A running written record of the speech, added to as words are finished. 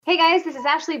guys, this is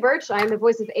Ashley Birch. I am the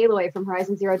voice of Aloy from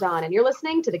Horizon Zero Dawn, and you're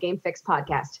listening to the Game Fix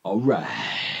podcast. All right,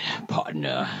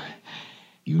 partner.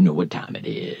 You know what time it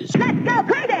is. Let's go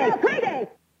crazy! Crazy!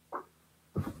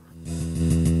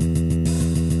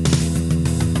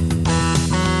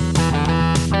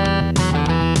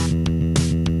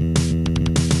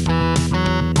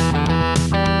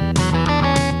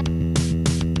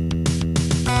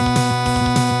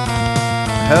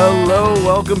 Hello,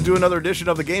 welcome to another edition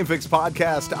of the Game Fix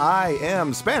podcast. I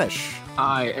am Spanish.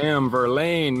 I am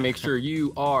Verlaine. Make sure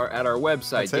you are at our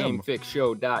website,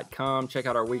 gamefixshow.com. Check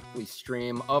out our weekly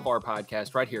stream of our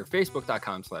podcast right here,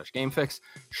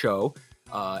 facebook.com/gamefixshow.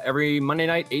 Every Monday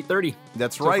night, 8:30.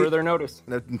 That's right. Until further notice.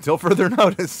 Until further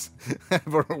notice.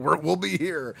 We'll be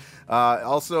here.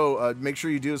 Also, make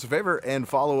sure you do us a favor and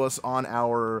follow us on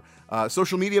our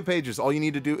social media pages. All you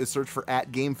need to do is search for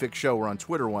 @GameFixShow. We're on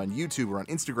Twitter, we're on YouTube, we're on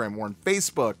Instagram, we're on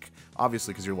Facebook.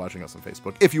 Obviously, because you're watching us on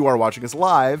Facebook. If you are watching us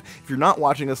live, if you're not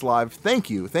watching us live, thank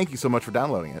you. Thank you so much for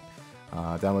downloading it.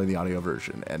 Downloading the audio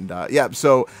version. And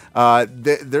so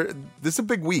this is a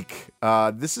big week.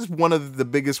 This is one of the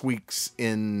biggest weeks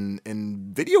in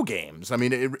video games. I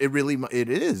mean, it really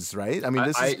is, right? I mean,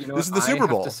 this is the Super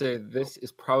Bowl. I have to say, this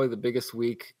is probably the biggest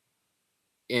week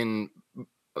in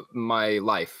my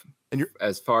life.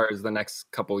 As far as the next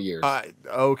couple years.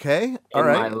 Okay. All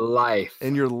right. In my life.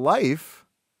 In your life.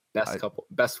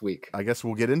 Best week. I guess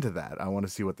we'll get into that. I want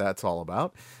to see what that's all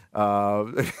about.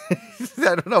 I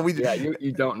don't know.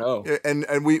 You don't know. And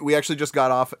we actually just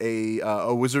got off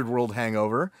a Wizard World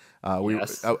hangover.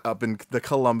 Yes. We up in the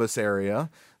Columbus area.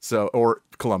 Or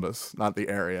Columbus, not the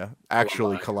area.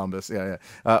 Actually, Columbus. Yeah.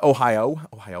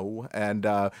 Ohio.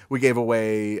 And we gave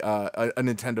away a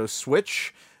Nintendo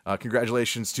Switch.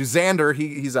 Congratulations to Xander.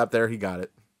 He's up there. He got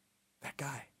it. That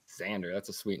guy. Xander. That's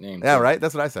a sweet name. Yeah, too. right?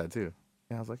 That's what I said, too.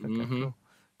 Yeah, I was like, okay,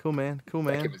 cool, man.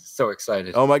 That kid was so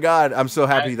excited. Oh, my God. I'm so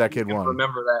happy that kid won.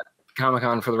 Remember that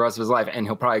Comic-Con for the rest of his life, and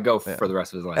he'll probably go for the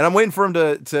rest of his life. And I'm waiting for him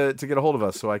to get a hold of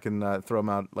us so I can throw him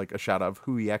out like a shout out of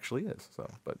who he actually is. So,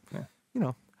 but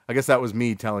I guess that was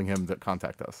me telling him to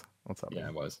contact us. What's up? Yeah, man?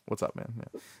 It was. What's up, man?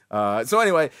 Yeah. So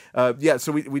anyway,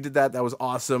 so we did that. That was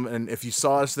awesome. And if you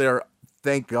saw us there,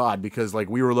 thank God, because like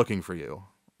we were looking for you.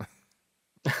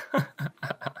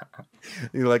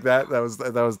 You like that? That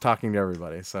was talking to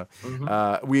everybody. So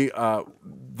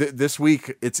this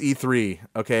week it's E3.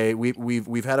 Okay,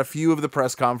 we've had a few of the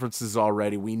press conferences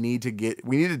already. We need to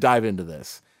dive into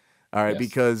this. All right,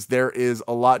 because there is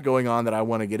a lot going on that I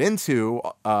want to get into.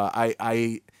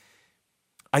 I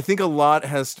think a lot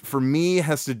has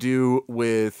to do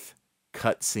with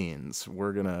cutscenes.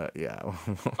 We're gonna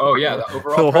Oh yeah, the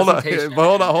overall presentation.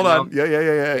 Hold on. Yeah.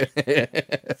 There's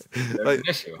an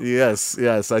issue.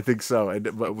 Yes, I think so.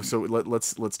 So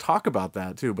let's talk about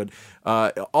that too. But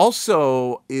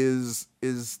also is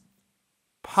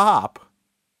Pop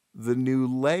the new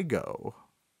Lego?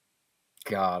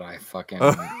 God, I fucking.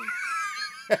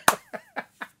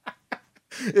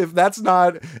 If that's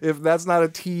not a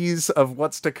tease of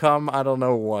what's to come, I don't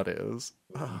know what is.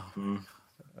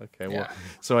 Okay, well,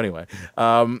 so anyway,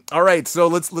 all right, so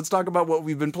let's talk about what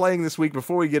we've been playing this week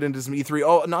before we get into some E3.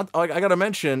 Oh, I gotta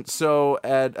mention, so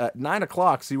at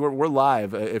 9:00, see, we're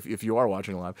live, if you are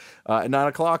watching live, at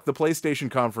 9:00, the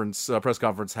PlayStation conference, press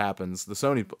conference happens, the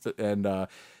Sony, and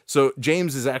so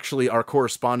James is actually our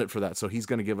correspondent for that, so he's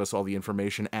going to give us all the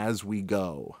information as we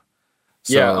go.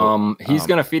 So, he's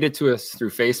going to feed it to us through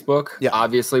Facebook. Yeah.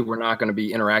 Obviously, we're not going to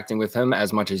be interacting with him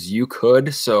as much as you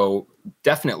could, so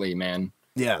definitely, man.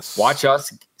 Yes. Watch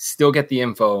us still get the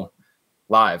info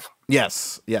live.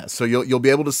 Yes. So you'll be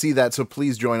able to see that. So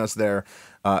please join us there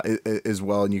as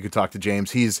well, and you can talk to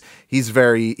James. He's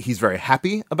very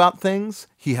happy about things.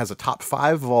 He has a top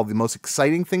 5 of all the most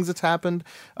exciting things that's happened,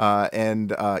 it's going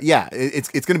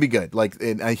to be good. Like,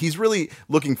 he's really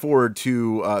looking forward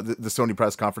to the Sony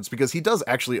press conference because he does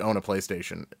actually own a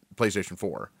PlayStation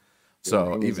 4.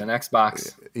 So he's an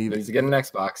Xbox. He needs to get an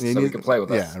Xbox so he can play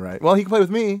with us. Yeah, right. Well, he can play with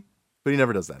me. But he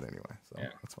never does that anyway, so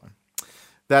that's fine.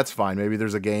 That's fine. Maybe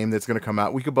there's a game that's going to come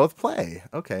out we could both play.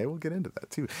 Okay, we'll get into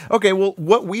that too. Okay, well,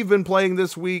 what we've been playing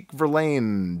this week,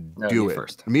 Verlaine, do it.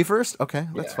 First. Me first? Okay,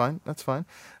 that's fine. That's fine.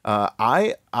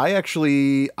 I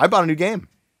bought a new game.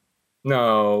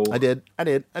 No. I did.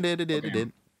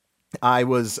 I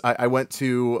was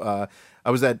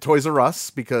at Toys R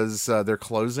Us because they're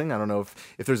closing. I don't know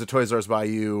if there's a Toys R Us by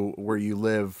you where you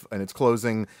live and it's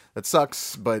closing. That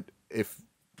sucks, but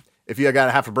if you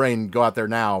got half a brain, go out there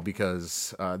now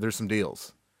because there's some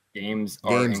deals. Games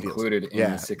are included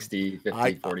in the 60,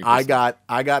 50, 40%.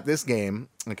 I got this game.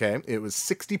 Okay, it was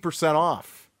 60%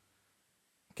 off.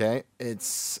 Okay,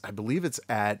 I believe it's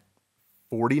at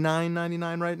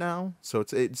 $49.99 right now, so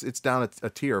it's down a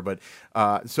tier. But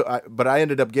I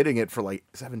ended up getting it for like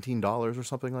 $17 or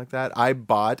something like that. I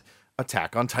bought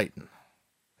Attack on Titan.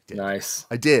 Nice.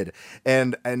 I did,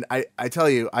 and I tell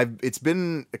you, it's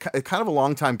been kind of a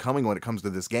long time coming when it comes to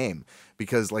this game,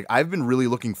 because like I've been really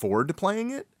looking forward to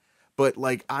playing it, but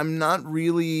like I'm not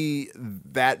really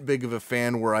that big of a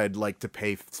fan where I'd like to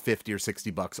pay $50 or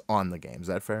 $60 on the game. Is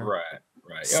that fair? Right.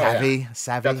 Savvy.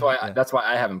 That's why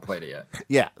I haven't played it yet.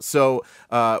 Yeah. So,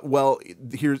 well,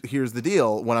 here's the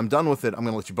deal. When I'm done with it, I'm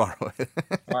gonna let you borrow it.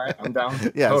 All right, I'm down.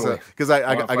 Yeah, totally. Because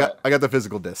I got the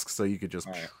physical disc, so you could just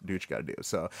do what you got to do.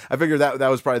 So I figured that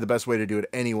was probably the best way to do it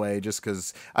anyway. Just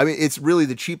because I mean, it's really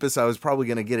the cheapest. I was probably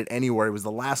gonna get it anywhere. It was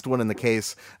the last one in the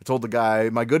case. I told the guy,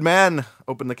 "My good man,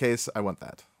 open the case. I want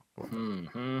that."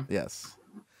 Mm-hmm. Yes.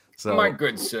 So my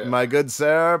good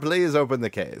sir, please open the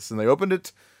case. And they opened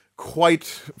it.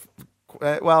 Quite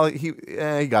well. He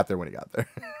got there when he got there.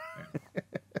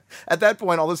 At that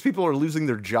point, all those people are losing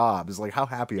their jobs. Like, how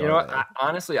happy are they?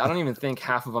 Honestly, I don't even think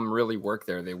half of them really work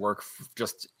there. They work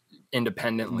just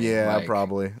independently. Yeah,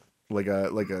 probably. Like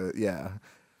a yeah.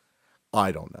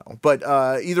 I don't know, but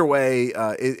either way,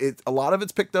 a lot of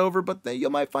it's picked over, but you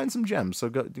might find some gems. So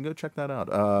go check that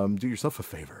out. Do yourself a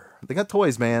favor. They got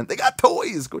toys, man. They got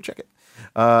toys. Go check it.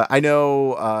 I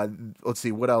know. Let's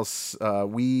see what else.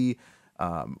 We've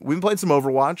been playing some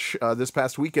Overwatch. This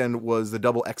past weekend was the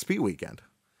double XP weekend.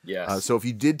 Yes. So if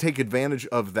you did take advantage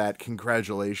of that,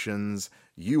 congratulations,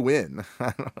 you win.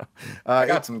 I don't know. I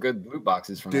got some good loot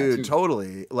boxes from that too. Dude,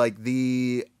 totally. Like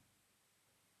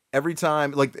every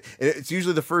time, like it's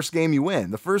usually the first game you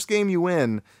win. The first game you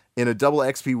win in a double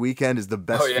XP weekend is the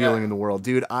best feeling in the world.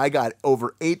 Dude, I got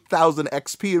over 8,000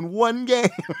 XP in one game.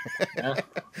 Yeah.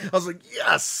 I was like,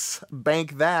 yes,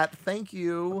 bank that. Thank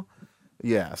you.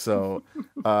 Yeah, so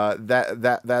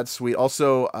that's sweet.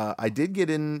 Also, I did get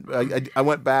in. I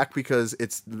went back because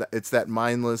it's that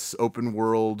mindless open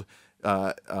world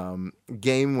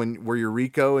game where you're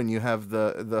Rico and you have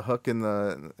the hook in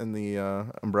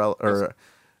the umbrella or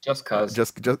just cause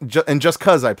just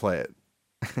cause I play it.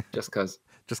 Just cause.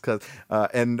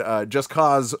 And Just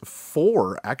Cause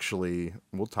 4, actually,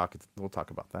 we'll talk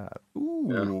about that.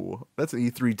 Ooh, that's an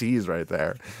E3 tease right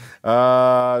there.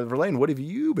 Verlaine, what have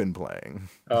you been playing?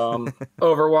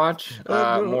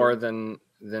 Overwatch, more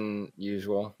than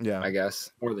usual. Yeah, I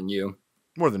guess more than you.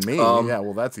 More than me. Yeah,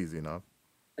 well, that's easy enough.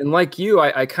 And like you,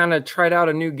 I kind of tried out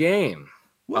a new game,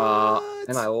 and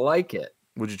I like it.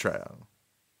 What'd you try out?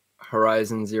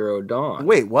 Horizon Zero Dawn.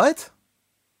 Wait, what?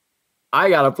 I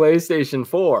got a PlayStation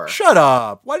 4. Shut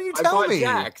up. Why didn't you tell me?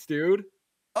 I bought Jax, dude.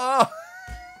 Oh.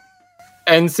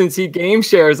 And since he game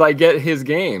shares, I get his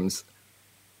games.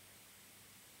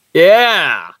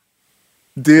 Yeah.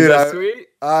 Dude, is that sweet?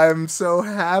 I'm so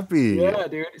happy. Yeah,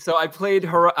 dude. So I played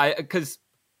because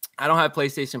I don't have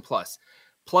PlayStation Plus.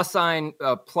 Plus side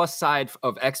of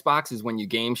Xbox is when you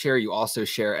game share, you also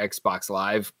share Xbox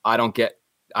Live. I don't get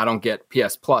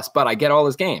PS Plus, but I get all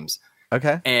his games.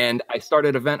 Okay. And I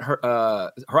started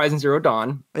Horizon Zero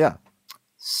Dawn. Yeah.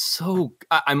 So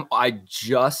I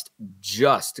just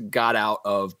got out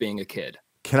of being a kid.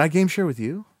 Can I game share with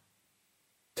you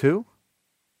too?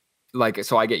 Like,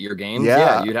 so I get your games?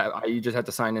 Yeah. You just have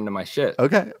to sign into my shit.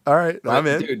 Okay. All right. I'm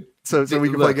in. Dude, so we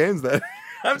can play games then.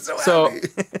 I'm so happy.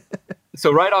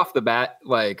 So right off the bat,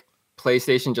 like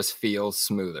PlayStation just feels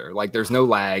smoother. Like there's no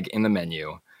lag in the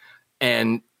menu.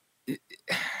 And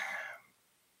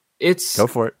it's go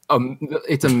for it.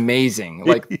 It's amazing.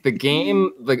 Like the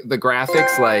game, the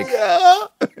graphics, like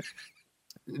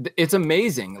it's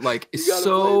amazing. Like it's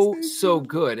so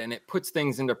good, and it puts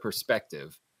things into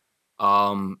perspective.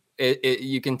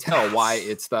 You can tell why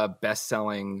it's the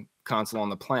best-selling console on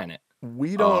the planet.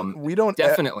 We don't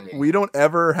definitely. We don't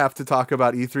ever have to talk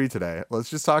about E3 today.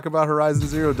 Let's just talk about Horizon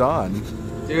Zero Dawn.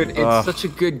 Dude, it's such a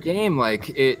good game.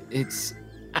 Like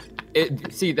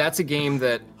see, that's a game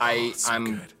that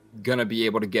I'm gonna be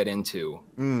able to get into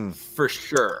for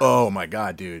sure. Oh my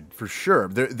god, dude, for sure.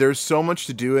 There's so much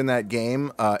to do in that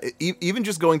game. Even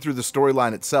just going through the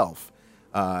storyline itself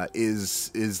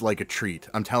is like a treat.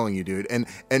 I'm telling you, dude.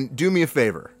 And do me a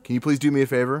favor. Can you please do me a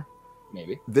favor?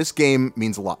 Maybe. This game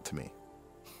means a lot to me.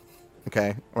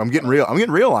 Okay, I'm getting real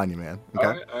on you, man.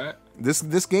 Okay. All right.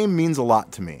 This game means a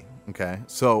lot to me. Okay,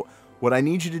 so what I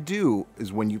need you to do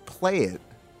is when you play it,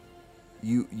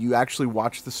 you actually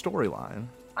watch the storyline.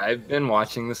 I've been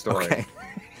watching the story. Okay.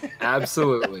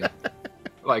 Absolutely.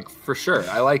 Like for sure.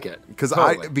 I like it.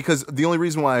 Because the only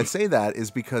reason why I say that is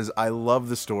because I love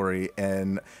the story,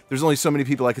 and there's only so many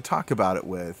people I could talk about it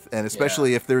with. And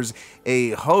especially if there's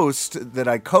a host that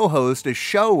I co-host a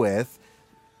show with,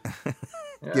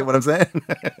 Yeah. Get what I'm saying?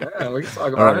 Yeah, we can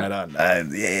talk All about right,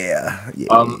 it.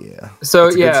 yeah. So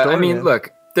It's a good yeah, story, I mean, man.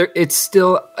 look, it's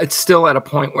still at a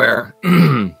point where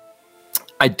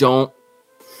I don't.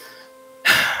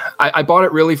 I bought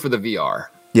it really for the VR.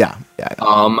 Yeah.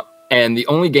 And the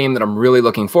only game that I'm really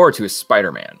looking forward to is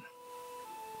Spider-Man.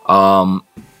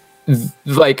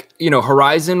 Like,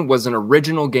 Horizon was an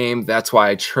original game. That's why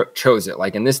I chose it.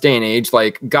 Like in this day and age,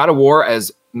 like God of War,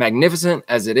 as magnificent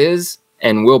as it is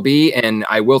and will be, and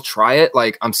I will try it.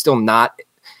 Like I'm still not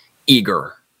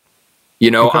eager.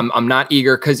 Okay. I'm not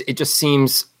eager because it just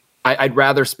seems I'd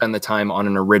rather spend the time on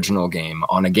an original game,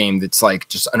 on a game that's like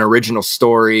just an original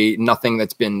story, nothing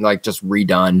that's been like just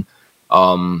redone.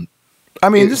 I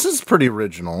mean, this is pretty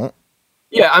original.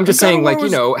 Yeah, I'm just saying, like,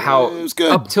 how it was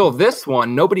good. up till this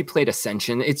one, nobody played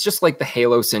Ascension. It's just like the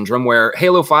Halo syndrome where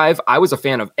Halo 5, I was a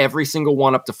fan of every single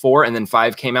one up to 4, and then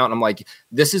 5 came out, and I'm like,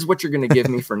 this is what you're going to give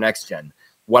me for next gen.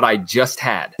 What I just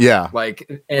had. Yeah.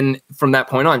 Like, and from that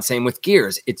point on, same with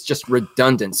Gears. It's just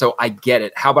redundant. So I get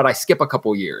it. How about I skip a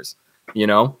couple years?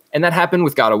 And that happened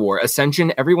with God of War.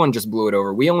 Ascension, everyone just blew it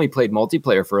over. We only played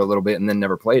multiplayer for a little bit and then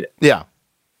never played it. Yeah.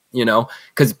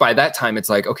 Because by that time it's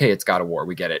like, okay, it's God of War.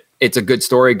 We get it. It's a good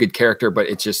story, good character, but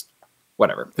it's just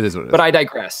whatever. It is what it is. But I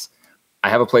digress. I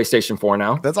have a PlayStation 4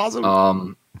 now. That's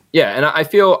awesome. Yeah, and I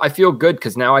feel good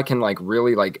because now I can like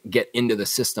really like get into the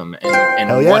system and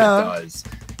Hell what yeah. it does,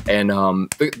 and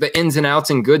the ins and outs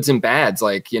and goods and bads.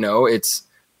 Like it's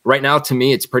right now to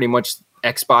me, it's pretty much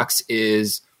Xbox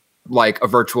is like a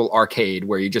virtual arcade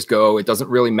where you just go. It doesn't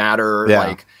really matter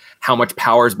like how much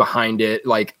power's behind it.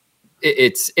 Like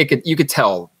you could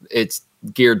tell it's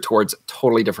geared towards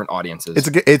totally different audiences. It's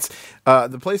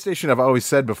the PlayStation. I've always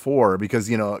said before, because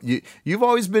you've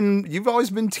always been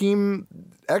team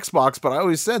Xbox, but I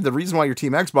always said the reason why you're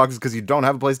team Xbox is because you don't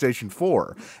have a PlayStation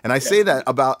 4, and I say that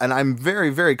and I'm very,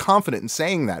 very confident in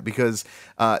saying that because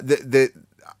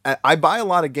I buy a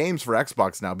lot of games for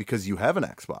Xbox now because you have an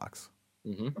Xbox.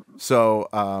 Mm-hmm. So,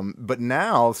 but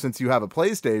now since you have a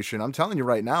PlayStation, I'm telling you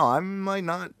right now, I might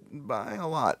not buy a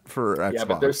lot for Xbox. Yeah,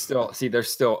 but there's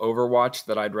still Overwatch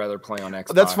that I'd rather play on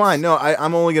Xbox. That's fine. No,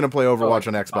 I'm only going to play Overwatch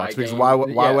on Xbox because game. why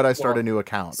would I start well, a new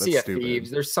account? That's Sea of stupid.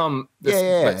 Thieves. There's some. The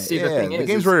thing the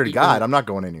game's ready to God. I'm not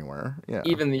going anywhere. Yeah.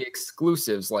 Even the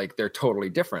exclusives, like they're totally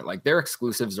different. Like their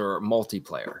exclusives are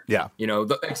multiplayer. Yeah.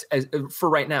 For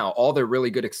right now, all their really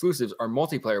good exclusives are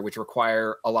multiplayer, which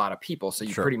require a lot of people. So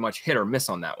you pretty much hit or miss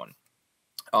on that one.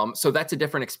 So that's a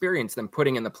different experience than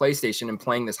putting in the PlayStation and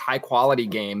playing this high quality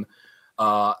game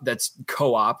that's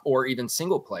co-op or even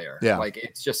single player. Yeah. Like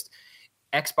it's just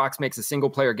Xbox makes a single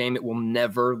player game. It will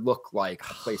never look like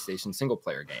a PlayStation single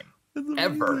player game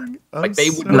ever. Like they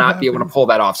would not be able to pull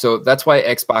that off. So that's why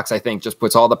Xbox, I think, just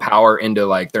puts all the power into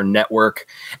like their network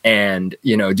and,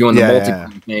 doing the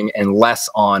multiplayer thing and less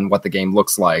on what the game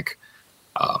looks like.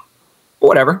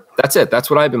 Whatever. That's it. That's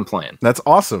what I've been playing. That's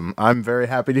awesome. I'm very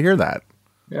happy to hear that.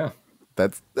 Yeah.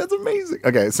 That's amazing.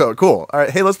 Okay, so cool. All right,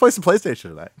 hey, let's play some PlayStation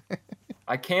tonight.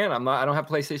 I can. I don't have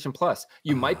PlayStation Plus.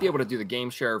 You might be able to do the game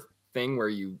share thing where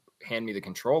you hand me the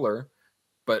controller,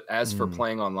 but as for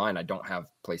playing online, I don't have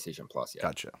PlayStation Plus yet.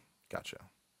 Gotcha.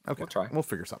 Okay. We'll try. We'll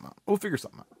figure something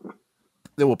out.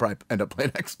 Then we'll probably end up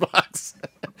playing Xbox.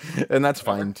 And that's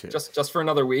fine too. Just for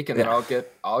another week, and then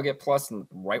I'll get Plus and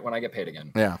right when I get paid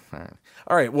again. Yeah.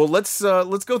 All right. Well, let's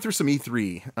go through some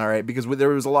E3. All right, because there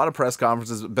was a lot of press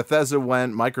conferences. Bethesda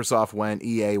went, Microsoft went,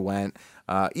 EA went,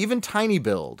 even Tiny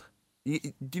Build. Do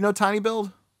you know Tiny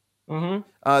Build?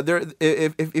 Mm-hmm.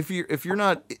 If you're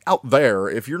not out there,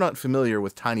 if you're not familiar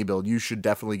with Tiny Build, you should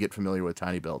definitely get familiar with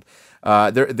Tiny Build.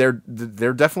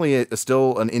 They're definitely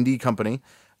still an indie company.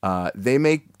 They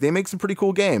make some pretty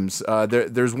cool games.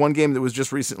 There's one game that was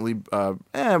just recently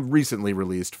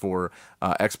released for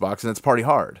Xbox, and it's Party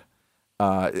Hard.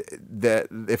 That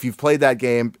if you've played that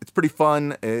game, it's pretty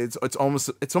fun. It's almost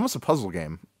a puzzle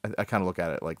game. I kind of look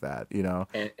at it like that,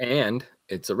 And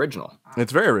it's original.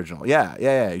 It's very original.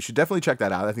 Yeah. You should definitely check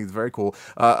that out. I think it's very cool.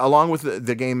 Along with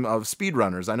the game of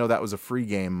Speedrunners. I know that was a free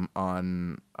game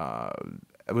on.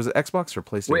 Was it Xbox or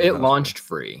PlayStation? Well, it launched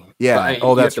free. Yeah.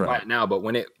 You That's have to right. buy it now, but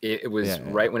when it was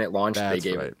right when it launched, they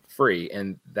gave it free,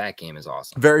 and that game is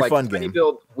awesome. Very fun Tiny game.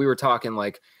 Build, we were talking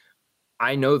like,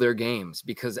 I know their games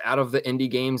because out of the indie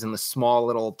games and the small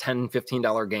little $10,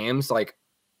 $15 games, like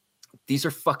these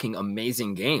are fucking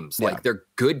amazing games. Yeah. Like they're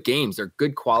good games, they're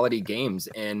good quality games,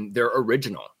 and they're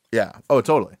original. Yeah. Oh,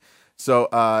 totally. So,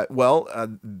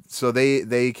 so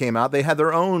they came out. They had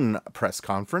their own press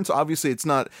conference. Obviously, it's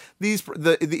not the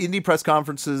indie press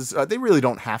conferences. They really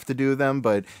don't have to do them,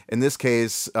 but in this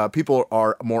case, people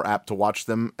are more apt to watch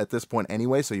them at this point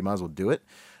anyway. So you might as well do it.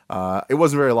 It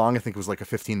wasn't very long. I think it was like a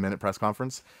 15-minute press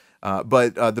conference.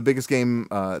 But the biggest game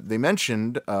they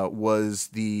mentioned was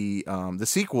the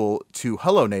sequel to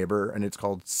Hello Neighbor, and it's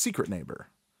called Secret Neighbor.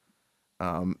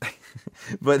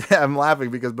 But I'm laughing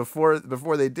because before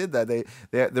they did that,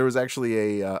 there was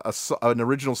actually an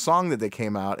original song that they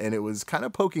came out, and it was kind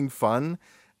of poking fun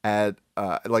at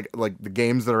like the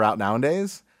games that are out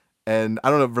nowadays. And I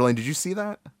don't know, Verlaine, did you see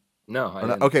that? No. I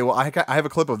didn't. Okay, well, I have a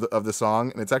clip of the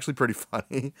song, and it's actually pretty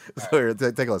funny. So here,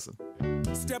 take a listen.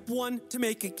 Step one, to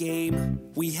make a game,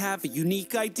 we have a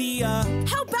unique idea.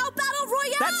 How about Battle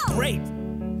Royale? That's great.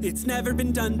 It's never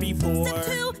been done before. Step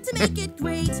two, to make it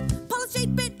great, polish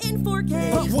 8-bit in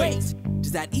 4K. But wait,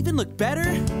 does that even look better?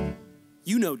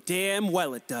 You know damn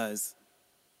well it does.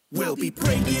 We'll be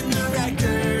breaking the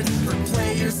record for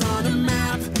players on a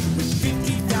map, with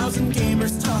 50,000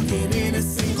 gamers talking in a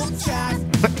single chat.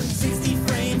 60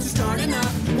 frames are starting up,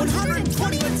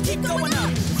 120, let's keep going up.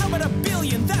 How about 1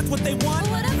 billion? That's what they want.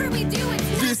 Whatever we do,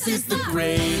 it's This is the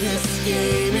greatest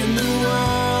game in the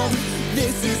world.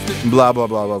 This is the Blah blah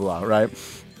blah blah blah. Right.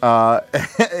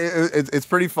 It's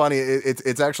pretty funny.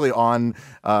 It's actually on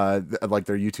like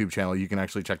their YouTube channel. You can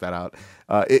actually check that out.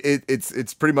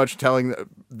 It's pretty much telling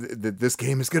that this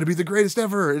game is going to be the greatest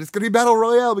ever. It's going to be Battle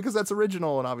Royale because that's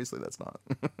original, and obviously that's not.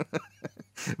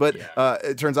 But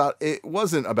it turns out it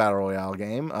wasn't a Battle Royale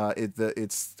game.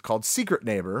 It's called Secret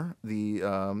Neighbor,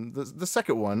 the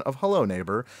second one of Hello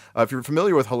Neighbor. If you're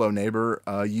familiar with Hello Neighbor,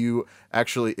 you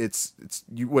actually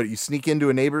you sneak into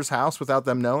a neighbor's house without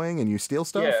them knowing, and you steal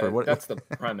stuff. Yeah, or what? That's the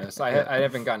premise. I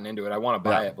haven't gotten into it. I want to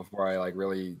buy it before I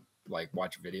really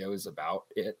watch videos about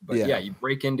it. But yeah, you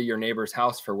break into your neighbor's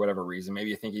house for whatever reason.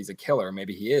 Maybe you think he's a killer,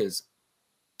 maybe he is,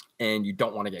 and you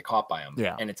don't want to get caught by him.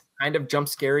 Yeah. And it's kind of jump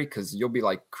scary because you'll be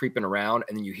like creeping around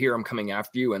and then you hear him coming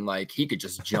after you, and like he could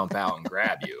just jump out and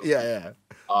grab you. Yeah.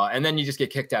 And then you just get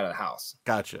kicked out of the house.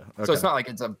 Gotcha. Okay. So it's not like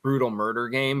it's a brutal murder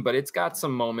game, but it's got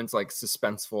some moments like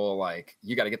suspenseful, like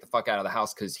you got to get the fuck out of the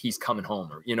house because he's coming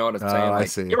home, or you know what I'm saying? I Like,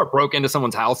 see. you ever broke into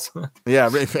someone's house? Yeah,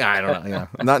 I don't know.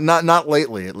 Yeah, not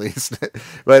lately, at least.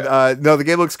 But no, the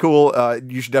game looks cool.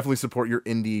 You should definitely support your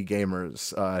indie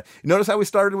gamers. You notice how we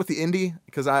started with the indie,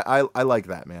 because I like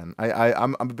that, man.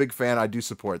 I'm a big fan. I do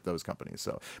support those companies.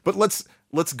 So, but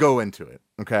let's go into it.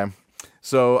 Okay.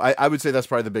 So I would say that's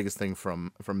probably the biggest thing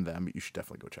from them. You should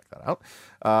definitely go check that out.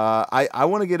 I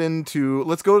want to get into.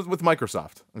 Let's go with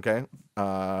Microsoft. Okay.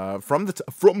 From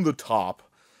the top.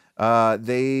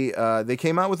 They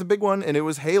came out with a big one, and it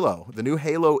was Halo, the new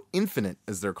Halo Infinite,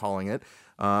 as they're calling it.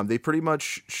 They pretty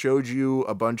much showed you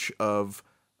a bunch of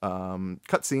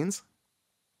cutscenes.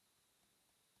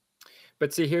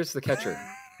 But see, here's the catcher.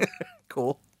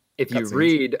 Cool. If you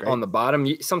read on the bottom,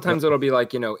 sometimes it'll be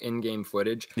like, in-game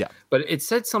footage. Yeah. But it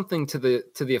said something to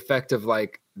the effect of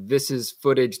like, this is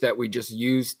footage that we just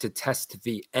used to test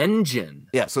the engine.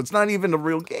 Yeah, so it's not even a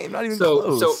real game, not even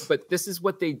close. But this is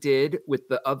what they did with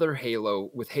the other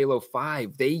Halo, with Halo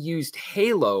 5. They used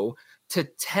Halo to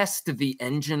test the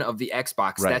engine of the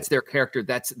Xbox. Right. That's their character.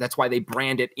 That's why they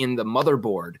brand it in the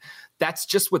motherboard. That's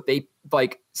just what they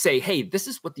say, hey, this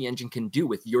is what the engine can do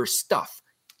with your stuff.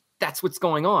 That's what's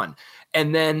going on.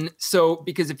 And then,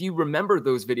 because if you remember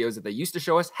those videos that they used to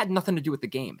show us, had nothing to do with the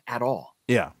game at all.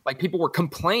 Yeah. Like, people were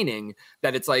complaining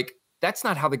that it's like, that's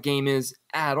not how the game is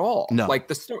at all. No. Like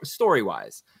the story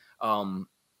wise.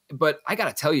 But I got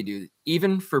to tell you, dude,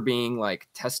 even for being like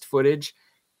test footage,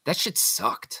 that shit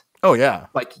sucked. Oh yeah.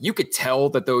 Like, you could tell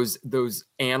that those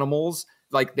animals,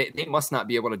 like they must not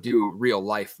be able to do real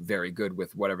life very good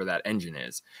with whatever that engine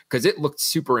is, because it looked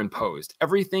superimposed.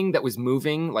 Everything that was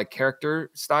moving, like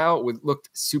character style, looked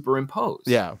superimposed.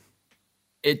 Yeah.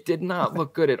 It did not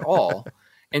look good at all.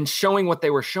 And showing what they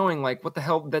were showing, like, what the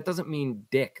hell? That doesn't mean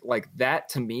dick. Like, that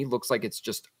to me looks like it's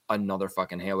just another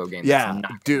fucking Halo game. Yeah,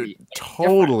 dude,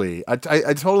 totally. I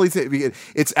totally think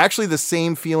it's actually the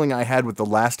same feeling I had with the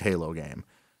last Halo game.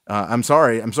 I'm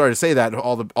sorry to say that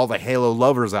all the Halo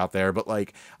lovers out there, but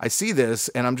like, I see this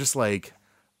and I'm just like,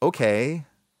 okay.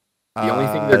 The only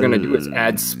thing they're going to do is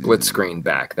add split screen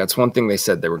back. That's one thing they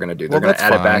said they were going to do. They're going to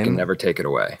add it back and never take it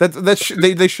away.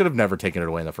 They should have never taken it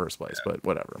away in the first place, but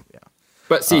whatever. Yeah.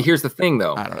 But see, here's the thing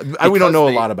though. I don't know. We don't know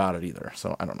a lot about it either,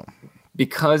 so I don't know.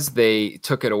 Because they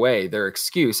took it away, their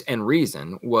excuse and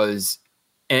reason was,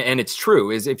 and it's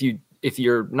true, is if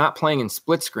you're not playing in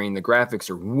split screen, the graphics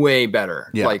are way better.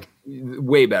 Yeah. Like,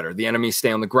 way better. The enemies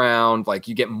stay on the ground. Like,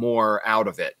 you get more out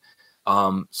of it.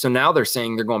 So now they're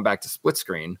saying they're going back to split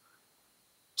screen.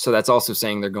 So that's also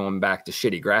saying they're going back to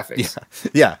shitty graphics.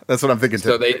 Yeah, that's what I'm thinking too.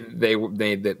 So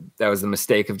that was the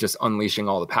mistake of just unleashing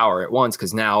all the power at once,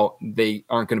 because now they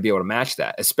aren't going to be able to match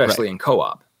that, especially in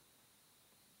co-op.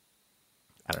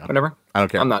 I don't know. Whatever. I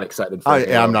don't care. I'm not excited for it.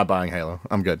 Yeah, I'm not buying Halo.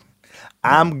 I'm good.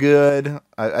 I'm good.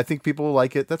 I think people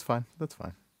like it. That's fine. That's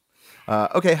fine.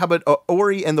 Okay, how about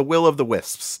Ori and the Will of the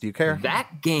Wisps? Do you care?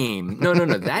 That game, no.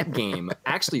 That game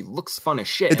actually looks fun as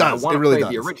shit. It does. I want It to really play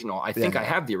the does. original. I think I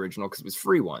have the original because it was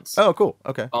free once. Oh, cool.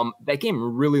 Okay. That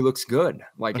game really looks good.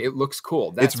 Like it looks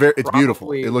cool. That's It's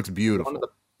beautiful. It looks beautiful.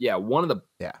 One of the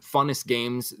Yeah. funnest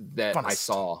games that I Funnest.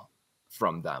 saw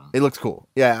from them. It looks cool.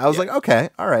 Yeah, I was like, okay,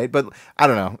 all right, but I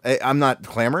don't know. I'm not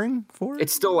clamoring for it.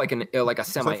 It's still like a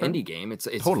semi indie game. It's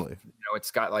Totally.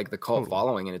 It's got like the cult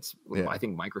following, and it's Yeah. I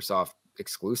think Microsoft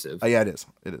exclusive. Yeah, it is.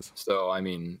 It is. So I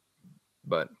mean,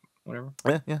 but whatever.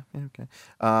 Yeah, okay.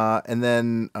 And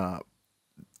then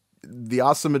the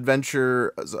Awesome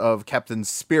Adventures of Captain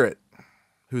Spirit.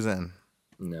 Who's in?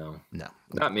 No, No.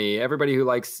 not me. Everybody who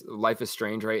likes Life is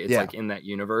Strange, right? It's Yeah. like in that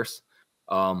universe.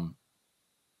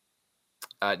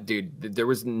 Dude,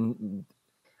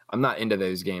 I'm not into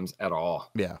those games at all.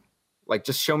 Yeah. Like,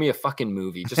 just show me a fucking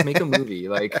movie. Just make a movie.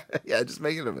 Like, Yeah, just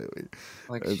make it a movie.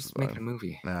 It's just make fine. a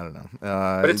movie. I don't know.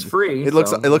 But it's free. It looks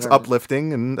so whatever.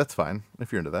 uplifting, and that's fine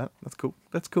if you're into that. That's cool.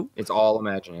 That's cool. It's all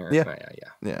imaginary. Yeah. But yeah.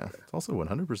 Yeah, it's also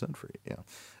 100% free. Yeah,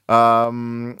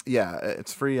 yeah,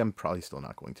 it's free. I'm probably still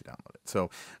not going to download it, so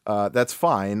that's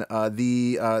fine.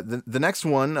 The next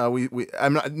one,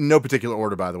 I'm not no particular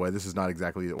order, by the way. This is not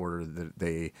exactly the order that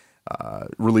they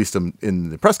released them in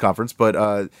the press conference,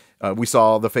 but we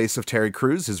saw the face of Terry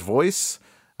Crews, his voice,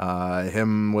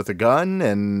 him with a gun,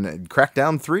 and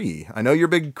Crackdown 3. I know you're a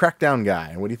big Crackdown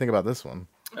guy. What do you think about this one?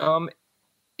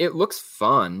 It looks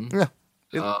fun. Yeah.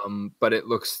 But it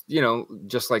looks,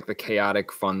 just like the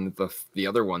chaotic fun that the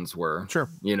other ones were. Sure.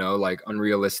 Like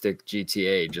unrealistic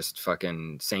GTA, just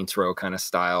fucking Saints Row kind of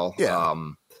style. Yeah.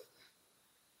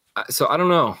 So I don't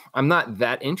know. I'm not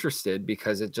that interested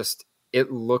because it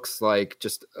looks like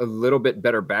just a little bit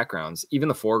better backgrounds. Even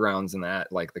the foregrounds and that,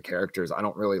 like the characters, I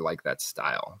don't really like that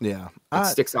style. Yeah. It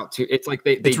sticks out too. It's like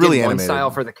they it's did really one animated.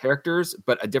 style for the characters,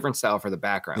 but a different style for the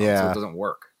background. So Yeah. it doesn't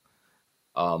work.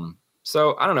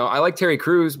 So I don't know. I like Terry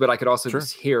Crews, but I could also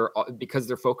just hear, because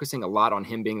they're focusing a lot on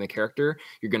him being the character,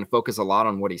 you're going to focus a lot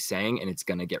on what he's saying, and it's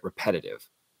going to get repetitive.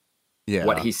 Yeah.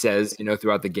 What he says,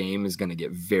 throughout the game is going to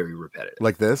get very repetitive.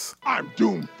 Like this? I'm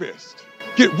Doomfist.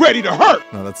 Get ready to hurt.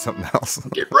 No, that's something else.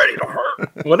 Get ready to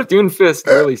hurt. What if Doomfist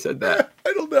really said that?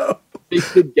 I don't know. They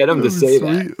could get him to say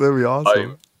that. That'd be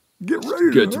awesome. Get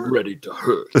ready to Get hurt. ready to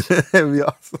hurt. That'd be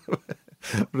awesome.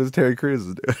 What does Terry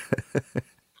Crews do?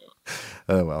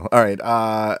 Oh well. All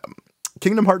right.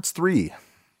 Kingdom Hearts 3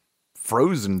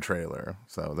 Frozen trailer.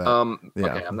 So that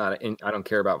Okay, I don't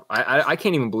care about I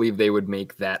can't even believe they would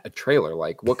make that a trailer.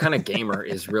 Like, what kind of gamer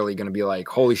is really going to be like,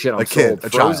 holy shit, I'm sold.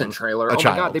 Frozen child. trailer. A Oh my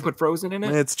child. god, they put Frozen in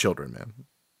it? It's children, man.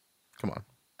 Come on.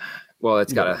 Well,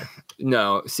 it's gotta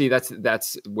no. See,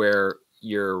 that's where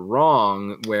you're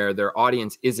wrong. Where their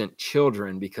audience isn't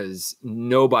children, because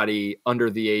nobody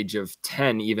under the age of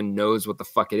 10 even knows what the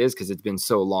fuck it is, because it's been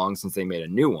so long since they made a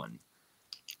new one.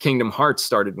 Kingdom Hearts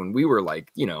started when we were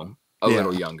like, a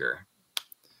little younger.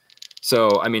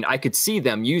 So, I mean, I could see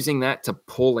them using that to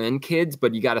pull in kids,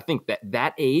 but you got to think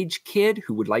that age kid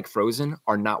who would like Frozen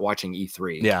are not watching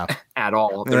E3 at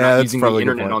all. They're not using the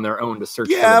internet on their own to search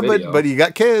for the video. but you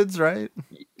got kids, right?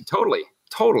 Totally.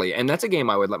 And that's a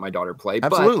game I would let my daughter play.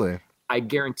 Absolutely. But I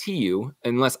guarantee you,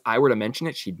 unless I were to mention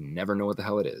it, she'd never know what the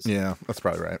hell it is. Yeah, that's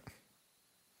probably right.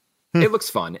 It looks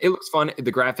fun.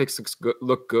 The graphics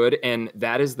look good. And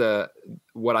that is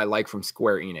what I like from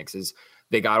Square Enix is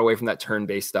they got away from that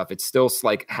turn-based stuff. It's still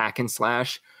like hack and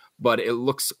slash, but it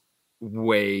looks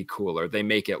way cooler. They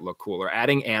make it look cooler.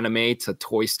 Adding anime to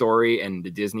Toy Story and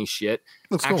the Disney shit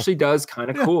actually does kind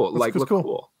of cool. Like, look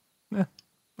cool. Yeah,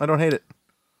 I don't hate it.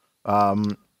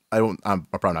 I'm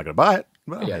probably not gonna buy it,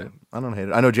 but I don't hate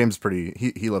it. I know James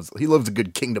he loves a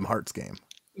good Kingdom Hearts game.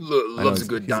 Loves a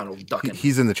good Donald Duck.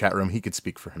 He's in the chat room. He could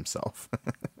speak for himself.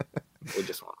 We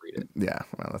just won't read it. Yeah,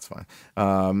 well, that's fine.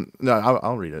 No,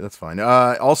 I'll read it. That's fine.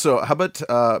 Also, how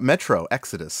about Metro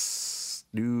Exodus?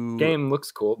 New game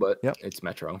looks cool, but it's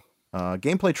Metro.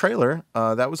 Gameplay trailer.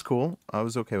 That was cool. I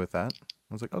was okay with that.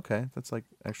 I was like, okay, that's like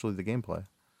actually the gameplay.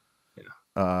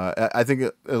 Yeah. I think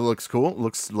it looks cool. It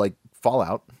looks like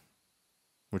Fallout,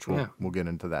 which we'll get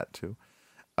into that too.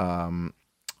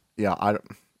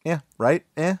 Right?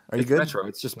 Are you good? Metro.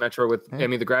 It's just Metro with. I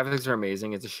mean, the graphics are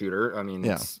amazing. It's a shooter. I mean,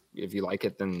 if you like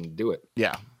it, then do it.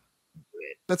 Yeah,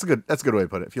 that's a good way to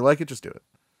put it. If you like it, just do it.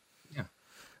 Yeah.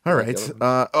 All right.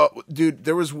 Dude,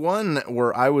 there was one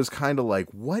where I was kind of like,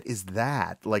 "What is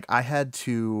that?" Like, I had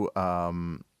to, I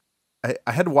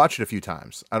had to watch it a few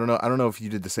times. I don't know if you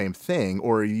did the same thing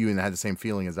or you even had the same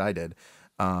feeling as I did.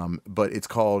 but it's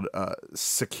called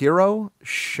Sekiro: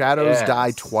 Shadows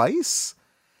Die Twice.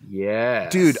 Yeah,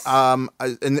 dude.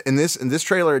 In this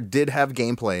trailer, it did have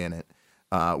gameplay in it,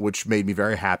 which made me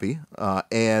very happy.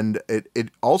 And it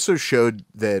also showed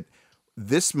that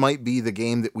this might be the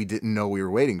game that we didn't know we were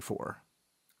waiting for.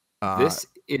 This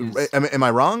is. Am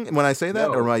I wrong when I say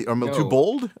that, No, or am I too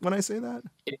bold when I say that?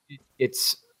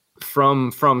 It's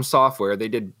from Software. They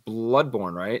did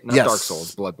Bloodborne, right? Not Yes. Dark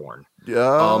Souls, Bloodborne.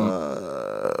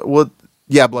 Well,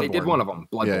 yeah, Bloodborne. They did one of them,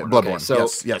 Bloodborne. Yeah, Bloodborne. Okay, so,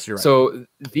 yes, you're right. So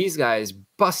these guys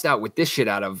bust out with this shit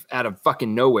out of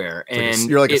fucking nowhere, and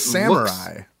you're like a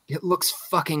samurai. It looks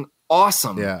fucking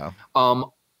awesome. Yeah.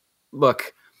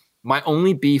 Look, my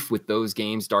only beef with those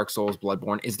games, Dark Souls,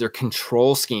 Bloodborne, is their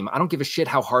control scheme. I don't give a shit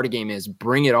how hard a game is.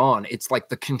 Bring it on. It's like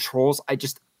the controls.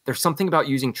 There's something about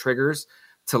using triggers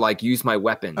to like use my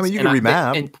weapons. I mean, you can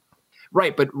remap.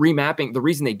 Right, but remapping, the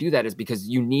reason they do that is because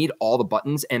you need all the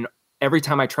buttons, and every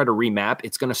time I try to remap,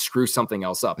 it's going to screw something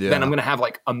else up. Yeah. Then I'm going to have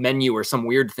like a menu or some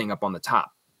weird thing up on the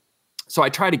top. So I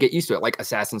try to get used to it, like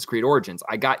Assassin's Creed Origins.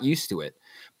 I got used to it,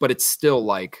 but it's still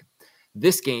like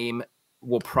this game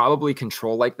will probably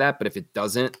control like that. But if it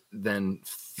doesn't, then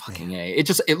fucking A.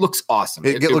 It looks awesome.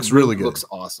 It looks really good. Looks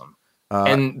awesome.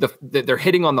 And they're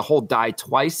hitting on the whole die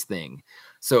twice thing.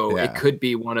 So it could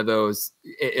be one of those.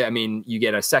 I mean, you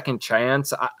get a second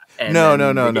chance. No.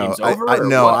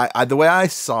 The The way I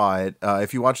saw it,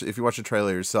 if you watch the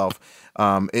trailer yourself,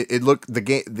 it looked the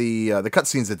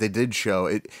cutscenes that they did show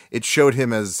it showed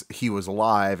him as he was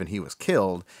alive and he was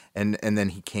killed, and then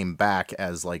he came back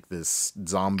as like this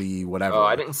zombie whatever. Oh,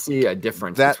 I didn't see a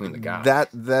difference between the guys.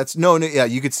 That's no, yeah,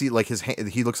 you could see like his hand.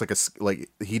 He looks like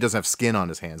he doesn't have skin on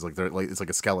his hands. Like it's like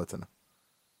a skeleton.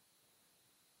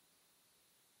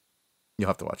 You'll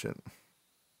have to watch it.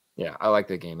 Yeah, I like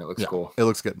the game. It looks cool. It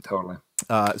looks good. Totally.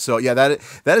 So yeah, that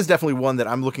is definitely one that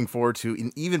I'm looking forward to,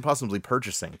 and even possibly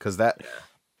purchasing, because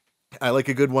I like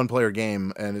a good one-player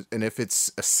game, and if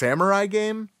it's a samurai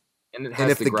game, and it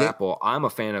has the grapple, I'm a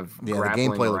fan of. Yeah, the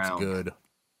gameplay looks good.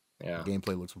 Yeah, the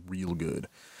gameplay looks real good.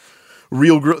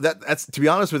 That's to be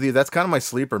honest with you, that's kind of my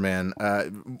sleeper, man.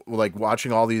 Like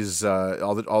watching all these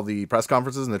all the press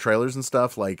conferences and the trailers and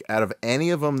stuff. Like out of any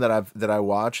of them that I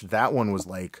watched, that one was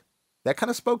like that kind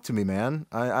of spoke to me, man.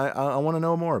 I want to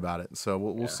know more about it. So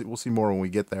we'll see more when we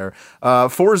get there.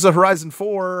 Forza Horizon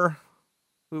 4.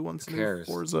 Who wants to cares?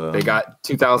 Forza? They got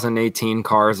 2018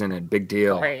 cars in it. Big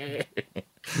deal.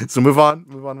 So move on.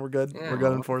 We're good. Yeah, we're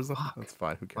good in Forza. That's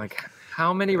fine. Who cares? Like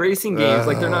how many racing games?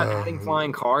 Like they're not adding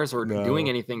flying cars or doing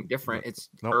anything different. It's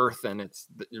Earth and it's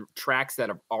the tracks that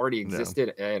have already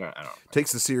existed. I don't know.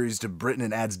 Takes the series to Britain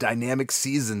and adds dynamic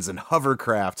seasons and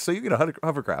hovercraft. So you get a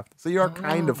hovercraft. So you are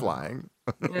kind of flying.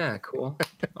 Yeah, cool.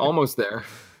 Almost there.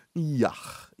 Yeah.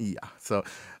 So,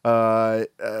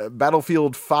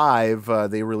 Battlefield 5,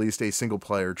 they released a single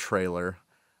player trailer.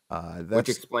 Which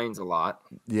explains a lot.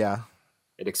 Yeah.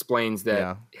 It explains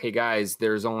that, hey guys,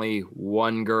 there's only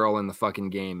one girl in the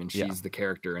fucking game and she's the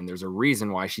character, and there's a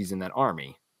reason why she's in that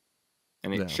army.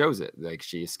 And it shows it. Like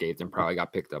she escaped and probably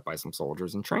got picked up by some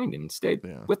soldiers and trained and stayed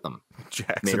with them.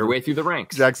 Made her way through the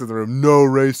ranks. Jack's in the room. No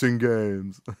racing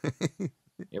games.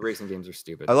 Yeah, racing games are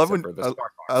stupid. I love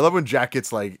when Jack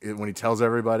gets like when he tells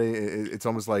everybody, it's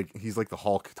almost like he's like the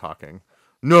Hulk talking.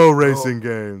 No racing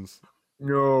games.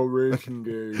 No racing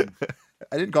games.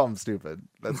 I didn't call him stupid.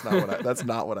 That's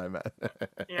not what I meant.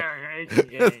 Yeah, racing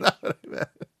games. That's not what I meant.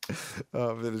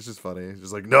 But it's just funny. It's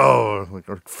just like no, like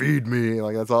or feed me.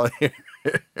 Like that's all I hear.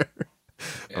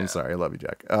 I'm sorry. I love you,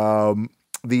 Jack.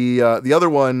 The other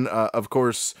one, of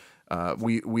course,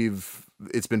 we've.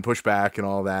 It's been pushed back and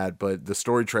all that, but the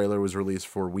story trailer was released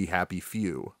for We Happy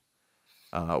Few,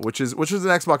 which is an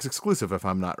Xbox exclusive, if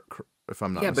I'm not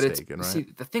mistaken, right? See,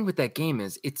 the thing with that game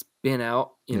is it's been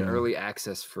out in early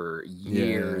access for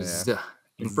years,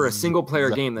 and for a single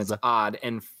player game, that's odd.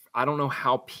 And I don't know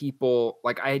how people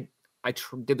like. I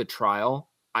did the trial.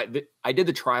 I did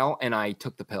the trial, and I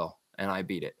took the pill. And I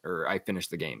beat it, or I finished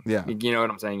the game. Yeah, you know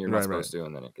what I'm saying. You're not supposed to,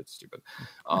 and then it gets stupid.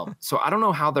 So I don't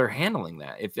know how they're handling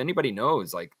that. If anybody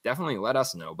knows, like, definitely let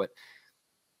us know. But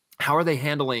how are they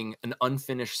handling an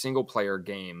unfinished single player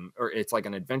game, or it's like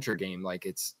an adventure game? Like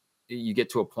you get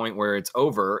to a point where it's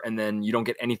over, and then you don't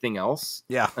get anything else.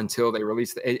 Yeah, until they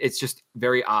release it's just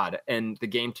very odd. And the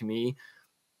game to me,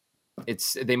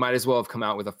 they might as well have come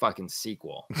out with a fucking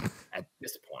sequel at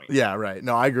this point. Yeah, right.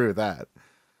 No, I agree with that.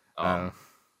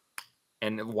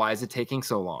 And why is it taking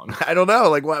so long? I don't know.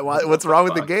 Like, what's wrong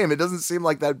with the game? It doesn't seem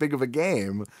like that big of a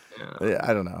game. Yeah,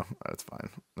 I don't know. That's fine.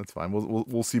 That's fine.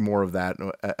 We'll see more of that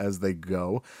as they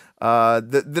go.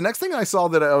 The next thing I saw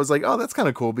that I was like, oh, that's kind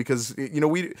of cool because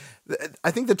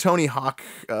I think the Tony Hawk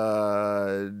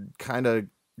kind of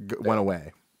went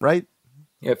away, right?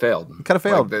 Yeah, it failed. Kind of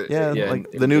failed. Like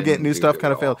the new stuff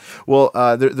kind of failed. Well,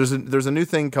 there's a new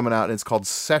thing coming out, and it's called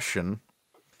Session.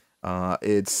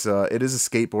 It is a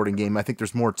skateboarding game. I think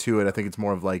there's more to it. I think it's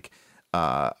more of like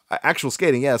actual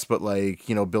skating, yes, but like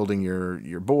building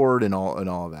your board and all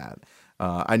of that.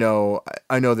 I know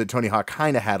that Tony Hawk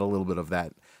kind of had a little bit of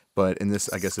that, but in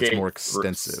this, I guess it's more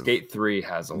extensive. Skate 3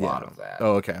 has a lot of that.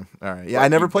 Oh, okay, all right. Yeah, I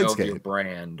never played Skate. Your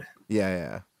brand.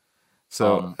 Yeah.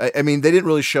 So I mean, they didn't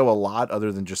really show a lot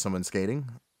other than just someone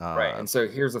skating. Right, and so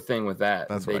here's the thing with that: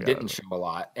 they didn't show a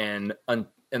lot, and I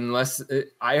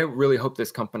really hope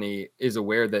this company is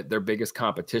aware that their biggest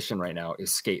competition right now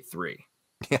is Skate 3.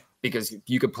 Yeah. Because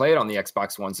you could play it on the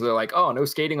Xbox One. So they're like, oh, no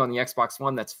skating on the Xbox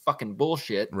One. That's fucking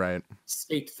bullshit. Right.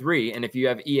 Skate 3. And if you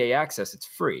have EA access, it's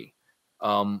free.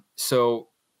 And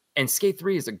Skate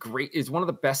 3 is one of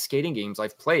the best skating games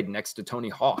I've played next to Tony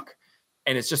Hawk.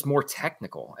 And it's just more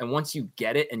technical. And once you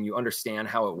get it and you understand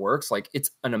how it works, like it's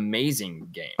an amazing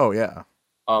game. Oh, yeah.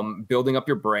 Building up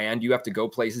your brand, you have to go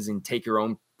places and take your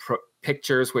own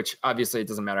pictures, which obviously it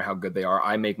doesn't matter how good they are.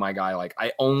 I make my guy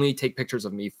I only take pictures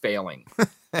of me failing.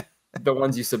 The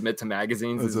ones you submit to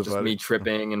magazines is just me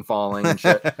tripping and falling and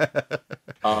shit.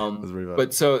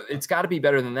 But so it's got to be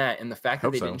better than that. And the fact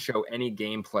that they didn't show any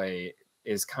gameplay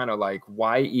is kind of like,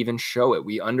 why even show it?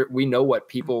 We know what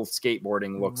people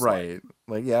skateboarding looks like.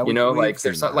 Like, yeah,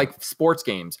 there's like sports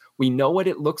games. We know what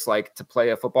it looks like to play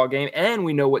a football game, and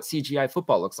we know what CGI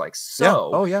football looks like.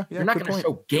 So you're not going to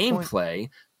show gameplay.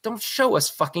 Don't show us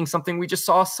fucking something we just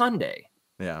saw Sunday.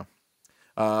 Yeah.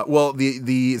 Well,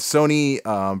 the Sony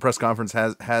press conference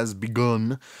has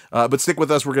begun, but stick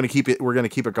with us. We're gonna keep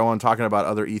it going, talking about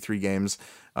other E3 games,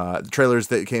 the trailers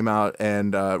that came out,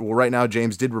 and right now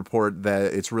James did report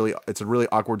that it's a really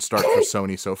awkward start for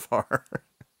Sony so far.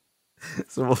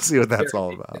 So we'll see what that's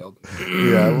all about.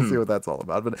 Yeah, we'll see what that's all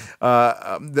about. But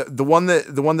the one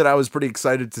that I was pretty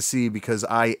excited to see, because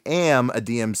I am a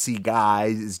DMC guy,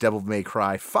 is Devil May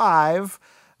Cry 5.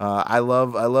 I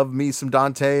love me some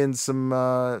Dante and some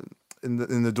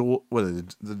in the dual, what is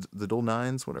it, the dual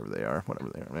nines, whatever they are.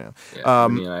 Yeah.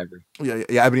 Ebony and Ivory.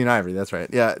 Yeah, Ebony and Ivory. That's right.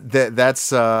 Yeah,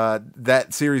 that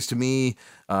series to me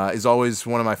is always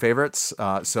one of my favorites.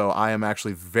 So I am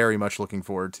actually very much looking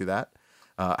forward to that.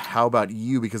 How about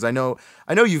you? Because I know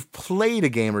you've played a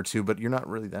game or two, but you're not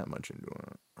really that much into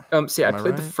it. I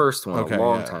played the first one a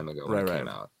long time ago when it came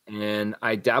out, and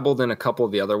I dabbled in a couple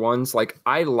of the other ones. Like,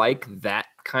 I like that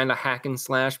kind of hack and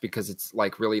slash because it's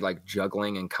like really like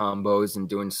juggling and combos and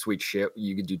doing sweet shit.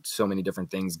 You could do so many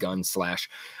different things, gun slash.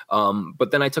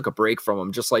 But then I took a break from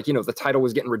them, just like, the title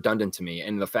was getting redundant to me,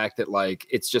 and the fact that like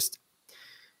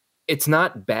it's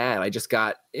not bad.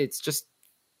 It's just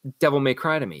Devil May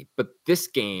Cry to me. But this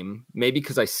game, maybe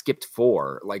because I skipped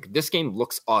 4, like this game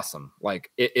looks awesome. Like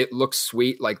it looks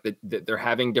sweet. Like they're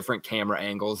having different camera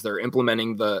angles. They're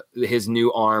implementing his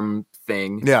new arm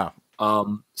thing. Yeah.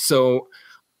 So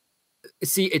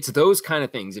see, it's those kind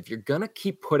of things. If you're gonna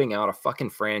keep putting out a fucking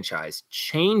franchise,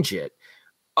 change it,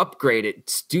 upgrade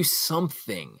it, do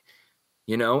something.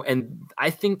 And I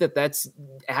think that's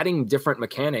adding different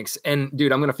mechanics. And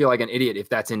dude, I'm going to feel like an idiot if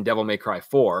that's in Devil May Cry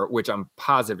 4, which I'm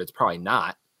positive it's probably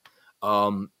not.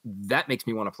 That makes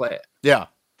me want to play it. Yeah.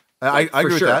 I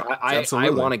agree with that. I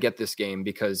want to get this game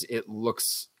because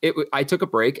I took a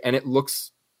break and it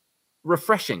looks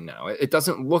refreshing now. It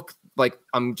doesn't look like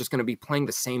I'm just going to be playing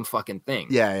the same fucking thing.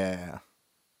 Yeah.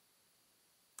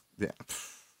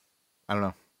 I don't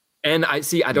know. And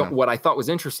what I thought was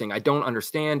interesting, I don't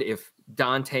understand if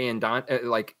Dante and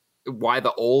like why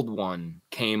the old one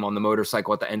came on the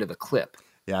motorcycle at the end of the clip.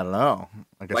 Yeah, I don't know.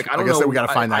 I guess that we got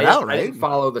to find that out, right? I didn't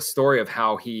follow the story of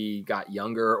how he got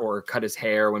younger or cut his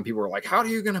hair when people were like, how are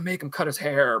you going to make him cut his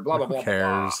hair? Blah, blah, blah. Who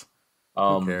cares?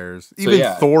 Blah. Who cares?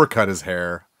 Even Thor cut his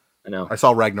hair. I know. I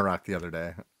saw Ragnarok the other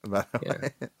day.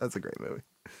 That's a great movie.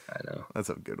 I know. That's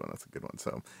a good one.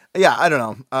 So yeah, I don't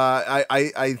know.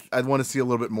 I'd want to see a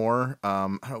little bit more.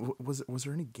 Was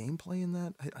there any gameplay in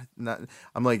that?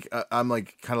 I'm like kind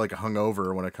of like a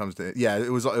hungover when it comes to it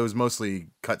was mostly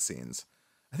cutscenes.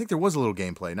 I think there was a little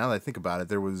gameplay. Now that I think about it,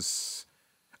 there was.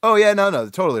 Oh yeah, no, there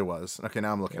totally was. Okay,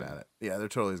 now I'm looking at it. Yeah, there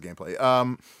totally is gameplay.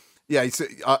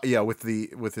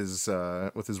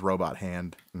 With his robot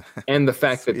hand. And the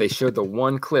fact that they showed the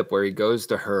one clip where he goes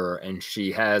to her and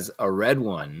she has a red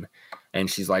one, And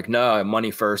she's like, no,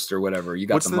 money first or whatever. You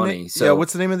got the money. So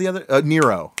what's the name of the other?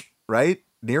 Nero, right?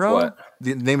 Nero? What?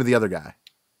 The name of the other guy.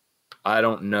 I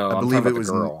don't know. I believe it was.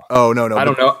 Girl. Oh, no. I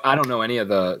don't know. I don't know any of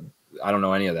that.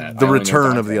 The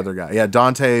return of the other guy. Yeah,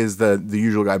 Dante is the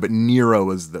usual guy, but Nero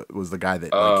was the guy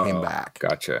that came back.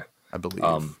 Gotcha. I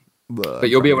believe. But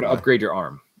you'll be able to upgrade your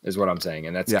arm, is what I'm saying,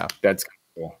 and that's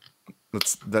cool.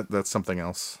 That's something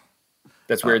else.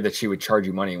 That's weird that she would charge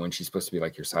you money when she's supposed to be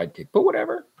like your sidekick. But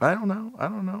whatever. I don't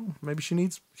know. Maybe she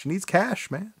needs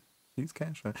cash, man. She needs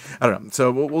cash. I don't know.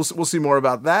 So we'll see more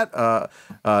about that.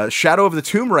 Shadow of the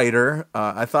Tomb Raider.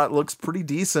 I thought looks pretty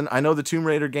decent. I know the Tomb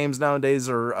Raider games nowadays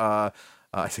are.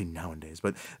 I say nowadays,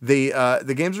 but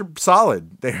the games are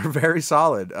solid. They are very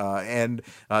solid, and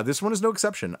this one is no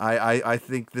exception. I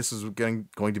think this is going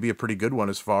to be a pretty good one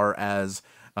as far as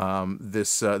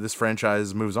this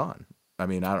franchise moves on. I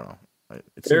mean, I don't know.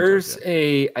 There's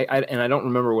and I don't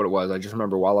remember what it was. I just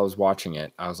remember while I was watching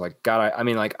it, I was like, God, I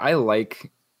mean, like, I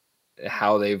like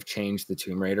how they've changed the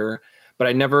Tomb Raider, but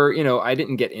I never, I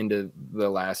didn't get into the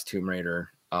last Tomb Raider.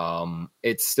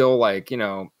 It's still like, I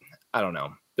don't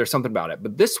know. There's something about it,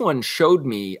 but this one showed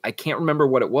me, I can't remember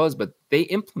what it was, but they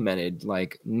implemented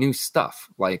like new stuff.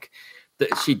 Like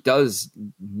she does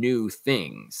new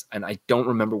things, and I don't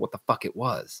remember what the fuck it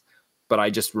was, but I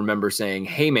just remember saying,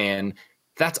 hey man,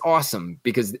 that's awesome,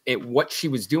 because what she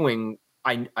was doing,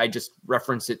 I just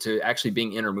referenced it to actually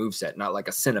being in her moveset, not like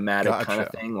a cinematic kind of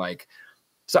thing. Like,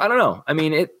 so I don't know. I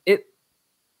mean, it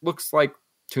looks like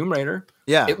Tomb Raider.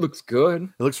 Yeah, it looks good.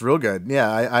 It looks real good.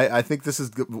 Yeah, I think this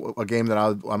is a game that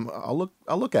I'll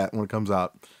look at when it comes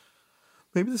out.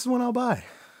 Maybe this is one I'll buy.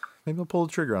 Maybe I'll pull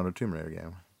the trigger on a Tomb Raider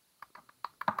game.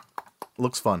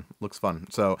 Looks fun.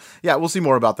 So yeah, we'll see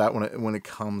more about that when it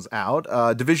comes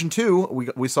out. Division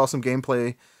 2, we saw some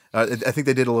gameplay. I think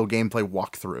they did a little gameplay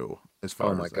walkthrough.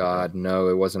 Oh my God, no!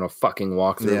 It wasn't a fucking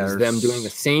walkthrough. It was them doing the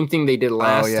same thing they did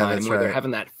last time, where they're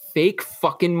having that fake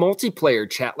fucking multiplayer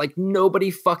chat. Like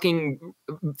nobody fucking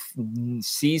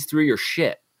sees through your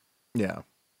shit. Yeah.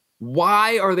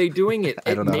 Why are they doing it?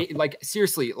 I don't know. Like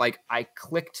seriously, like I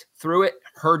clicked through it,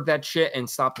 heard that shit, and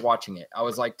stopped watching it. I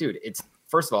was like, dude,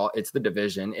 first of all, it's the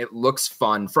Division. It looks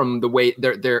fun from the way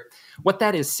they're what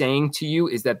that is saying to you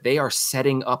is that they are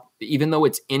setting up, even though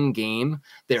it's in game,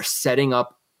 they're setting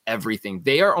up everything.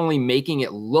 They are only making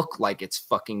it look like it's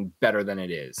fucking better than it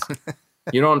is.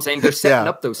 You know what I'm saying? They're setting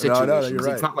up those situations. No, you're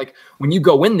right. It's not like when you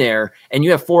go in there and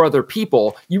you have 4 other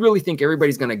people, you really think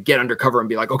everybody's going to get undercover and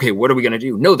be like, okay, what are we going to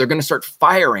do? No, they're going to start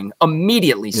firing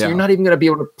immediately. So you're not even going to be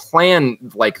able to plan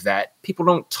like that. People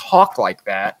don't talk like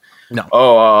that. No.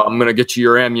 Oh, I'm going to get you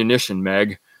your ammunition,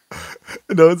 Meg.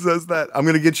 No one says that. I'm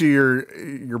going to get you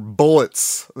your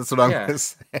bullets. That's what I'm going to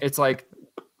say. It's like,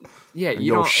 yeah,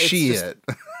 you don't. Shit.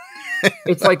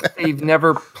 It's like they've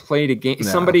never played a game. No.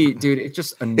 Somebody, dude, it's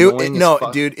just annoying.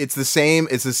 Dude, it's the same.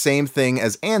 It's the same thing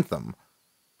as Anthem.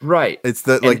 Right. It's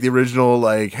the original,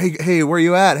 like, hey, where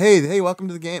you at? Hey, welcome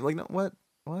to the game. Like, no, what?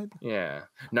 Yeah.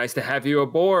 Nice to have you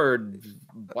aboard.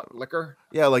 What liquor?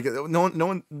 Yeah, like no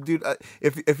one, dude.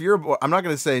 If you're, I'm not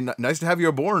gonna say nice to have you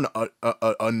aboard,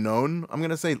 unknown. I'm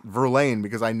gonna say Verlaine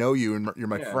because I know you and you're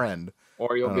my friend.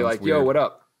 Or you'll be like, yo, what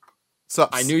up? Sup?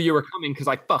 I knew you were coming because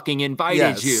I fucking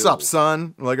invited you. Sup,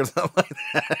 son? Like or something like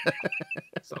that.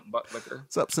 Something but liquor.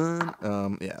 Sup,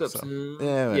 son? Yeah. Sup, son?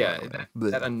 Yeah.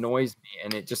 That annoys me,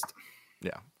 and it just.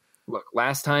 Yeah. Look,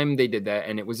 last time they did that,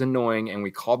 and it was annoying, and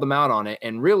we called them out on it.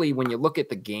 And really, when you look at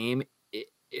the game,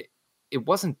 it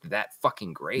wasn't that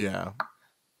fucking great. Yeah.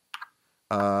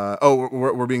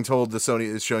 We're being told the Sony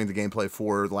is showing the gameplay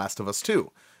for The Last of Us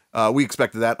 2. We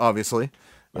expected that, obviously.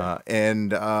 Yeah.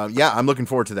 I'm looking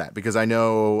forward to that because I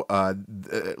know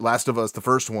Last of Us, the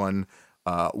first one,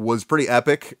 was pretty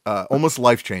epic, almost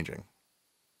life-changing.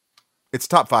 It's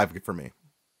top 5 for me,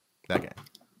 that game.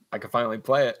 I can finally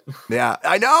play it. Yeah,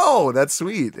 I know. That's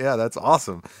sweet. Yeah, that's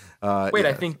awesome. Wait,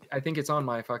 I think it's on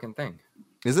my fucking thing.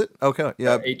 Is it? Okay.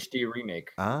 Yeah. HD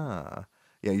remake. Ah.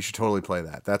 Yeah, you should totally play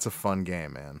that. That's a fun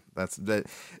game, man.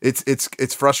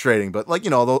 It's frustrating, but like,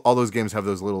 all those games have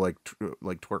those little like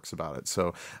twerks about it.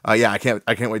 So, I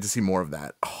can't wait to see more of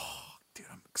that. Oh, dude,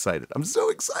 I'm excited. I'm so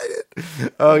excited.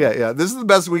 Oh yeah. This is the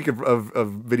best week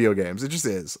of video games. It just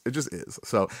is.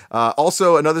 So,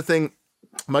 also another thing,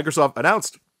 Microsoft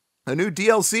announced a new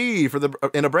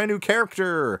DLC in a brand new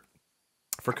character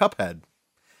for Cuphead.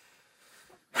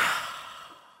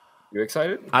 You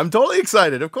excited? I'm totally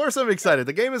excited. Of course I'm excited.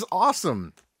 The game is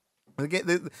awesome.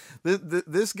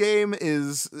 This game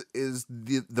is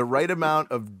the right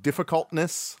amount of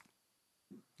difficultness.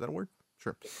 Is that a word?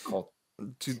 Sure.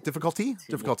 Difficulty.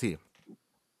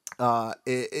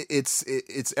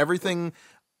 It's everything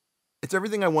It's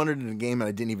everything I wanted in a game, and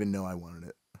I didn't even know I wanted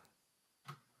it.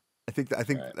 I think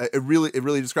Right. it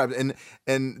really describes it.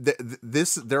 And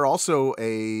this they're also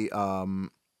a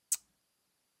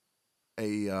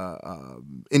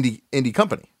indie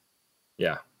company.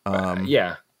 Yeah.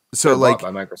 So They're like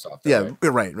bought by Microsoft. yeah,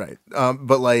 right? right.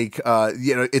 But like,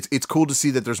 it's cool to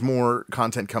see that there's more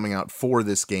content coming out for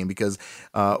this game because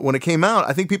when it came out,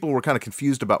 I think people were kind of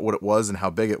confused about what it was and how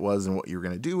big it was and what you were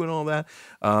going to do and all that.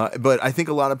 But I think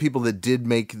a lot of people that did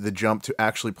make the jump to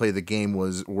actually play the game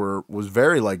was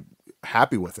very like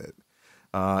happy with it.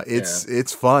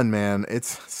 It's fun, man.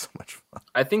 It's so much fun.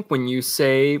 I think when you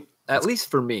say, at least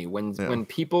for me, when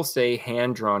people say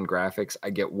hand-drawn graphics, I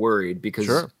get worried because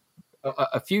Sure.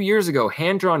 a few years ago,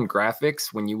 hand-drawn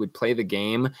graphics, when you would play the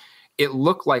game, it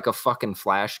looked like a fucking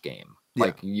Flash game. Yeah.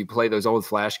 Like you play those old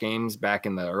Flash games back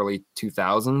in the early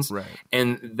 2000s. Right.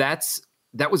 And that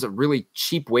was a really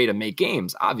cheap way to make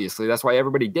games. Obviously, that's why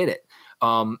everybody did it.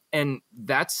 And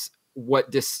that's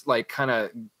what this like kind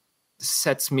of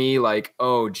sets me like,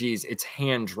 oh geez, it's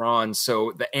hand drawn,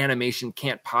 so the animation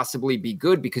can't possibly be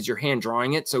good because you're hand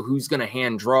drawing it. So who's going to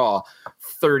hand draw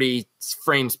 30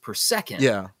 frames per second?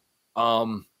 Yeah.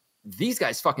 These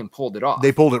guys fucking pulled it off.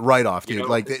 They pulled it right off, dude. You know?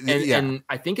 Like, and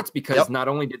I think it's because not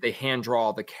only did they hand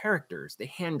draw the characters, they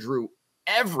hand drew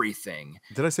everything.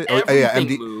 Did I say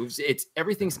everything moves?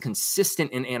 Everything's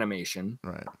consistent in animation.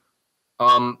 Right.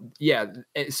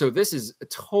 So this is a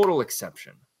total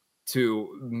exception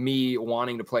to me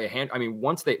wanting to play a hand. I mean,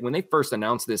 when they first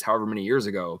announced this, however many years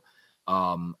ago,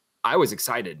 I was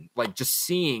excited, like just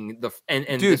seeing and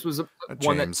dude, this was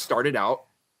one that started out.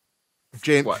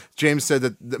 James said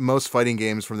that most fighting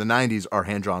games from the 90s are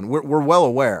hand drawn. We're well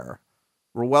aware.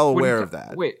 We're well aware of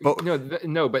that. Wait, but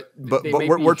they may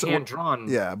be hand drawn.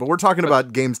 Yeah, but we're talking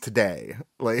about games today,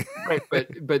 like right.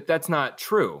 But that's not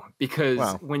true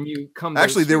because when you come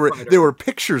actually, there were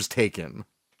pictures taken.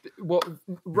 Well,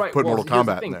 right. Put Mortal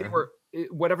Kombat in there.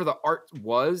 Whatever the art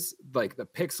was, like the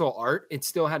pixel art, it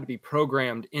still had to be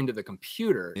programmed into the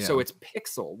computer. Yeah. So it's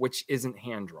pixel, which isn't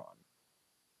hand drawn.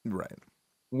 Right.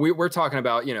 We're talking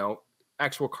about,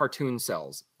 actual cartoon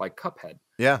cells like Cuphead.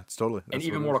 Yeah, it's totally. And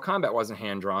even Mortal Kombat wasn't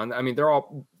hand drawn. I mean, they're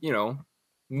all,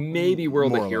 maybe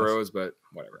World of Heroes, but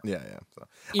whatever. Yeah. So,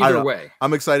 either way,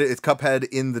 I'm excited. It's Cuphead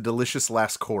in the Delicious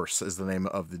Last Course is the name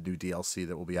of the new DLC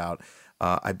that will be out.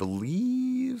 I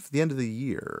believe the end of the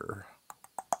year,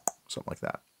 something like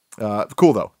that.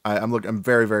 Cool though. I'm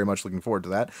very, very much looking forward to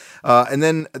that. And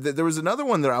then there was another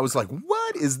one that I was like,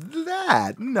 what is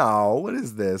that? No, what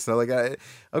is this? So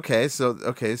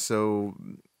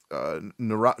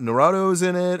Naruto's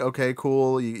in it. Okay,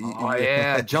 cool.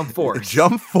 Jump Force.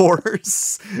 Jump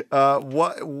Force.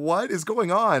 What is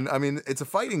going on? I mean, it's a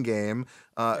fighting game.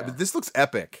 But this looks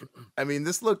epic. I mean,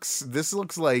 this looks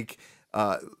like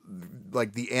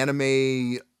the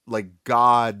anime like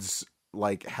gods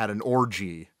like had an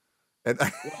orgy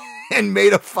and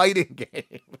made a fighting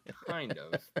game. Kind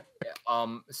of.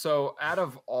 Yeah. So out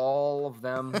of all of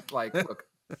them, like, look,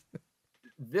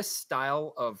 this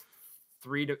style of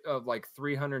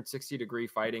 360 degree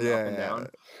fighting up and down,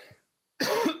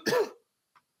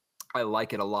 I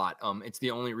like it a lot. It's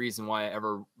the only reason why I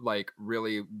ever like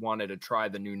really wanted to try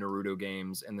the new Naruto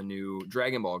games and the new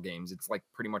Dragon Ball games. It's like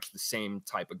pretty much the same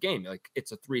type of game. Like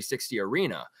it's a 360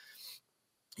 arena.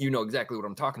 You know exactly what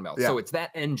I'm talking about. Yeah. So it's that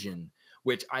engine,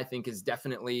 which I think is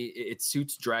definitely, it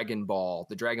suits Dragon Ball,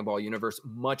 the Dragon Ball universe,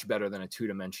 much better than a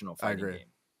two-dimensional fighting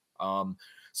game.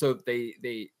 So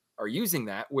they are using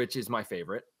that, which is my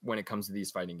favorite when it comes to these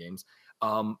fighting games.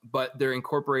 But they're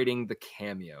incorporating the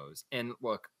cameos. And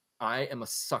look, I am a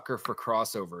sucker for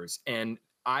crossovers, and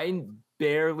I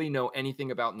barely know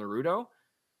anything about Naruto.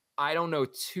 I don't know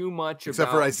too much except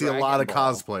for I see a lot of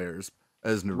cosplayers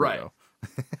as Naruto. Right.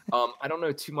 I don't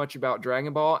know too much about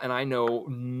Dragon Ball, and I know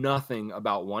nothing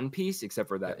about One Piece except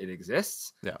for that it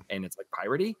exists. Yeah. And it's like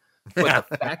piratey. But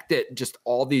the fact that just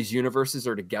all these universes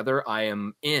are together, I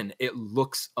am in. It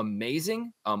looks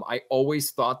amazing. I always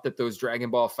thought that those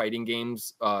Dragon Ball fighting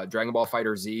games, Dragon Ball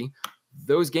Fighter Z,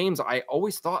 those games I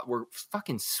always thought were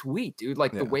fucking sweet, dude.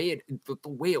 Like the way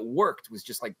it worked was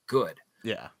just like good.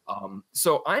 Yeah.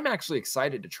 So I'm actually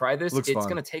excited to try this. It's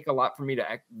going to take a lot for me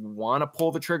to want to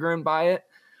pull the trigger and buy it.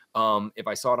 If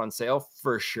I saw it on sale,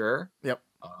 for sure. Yep.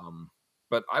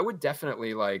 But I would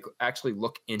definitely like actually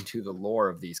look into the lore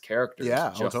of these characters. Yeah,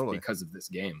 totally. Because of this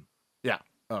game. Yeah.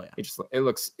 Oh yeah. It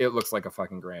looks like a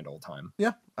fucking grand old time.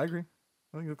 Yeah, I agree.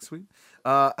 I think it looks sweet.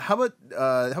 How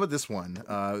about this one?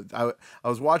 I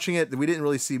was watching it. We didn't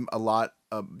really see a lot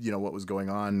of what was going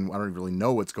on. I don't really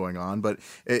know what's going on, but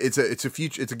it's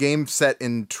a game set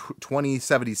in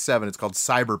 2077. It's called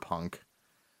Cyberpunk,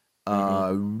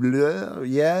 Yay,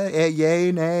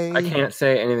 nay. I can't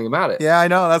say anything about it. Yeah, I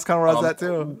know. That's kind of where I was at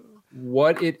too.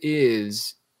 What it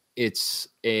is, it's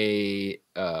an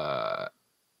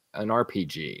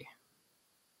RPG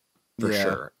for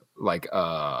sure. Like,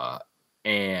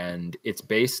 and it's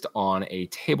based on a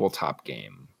tabletop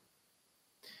game.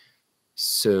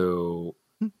 So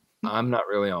I'm not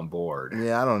really on board.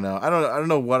 Yeah, I don't know. I don't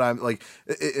know what I'm like.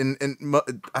 And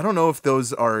I don't know if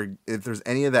there's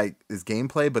any of that is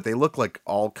gameplay, but they look like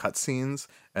all cutscenes,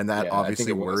 and that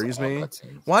obviously worries me.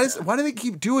 Why do they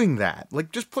keep doing that?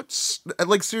 Like, just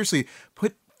seriously,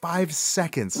 put 5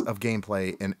 seconds of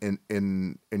gameplay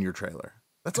in your trailer.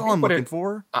 That's all I'm looking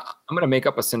for. I'm gonna make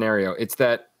up a scenario. It's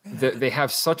that they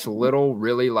have such little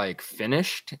really like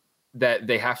finished that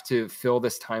they have to fill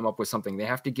this time up with something. They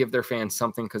have to give their fans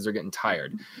something because they're getting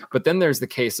tired. But then there's the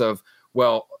case of,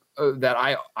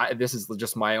 that this is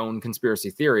just my own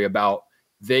conspiracy theory about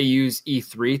they use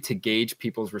E3 to gauge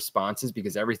people's responses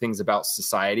because everything's about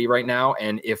society right now.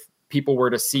 And if people were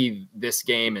to see this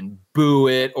game and boo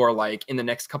it, or like in the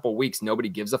next couple of weeks, nobody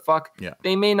gives a fuck,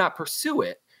 they may not pursue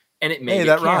it. And it may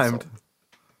get canceled. Rhymed.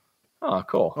 Oh,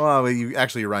 cool. Well, you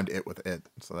rhymed it with it,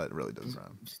 so that really does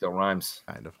rhyme. Still rhymes,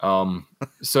 kind of.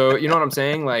 So you know what I'm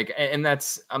saying? Like, and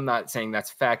I'm not saying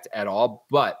that's fact at all,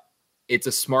 but it's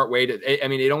a smart way to. I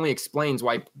mean, it only explains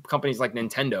why companies like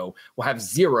Nintendo will have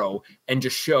 0 and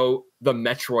just show the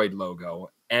Metroid logo,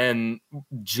 and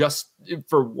just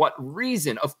for what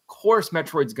reason? Of course,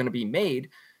 Metroid's going to be made.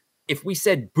 If we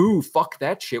said boo, fuck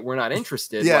that shit, we're not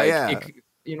interested.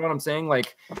 You know what I'm saying?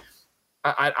 Like,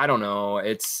 I don't know.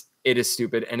 It is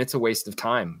stupid, and it's a waste of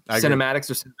time. Cinematics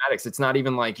are cinematics. It's not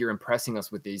even like you're impressing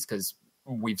us with these because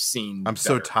we've seen. I'm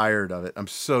so tired of it.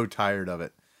 Show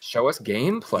us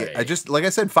gameplay. I just, like I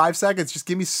said, 5 seconds. Just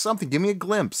give me something. Give me a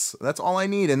glimpse. That's all I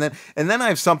need, and then I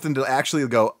have something to actually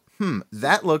go.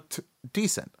 That looked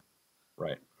decent.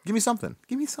 Right. Give me something.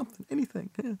 Anything.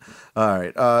 Yeah. All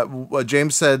right.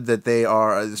 James said that they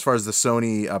are, as far as the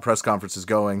Sony press conference is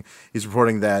going, he's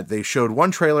reporting that they showed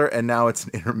one trailer and now it's an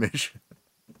intermission.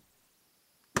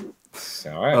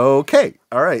 All right. Okay.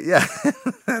 All right. Yeah,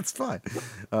 that's fine.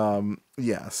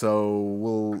 Yeah. So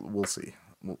we'll see.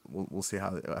 We'll see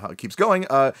how it keeps going.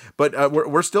 But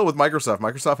we're still with Microsoft.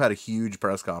 Microsoft had a huge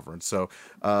press conference. So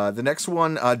the next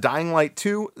one, Dying Light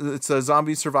 2. It's a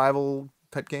zombie survival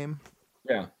type game.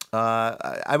 Yeah.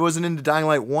 I wasn't into Dying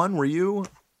Light 1. Were you?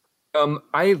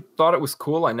 I thought it was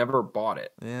cool. I never bought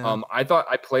it. Yeah. I thought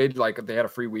I played like they had a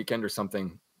free weekend or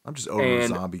something. I'm just over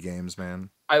zombie games, man.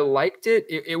 I liked it.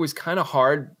 It was kind of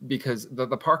hard because the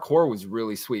parkour was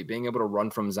really sweet. Being able to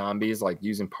run from zombies, like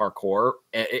using parkour,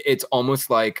 it's almost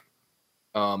like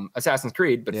Assassin's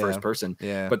Creed, but first person.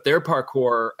 Yeah. But their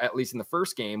parkour, at least in the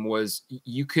first game, was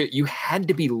you had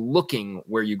to be looking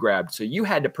where you grabbed. So you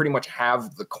had to pretty much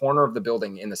have the corner of the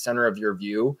building in the center of your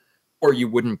view, or you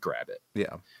wouldn't grab it.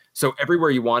 Yeah. So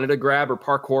everywhere you wanted to grab or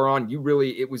parkour on,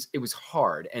 it was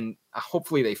hard. And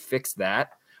hopefully they fixed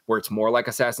that, where it's more like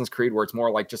Assassin's Creed, where it's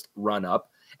more like just run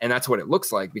up. And that's what it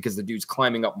looks like, because the dude's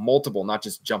climbing up multiple, not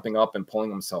just jumping up and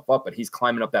pulling himself up, but he's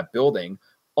climbing up that building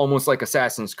almost like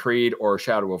Assassin's Creed or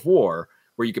Shadow of War,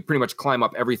 where you could pretty much climb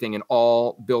up everything, and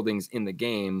all buildings in the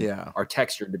game are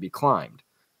textured to be climbed.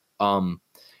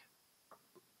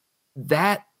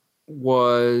 That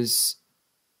was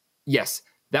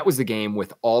the game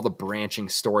with all the branching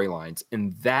storylines.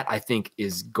 And that, I think,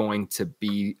 is going to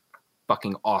be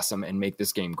fucking awesome and make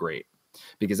this game great,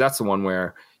 because that's the one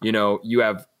where, you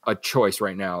have a choice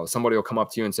right now. Somebody will come up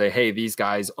to you and say, hey, these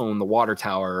guys own the water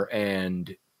tower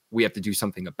and we have to do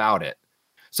something about it.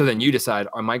 So then you decide,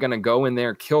 am I going to go in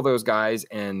there, kill those guys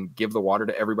and give the water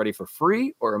to everybody for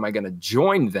free? Or am I going to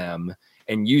join them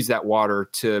and use that water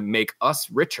to make us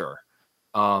richer?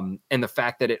 And the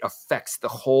fact that it affects the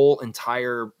whole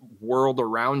entire world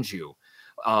around you.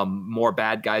 More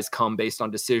bad guys come based on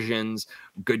decisions.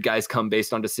 Good guys come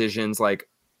based on decisions. Like,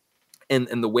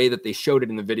 and the way that they showed it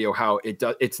in the video, how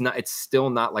it's still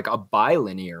not like a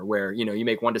bilinear where, you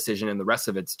make one decision and the rest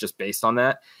of it's just based on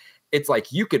that. It's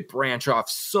like you could branch off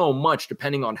so much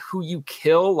depending on who you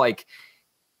kill. Like,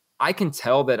 I can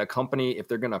tell that a company, if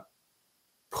they're going to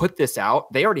put this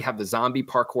out, they already have the zombie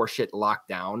parkour shit locked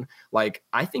down. Like,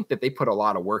 I think that they put a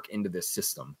lot of work into this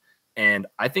system, and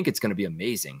I think it's going to be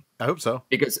amazing. I hope so.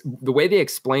 Because the way they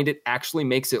explained it actually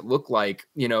makes it look like,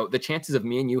 the chances of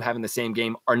me and you having the same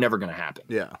game are never going to happen.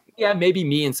 Yeah. Yeah, maybe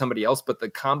me and somebody else, but the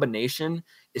combination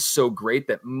is so great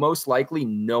that most likely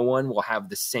no one will have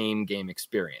the same game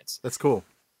experience. That's cool.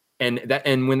 And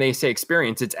when they say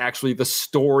experience, it's actually the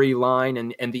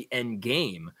storyline and the end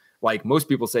game. Like most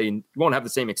people say, you won't have the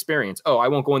same experience. Oh, I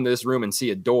won't go into this room and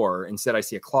see a door. Instead, I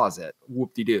see a closet.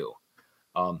 Whoop-de-doo.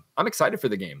 I'm excited for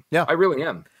the game. Yeah. I really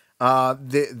am.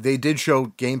 They did show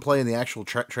gameplay in the actual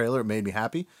trailer. It made me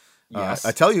happy. Yes.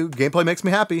 I tell you, gameplay makes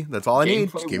me happy. That's all I need.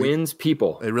 Gameplay wins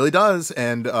people. It really does.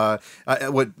 And I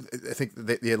think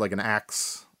they had like an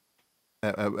axe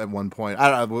at one point.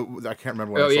 I don't know. I can't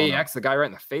remember what I saw. Oh, yeah, he axed the guy right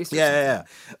in the face. Yeah.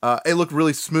 It looked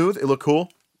really smooth. It looked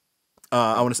cool.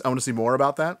 I want to see more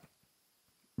about that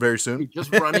very soon. Dude,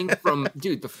 just running from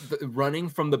running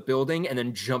from the building and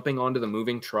then jumping onto the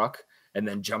moving truck and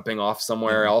then jumping off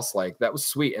somewhere else. Like that was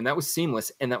sweet. And that was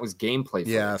seamless. And that was gameplay.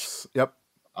 Yes. Yep.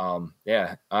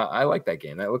 I like that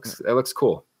game. That looks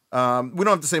cool. We don't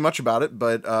have to say much about it,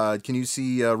 but can you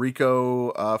see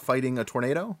Rico fighting a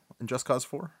tornado in Just Cause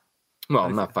 4? Well,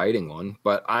 I'm not fighting one,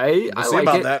 but I see like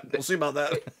about it. that. We'll see about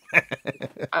that.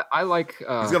 I like.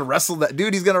 He's gonna wrestle that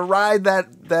dude. He's gonna ride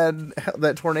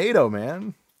that tornado,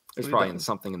 man. There's probably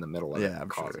something in the middle of it I'm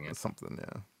causing sure. it. Something,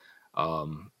 yeah.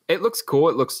 It looks cool.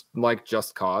 It looks like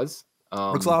Just Cause.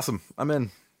 Looks awesome. I'm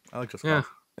in. I like Just Cause.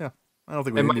 Yeah. I don't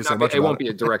think we need to say much about it. It won't be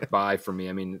a direct buy for me.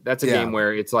 I mean, that's a game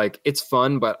where it's like it's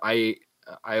fun, but I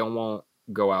won't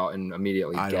go out and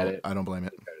immediately get it. I don't blame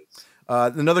it.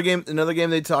 Another game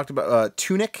they talked about,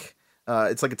 Tunic.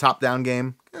 It's like a top-down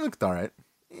game. It looked all right.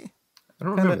 I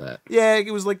don't remember that. Yeah,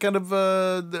 it was like kind of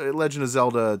the Legend of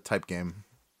Zelda type game.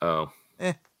 Oh.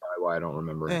 Probably why I don't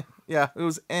remember it. Yeah, it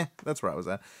was that's where I was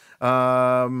at.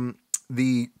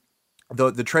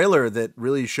 The trailer that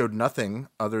really showed nothing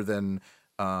other than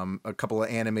a couple of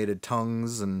animated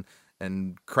tongues and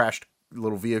crashed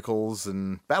little vehicles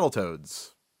and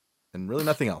Battletoads and really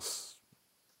nothing else.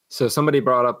 So somebody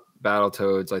brought up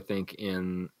Battletoads, I think,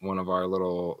 in one of our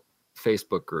little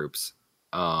Facebook groups.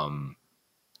 And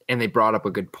they brought up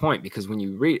a good point because when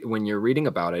you're reading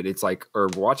about it, it's like, or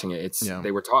watching it,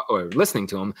 they were or listening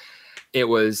to them. It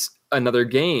was another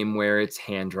game where it's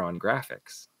hand-drawn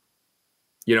graphics.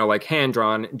 You know, like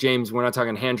hand-drawn. James, we're not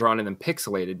talking hand-drawn and then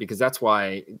pixelated because that's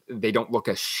why they don't look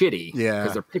as shitty. Yeah.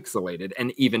 Because they're pixelated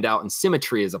and evened out and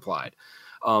symmetry is applied.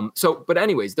 But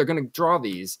anyways, they're going to draw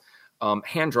these,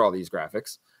 hand-draw these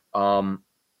graphics.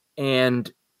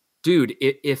 And dude,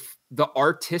 if the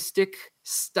artistic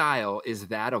style is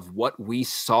that of what we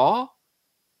saw,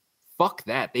 fuck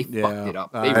that. They fucked it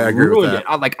up. They ruined it.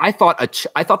 I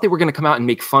thought they were going to come out and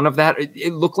make fun of that.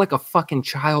 It looked like a fucking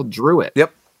child drew it.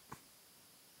 Yep.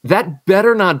 That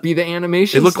better not be the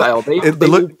animation style. It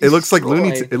looks like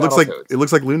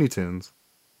Looney Tunes.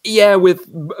 Yeah, with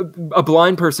a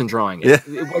blind person drawing it. Yeah.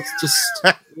 It was just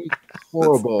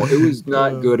horrible. It was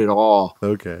not good at all.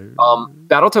 Okay.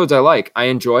 Battletoads I like. I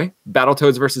enjoy.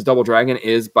 Battletoads versus Double Dragon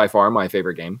is by far my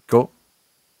favorite game. Cool.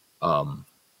 I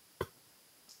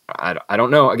don't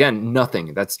know. Again,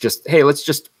 nothing. That's just, hey, let's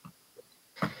just.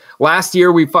 Last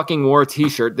year we fucking wore a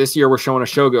T-shirt. This year we're showing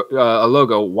a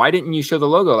logo. Why didn't you show the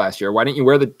logo last year? Why didn't you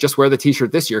wear the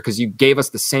T-shirt this year? Because you gave us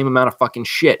the same amount of fucking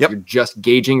shit. Yep. You're just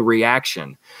gauging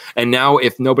reaction. And now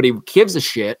if nobody gives a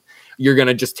shit, you're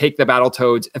gonna just take the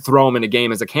Battletoads and throw them in a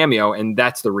game as a cameo, and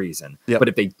that's the reason. Yep. But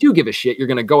if they do give a shit, you're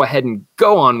gonna go ahead and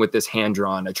go on with this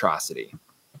hand-drawn atrocity.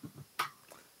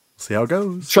 See how it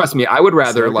goes. Trust me, I would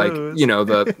rather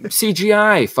the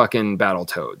CGI fucking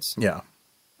Battletoads. Yeah.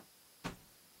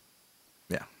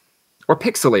 Or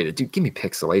pixelated. Dude, give me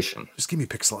pixelation. Just give me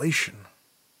pixelation.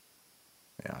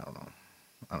 Yeah, I don't know.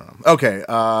 Okay.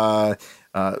 Well,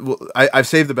 I've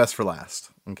saved the best for last.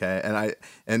 Okay.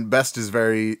 And best is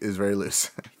very loose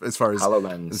as far as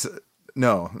HoloLens.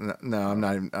 No, I'm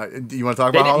not even. Do you want to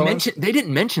talk about HoloLens? They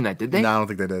didn't mention that, did they? No, I don't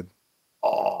think they did.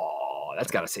 Oh,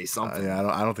 that's got to say something. Yeah,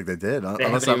 I don't think they did.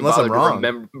 Unless I'm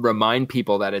wrong. Remind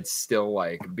people that it's still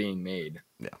like being made.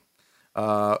 Yeah.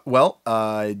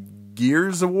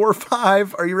 Gears of War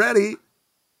 5. Are you ready?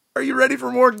 Are you ready for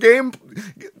more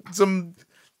some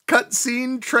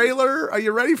cutscene trailer? Are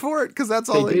you ready for it? Because that's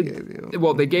all they gave you.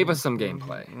 Well, they gave us some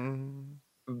gameplay.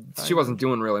 She wasn't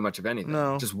doing really much of anything.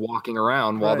 No. Just walking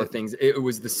around while the things. It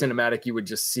was the cinematic you would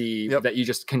just see that you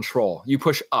just control. You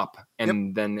push up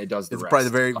and then it does the rest. It's probably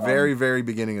the very, very, very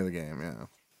beginning of the game. Yeah.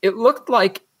 It looked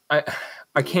like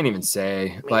I can't even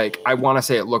say, like, I want to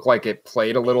say it looked like it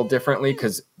played a little differently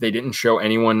because they didn't show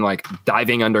anyone like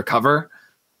diving undercover.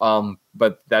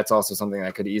 But that's also something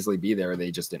that could easily be there.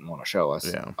 They just didn't want to show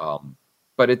us. Yeah.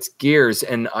 But it's Gears,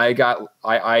 and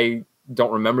I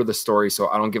don't remember the story, so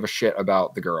I don't give a shit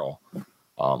about the girl.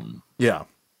 Yeah.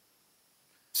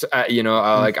 So,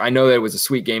 like, I know that it was a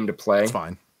sweet game to play. It's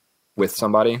fine. with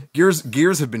somebody.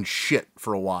 Gears have been shit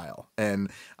for a while,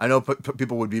 and I know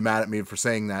people would be mad at me for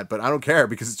saying that, but I don't care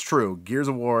because it's true. Gears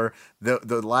of War,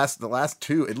 the last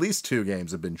two, at least two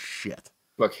games have been shit.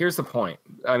 Look, here's the point.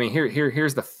 I mean,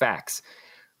 here's the facts.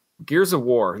 Gears of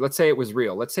War, let's say it was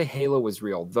real. Let's say Halo was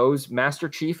real. Those Master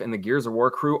Chief and the Gears of War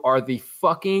crew are the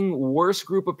fucking worst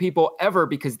group of people ever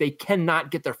because they cannot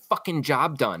get their fucking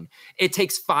job done. It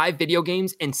takes 5 video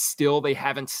games and still they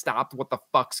haven't stopped what the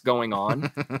fuck's going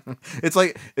on. It's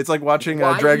like watching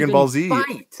a Dragon Ball Z.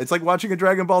 It's like watching a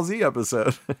Dragon Ball Z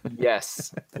episode.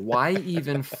 Yes. Why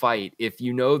even fight if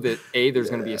you know that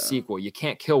there's going to be a sequel? You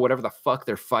can't kill whatever the fuck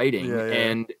they're fighting.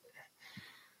 And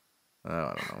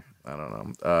I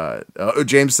don't know.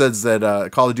 James says that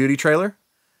Call of Duty trailer,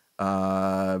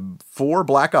 4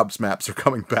 Black Ops maps are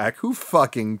coming back. Who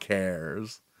fucking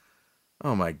cares?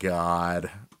 Oh my god,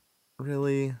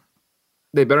 really?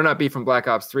 They better not be from Black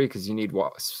Ops 3 because you need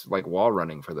wall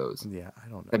running for those. Yeah, I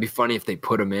don't know. That'd be funny if they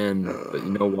put them in, but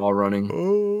no wall running.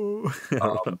 Oh.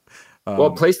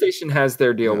 Well, PlayStation has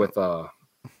their deal with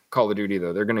Call of Duty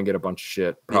though. They're gonna get a bunch of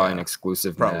shit, probably an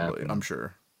exclusive. Probably, I'm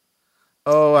sure.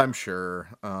 Oh, I'm sure.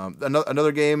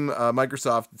 Another game,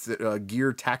 Microsoft,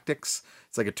 Gear Tactics.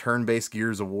 It's like a turn-based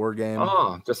Gears of War game.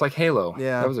 Oh, just like Halo.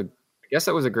 Yeah. I guess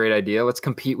that was a great idea. Let's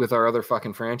compete with our other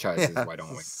fucking franchises. Yeah, why don't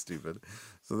we? Stupid.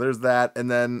 So there's that, and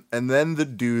then the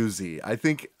doozy. I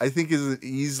think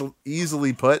is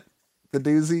easily put, the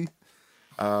doozy.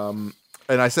 And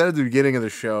I said at the beginning of the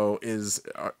show is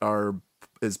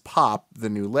Pop, the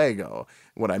new Lego.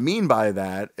 What I mean by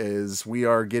that is we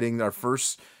are getting our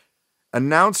first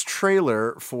announced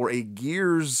trailer for a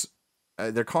Gears.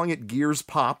 They're calling it Gears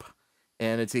Pop,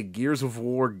 and it's a Gears of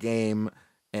War game.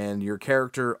 And your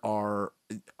character are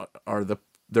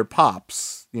their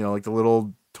pops, like the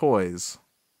little toys.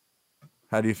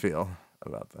 How do you feel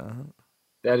about that?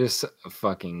 That is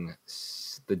fucking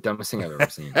the dumbest thing I've ever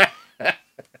seen.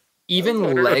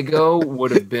 Even Lego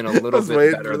would have been a little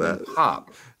bit better than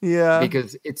Pop. Yeah,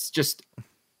 because it's just.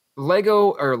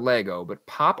 Lego, but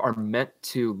Pop are meant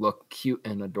to look cute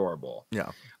and adorable.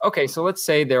 Yeah. Okay, so let's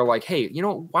say they're like, hey,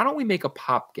 why don't we make a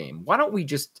Pop game? Why don't we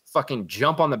just fucking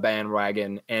jump on the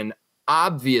bandwagon and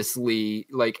obviously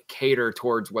cater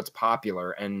towards what's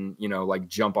popular and,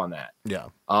 jump on that? Yeah.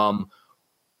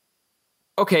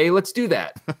 Okay, let's do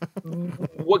that.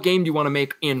 What game do you want to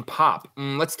make in Pop?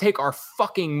 Let's take our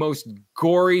fucking most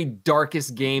gory,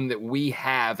 darkest game that we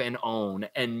have and own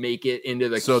and make it into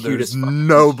the cutest. There's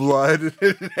no blood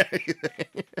in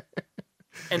anything.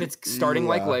 And it's starting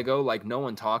like Lego, like no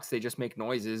one talks, they just make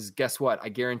noises. Guess what? I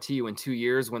guarantee you in 2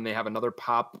 years when they have another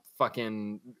Pop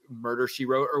fucking Murder, She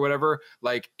Wrote or whatever,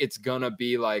 it's gonna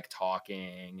be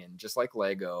talking and just like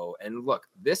Lego. And look,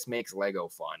 this makes Lego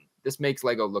fun. This makes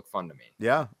Lego look fun to me.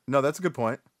 Yeah. No, that's a good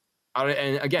point.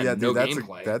 And again, no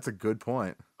gameplay. That's a good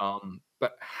point.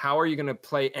 But how are you going to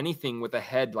play anything with a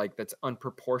head that's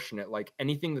unproportionate?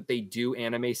 Anything that they do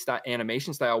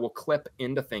animation style will clip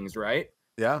into things, right?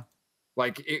 Yeah.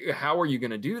 How are you going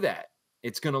to do that?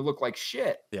 It's going to look like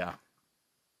shit. Yeah.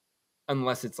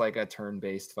 Unless it's a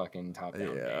turn-based fucking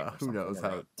top-down game. Who knows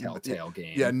how Telltale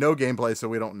game. Yeah, no gameplay, so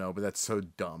we don't know. But that's so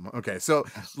dumb. Okay, so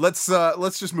let's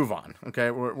just move on.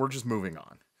 Okay, we're just moving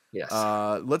on. Yes.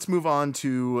 Let's move on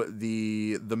to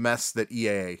the mess that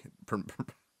EA presented.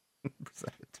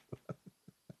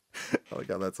 I like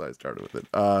how that's how I started with it.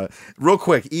 Real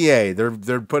quick, EA,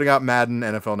 they're putting out Madden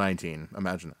NFL 19.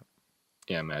 Imagine that.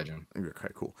 Yeah, imagine. Okay,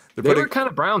 cool. They were kind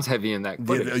of Browns heavy in that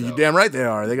footage. You damn right they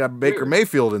are. They got Baker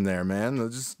Mayfield in there, man. They'll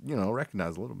just,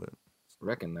 recognize a little bit.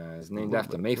 Named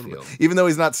after Mayfield. Even though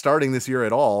he's not starting this year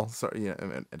at all. So, yeah,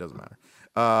 it doesn't matter.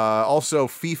 Also,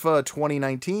 FIFA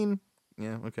 2019.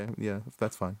 Yeah, okay. Yeah,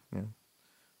 that's fine. Yeah.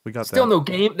 We got Still that. No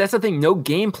game. That's the thing. No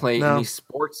gameplay in these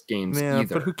sports games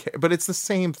either. But who cares? But it's the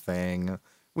same thing.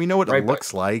 We know what it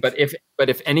looks like. But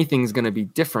if anything's going to be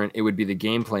different, it would be the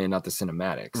gameplay and not the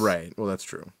cinematics. Right. Well, that's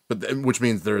true. But which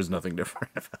means there is nothing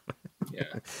different.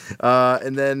 Yeah.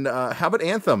 And then how about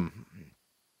Anthem?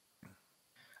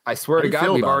 I swear to God,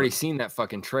 we've already seen that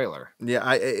fucking trailer.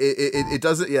 Yeah. It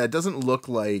doesn't. Yeah. It doesn't look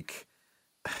like.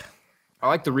 I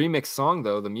like the remix song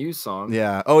though, the Muse song.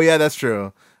 Yeah. Oh yeah, that's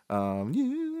true.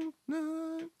 You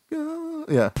not go.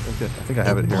 Yeah. Okay. I think I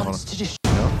have it here. Hold on.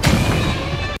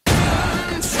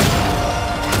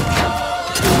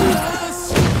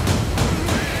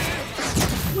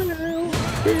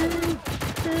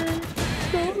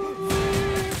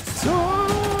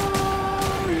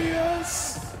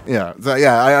 Yeah, so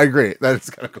yeah, I agree. That is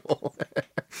kind of cool.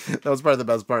 That was probably the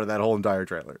best part of that whole entire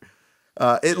trailer.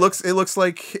 It looks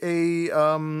like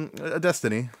a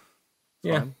Destiny.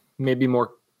 Yeah, maybe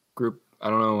more group I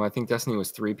don't know. I think Destiny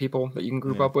was 3 people that you can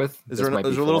group up with. Is there a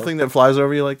little thing that flies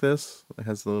over you like this? It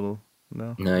has the little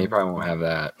no. No, you probably won't have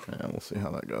that. Yeah, we'll see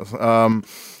how that goes.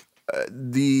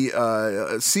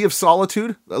 The Sea of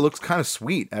Solitude, that looks kind of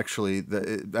sweet, actually.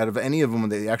 Out of any of them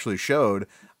they actually showed,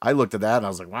 I looked at that and I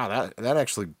was like, wow, that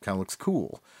actually kind of looks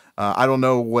cool. I don't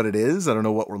know what it is. I don't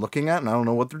know what we're looking at, and I don't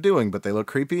know what they're doing, but they look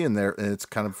creepy and it's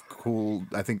kind of cool.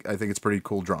 I think it's pretty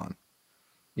cool drawn.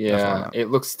 Yeah, it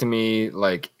looks to me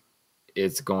like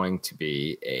it's going to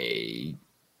be a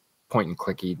point and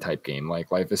clicky type game,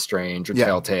 like Life is Strange or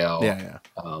Telltale. Yeah.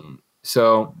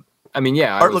 So, I mean,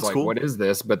 yeah, I was like, cool. What is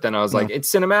this? But then I was like,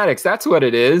 it's cinematics. That's what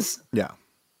it is. Yeah.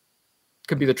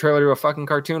 Could be the trailer to a fucking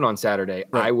cartoon on Saturday.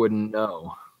 Right. I wouldn't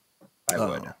know. I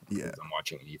would. Yeah. I'm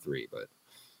watching E3, but.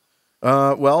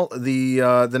 Well,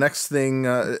 the next thing,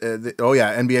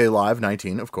 NBA Live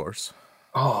 19, of course.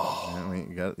 Oh, I mean,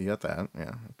 you got that.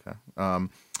 Yeah. Okay.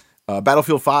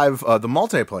 Battlefield 5, the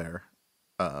multiplayer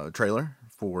trailer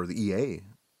for the EA.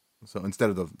 So instead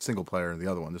of the single player and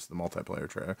the other one, this is the multiplayer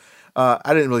trailer.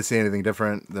 I didn't really see anything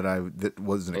different that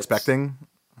wasn't expecting.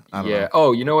 I don't know.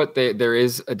 Oh, you know what? There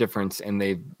is a difference, and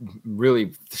they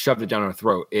really shoved it down our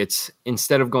throat. It's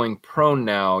instead of going prone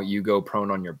now, you go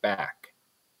prone on your back,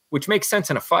 which makes sense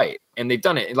in a fight. And they've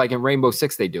done it like in Rainbow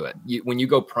Six. They do it when you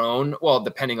go prone. Well,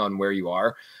 depending on where you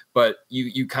are, but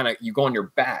you go on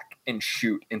your back and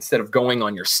shoot instead of going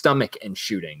on your stomach and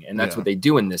shooting. And that's what they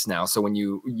do in this now. So when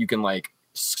you can like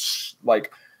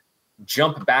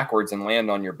jump backwards and land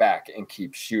on your back and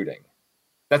keep shooting.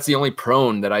 That's the only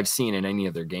prone that I've seen in any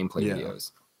of their gameplay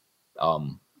videos.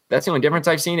 That's the only difference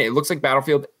I've seen. It looks like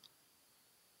Battlefield.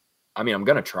 I mean, I'm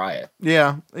gonna try it.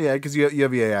 Yeah, because you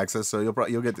have EA access, so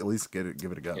you'll get at least give it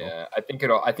a go. Yeah, I think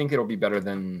it'll be better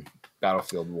than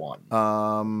Battlefield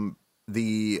 1.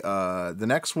 The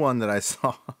next one that I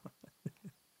saw.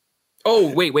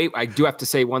 Oh, wait. I do have to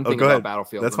say one thing about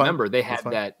Battlefield. That's Remember, fine. They had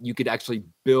that you could actually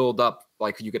build up,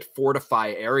 like you could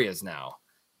fortify areas now.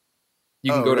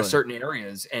 You can go to certain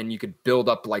areas and you could build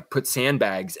up, like put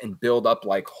sandbags and build up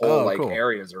like whole cool.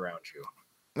 areas around you.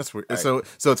 That's weird. Right. So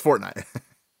it's Fortnite.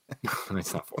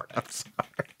 It's not Fortnite. I'm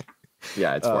sorry.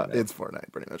 Yeah, it's Fortnite. It's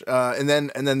Fortnite pretty much. And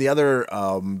then the other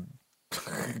I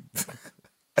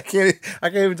can't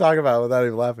even talk about it without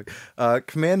even laughing.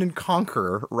 Command and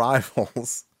Conquer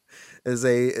Rivals is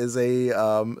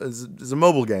a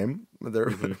mobile game.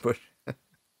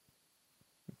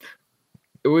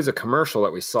 It was a commercial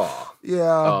that we saw.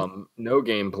 Yeah. No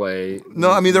gameplay.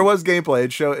 No, I mean there was gameplay.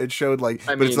 It showed like,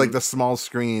 it's like the small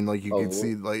screen, like you could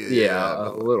see like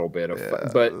a little bit of.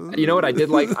 But you know what I did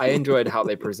like? I enjoyed how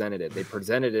they presented it. They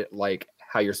presented it like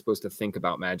how you're supposed to think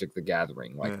about Magic the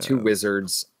Gathering, like two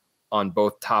wizards on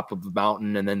both top of the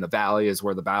mountain, and then the valley is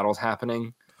where the battle's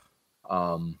happening.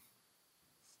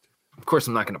 Of course,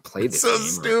 I'm not going to play this. So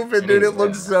stupid, dude. It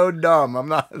looks so dumb. I'm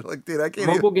not like, dude, I can't.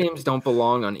 Mobile games don't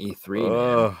belong on E3.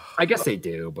 Man. I guess they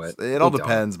do, but it all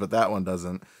depends. But that one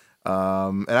doesn't.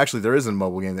 And actually, there is a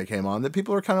mobile game that came on that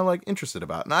people are kind of like interested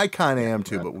about, and I kind of am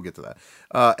too. But we'll get to that.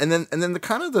 And then the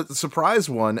kind of the surprise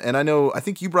one, and I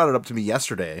think you brought it up to me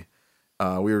yesterday.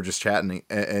 We were just chatting,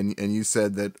 and you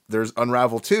said that there's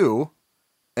Unravel 2,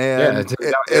 and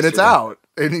it's out,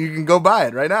 and you can go buy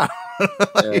it right now.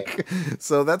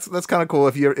 So that's kind of cool.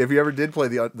 If you ever did play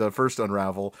the first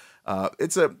Unravel, I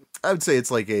would say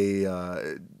it's like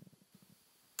a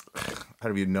how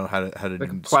do you know how to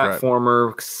like describe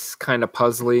platformer kind of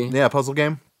puzzly? Yeah, puzzle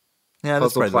game. Yeah,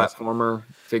 puzzle platformer.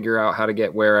 Figure out how to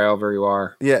get wherever you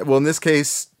are. Yeah, well, in this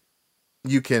case,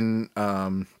 you can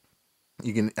have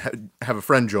a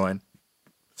friend join.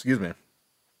 Excuse me.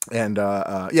 And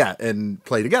and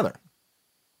play together.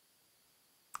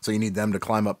 So you need them to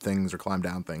climb up things or climb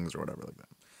down things or whatever like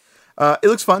that. It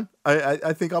looks fun.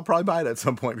 I think I'll probably buy it at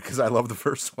some point because I love the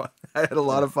first one. I had a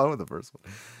lot of fun with the first one.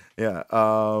 Yeah.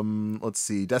 Let's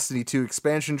see. Destiny 2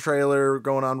 expansion trailer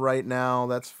going on right now.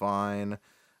 That's fine.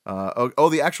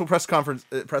 The actual press conference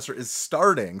presser is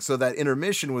starting. So that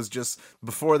intermission was just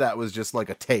before that was just like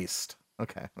a taste.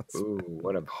 Okay. Ooh,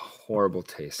 what a horrible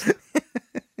taste.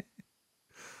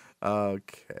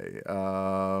 Okay.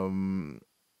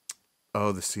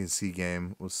 The CNC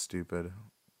game was stupid.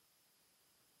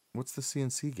 What's the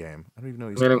CNC game? I don't even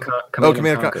know. Command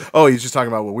and Conquer. Oh, he's just talking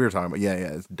about what we were talking about. Yeah,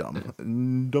 it's dumb.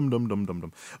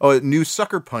 Dumb. Oh, a new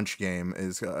Sucker Punch game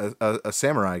is a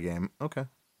samurai game. Okay.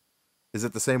 Is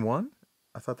it the same one?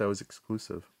 I thought that was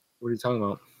exclusive. What are you talking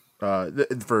about?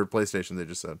 For PlayStation, they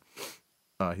just said.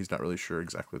 He's not really sure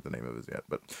exactly what the name of it is yet,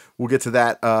 but we'll get to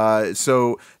that.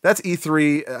 So that's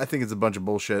E3. I think it's a bunch of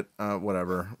bullshit.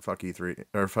 Whatever. Fuck E3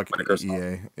 or fuck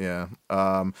EA. Yeah.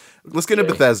 Let's get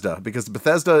into Bethesda, because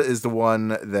Bethesda is the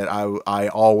one that I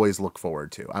always look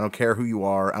forward to. I don't care who you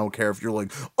are. I don't care if you're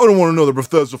like, I don't want another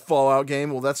Bethesda Fallout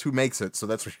game. Well, that's who makes it, so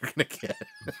that's what you're gonna get.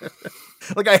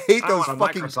 Like, I hate those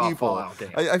fucking people.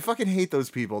 I fucking hate those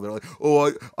people. They're like,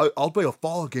 oh, I'll play a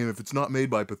Fallout game if it's not made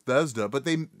by Bethesda, but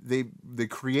they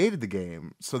created the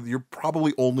game, so you're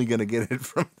probably only gonna get it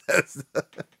from Bethesda.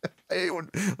 I hate when,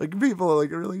 like, people are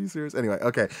like, really serious? Anyway,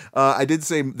 okay. I did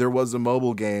say there was a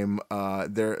mobile game.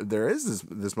 There is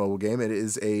this mobile game.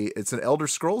 It's an Elder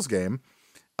Scrolls game.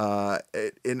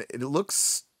 It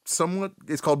looks somewhat.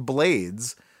 It's called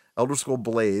Blades, Elder Scrolls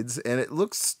Blades, and it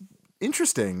looks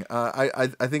interesting. I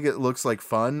think it looks like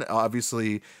fun.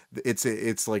 Obviously,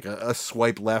 it's like a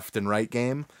swipe left and right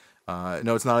game.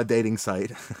 No, it's not a dating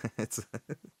site. It's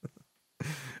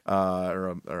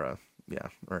or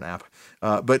an app.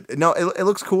 But no, it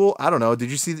looks cool. I don't know. Did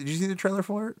you see the trailer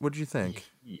for it? What did you think?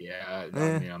 Yeah,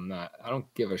 I mean, I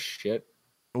don't give a shit.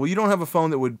 Well, you don't have a phone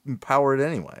that would power it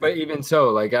anyway. But even so,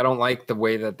 like, I don't like the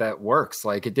way that works.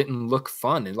 Like, it didn't look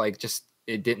fun.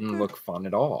 It didn't look fun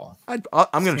at all.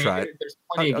 I'm gonna try it. There's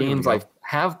plenty of games I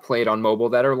have played on mobile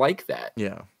that are like that.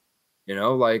 Yeah. You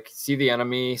know, like, see the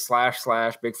enemy,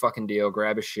 / big fucking deal,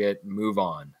 grab a shit, move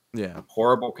on. Yeah.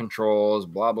 Horrible controls,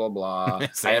 blah, blah, blah.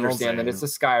 I understand that it's a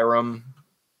Skyrim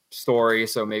story,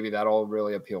 so maybe that'll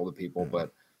really appeal to people.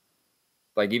 But,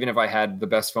 like, even if I had the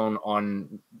best phone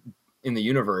in the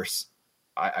universe,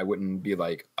 I wouldn't be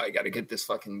like, I got to get this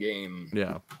fucking game.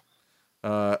 Yeah.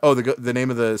 The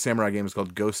name of the samurai game is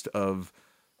called Ghost of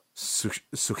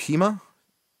Tsushima.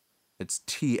 It's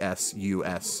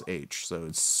TSUSH, so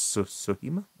it's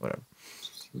Tsushima, whatever.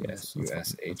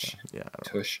 TSUSH. Yeah.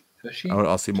 Tushy.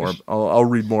 I'll see more. I'll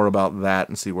read more about that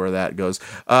and see where that goes.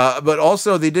 But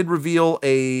also, they did reveal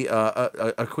a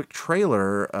quick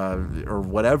trailer or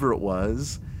whatever it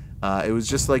was. It was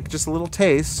just a little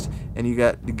taste, and you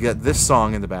got this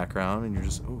song in the background, and you're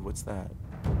just, oh, what's that?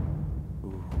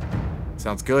 Ooh.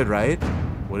 Sounds good, right?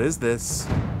 What is this?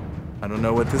 I don't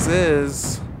know what this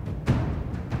is.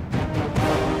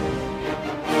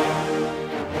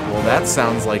 Well, that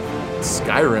sounds like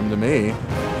Skyrim to me.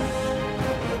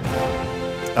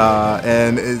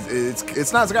 And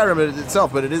it's not Skyrim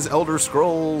itself, but it is Elder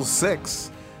Scrolls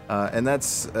 6. And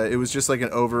that's it was just like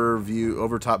an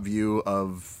overtop view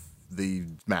of the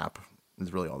map.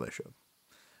 Is really all they showed.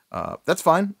 That's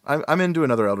fine. I'm into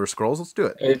another Elder Scrolls. Let's do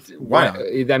it. Why not?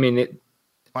 I mean,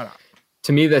 why not?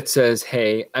 To me, that says,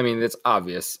 hey, I mean, it's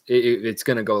obvious. It's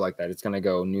going to go like that. It's going to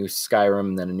go new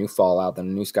Skyrim, then a new Fallout, then a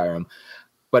new Skyrim.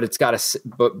 But it's got to,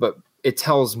 but it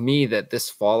tells me that this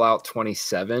Fallout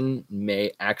 27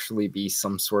 may actually be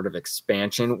some sort of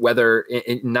expansion, whether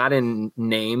not in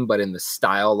name, but in the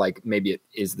style. Like, maybe it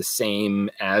is the same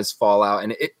as Fallout.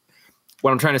 And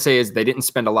what I'm trying to say is they didn't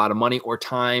spend a lot of money or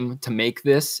time to make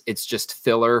this. It's just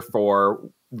filler for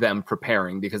them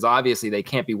preparing, because obviously they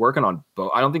can't be working on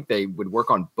both. I don't think they would work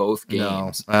on both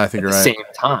games I think you're at the right. same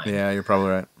time. Yeah, you're probably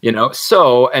right. You know,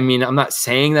 so I mean, I'm not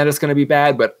saying that it's going to be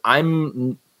bad, but I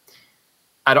don't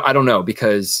know,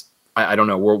 because I don't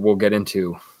know. We'll get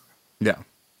into the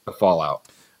Fallout.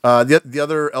 The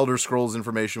other Elder Scrolls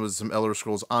information was some Elder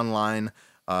Scrolls Online.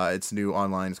 It's new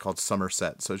online. It's called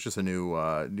Somerset, so it's just a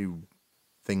new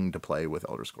thing to play with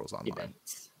Elder Scrolls Online.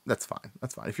 Events. That's fine.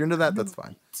 That's fine. If you're into that, that's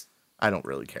fine. I don't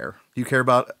really care. Do you care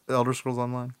about Elder Scrolls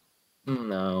Online?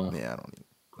 No. Yeah, I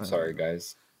don't. Sorry,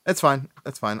 guys. That's fine.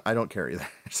 That's fine. I don't care either.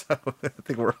 So I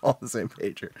think we're all on the same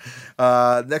page here.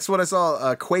 Next one I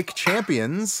saw, Quake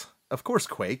Champions. Of course,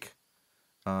 Quake.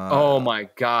 Oh my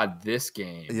God, this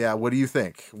game. Yeah, what do you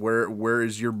think? Where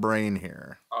is your brain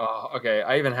here? Okay,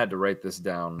 I even had to write this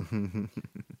down.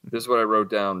 This is what I wrote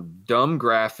down. Dumb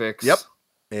graphics. Yep.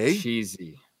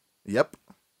 Cheesy. Yep.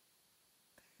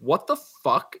 What the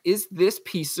fuck is this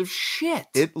piece of shit?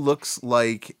 It looks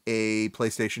like a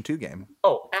PlayStation 2 game.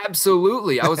 Oh,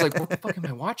 absolutely. I was like, what the fuck am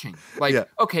I watching? Like,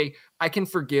 okay, I can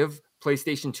forgive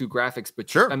PlayStation 2 graphics, but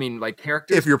sure. I mean, like,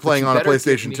 characters. If you're playing on a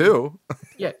PlayStation 2.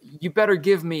 Yeah, you better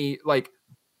give me, like,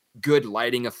 good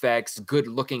lighting effects, good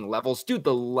looking levels. Dude,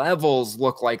 the levels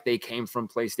look like they came from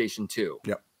PlayStation 2.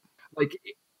 Yep. Like,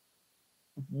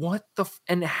 what the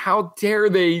and how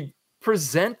dare they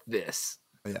present this?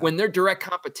 Yeah. When their direct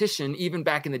competition, even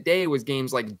back in the day, was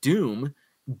games like Doom.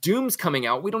 Doom's coming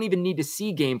out. We don't even need to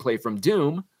see gameplay from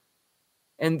Doom.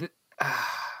 And dude,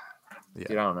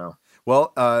 I don't know.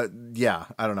 Well, yeah,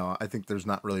 I don't know. I think there's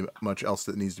not really much else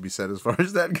that needs to be said as far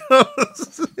as that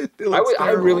goes.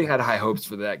 I really had high hopes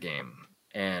for that game.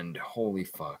 and holy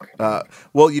fuck.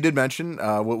 Well, you did mention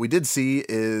what we did see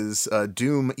is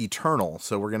Doom Eternal.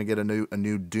 So we're gonna get a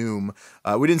new Doom.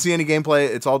 We didn't see any gameplay.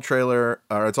 It's all trailer,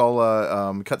 or it's all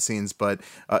cutscenes, but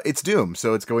it's Doom.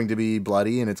 So it's going to be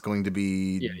bloody and it's going to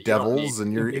be devils.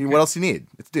 And what else you need?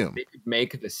 It's Doom. They could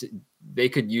make this. They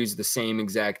could use the same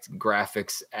exact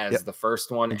graphics as the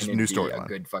first one, and it'd be a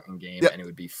good fucking game, and it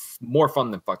would be more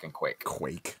fun than fucking Quake.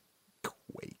 Quake.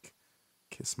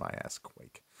 Kiss my ass,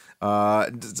 Quake.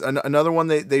 Another one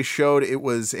they showed, it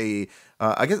was a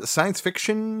I guess a science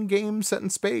fiction game set in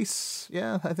space.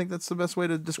 Yeah, I think that's the best way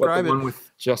to describe the it. One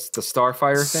with just the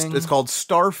Starfire thing. It's called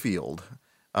Starfield.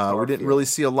 We didn't really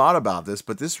see a lot about this,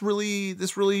 but this really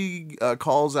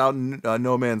calls out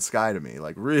No Man's Sky to me,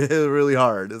 like really, really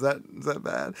hard. Is that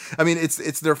bad? I mean,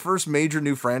 it's their first major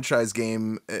new franchise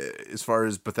game as far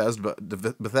as Bethesda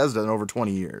in over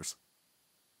 20 years.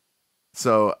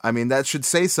 So, I mean, that should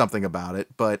say something about it,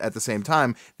 but at the same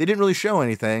time, they didn't really show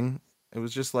anything. It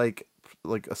was just like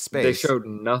a space. They showed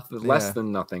nothing, less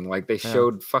than nothing. Like they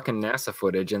showed fucking NASA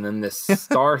footage, and then this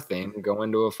star thing go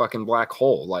into a fucking black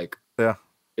hole. Like,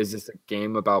 is this a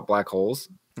game about black holes?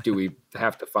 Do we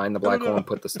have to find the black hole and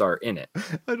put the star in it?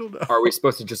 I don't know. Are we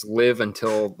supposed to just live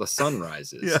until the sun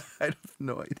rises? Yeah, I have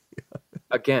no idea.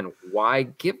 Again, why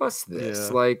give us this?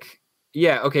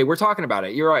 Yeah, okay, we're talking about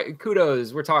it. You're right.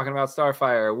 Kudos. We're talking about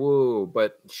Starfire. Woo,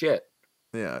 but shit.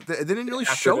 Yeah, they didn't really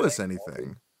show us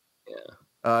anything.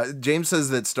 Yeah. James says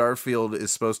that Starfield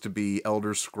is supposed to be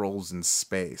Elder Scrolls in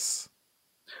space.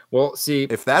 Well, see,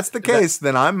 if that's the case,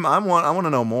 then I want to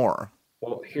know more.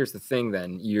 Well, here's the thing.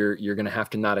 Then you're going to have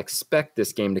to not expect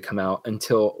this game to come out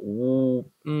until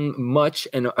much,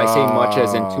 and I say much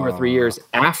as in 2 or 3 years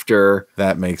after.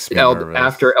 That makes me nervous.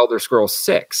 After Elder Scrolls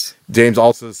 6. James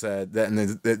also said that,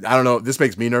 and I don't know. This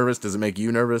makes me nervous. Does it make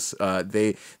you nervous?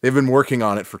 They've been working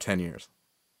on it for 10 years.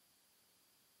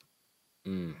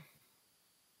 I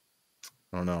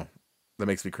don't know. That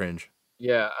makes me cringe.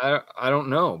 Yeah, I don't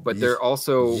know, but they're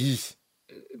also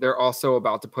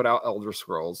about to put out Elder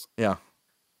Scrolls. Yeah.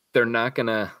 They're not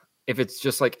gonna, if it's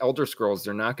just like Elder Scrolls,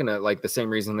 they're not gonna, like the same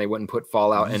reason they wouldn't put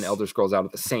Fallout and Elder Scrolls out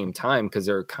at the same time, because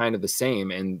they're kind of the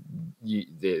same and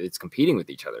it's competing with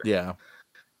each other. Yeah.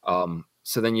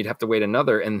 So then you'd have to wait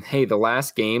another. And hey, the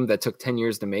last game that took 10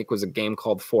 years to make was a game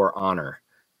called For Honor.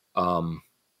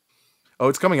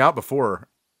 It's coming out before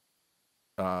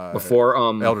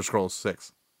Elder Scrolls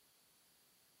 6.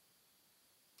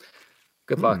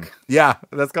 Good luck. Yeah,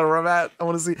 that's kind of where I'm at. I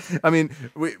want to see. I mean,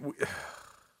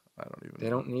 I don't even.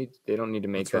 They don't need to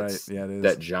make that. Right. Yeah, it is.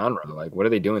 That genre. Like, what are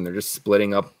they doing? They're just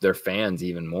splitting up their fans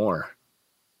even more.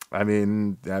 I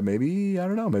mean, maybe I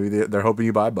don't know. Maybe they're hoping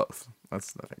you buy both. I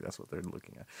think that's what they're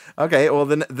looking at. Okay, well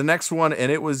the next one,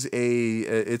 and it was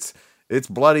it's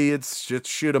bloody. It's just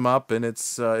shoot 'em up, and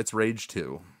it's Rage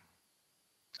 2.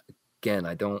 Again,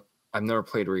 I've never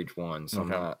played Rage 1, so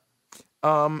okay.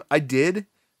 I'm not. I did.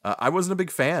 I wasn't a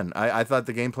big fan. I thought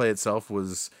the gameplay itself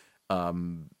was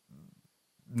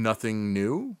nothing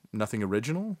new, nothing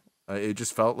original. It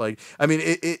just felt like, I mean,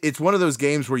 it's one of those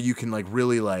games where you can like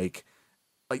really like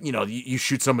you know, you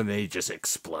shoot someone and they just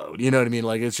explode. You know what I mean?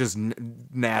 Like it's just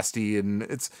nasty, and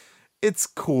it's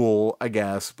cool, I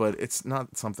guess, but it's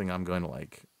not something I'm going to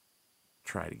like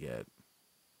try to get.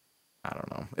 I don't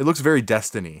know. It looks very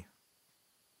Destiny.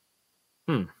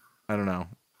 I don't know.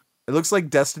 It looks like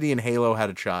Destiny and Halo had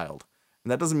a child,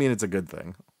 and that doesn't mean it's a good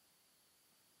thing.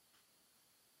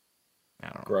 I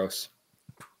don't know. Gross.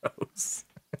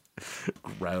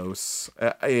 Gross.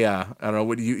 Yeah, I don't know.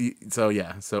 What do you?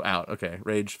 So out. Okay,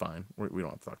 Rage, fine. We don't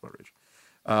have to talk about Rage.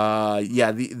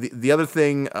 Yeah. The other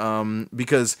thing,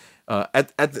 because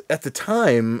at the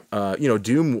time, you know,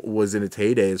 Doom was in its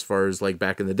heyday as far as like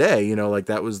back in the day. You know, like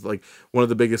that was like one of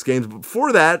the biggest games.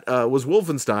 Before that was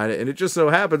Wolfenstein, and it just so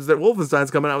happens that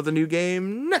Wolfenstein's coming out with a new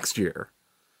game next year.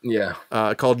 Yeah.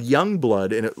 Called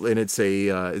Youngblood, and it's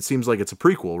it seems like it's a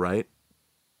prequel, right?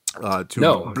 To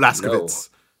no, Blazkowicz.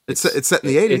 No. It's set in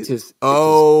the 80s.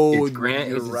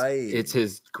 You're right. It's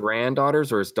his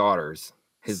granddaughters or his daughters.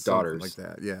 His Something daughters. like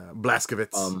that. Yeah.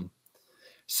 Blazkowicz.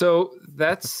 So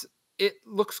it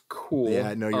looks cool.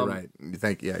 Yeah, no, you're right.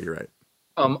 You're right.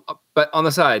 But on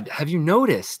the side, have you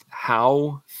noticed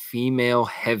how female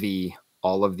heavy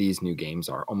all of these new games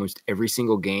are? Almost every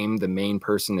single game, the main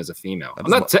person is a female.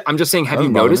 I'm just saying, have you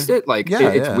noticed it? Like,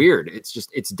 it's weird.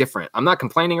 It's different. I'm not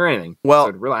complaining or anything. Well,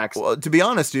 so relax. Well, to be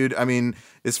honest, dude, I mean,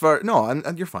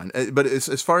 you're fine. But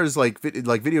as far as like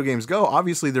video games go,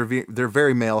 obviously they're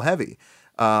very male heavy.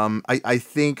 I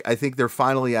think they're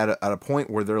finally at a point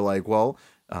where they're like, well,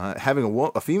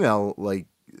 having a female like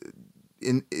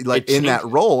in that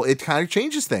role, it kind of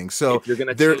changes things. So If you're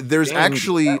gonna there's change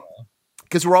actually,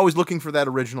 because we're always looking for that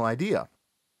original idea.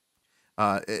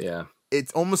 Yeah.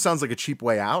 It almost sounds like a cheap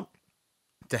way out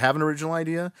to have an original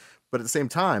idea, but at the same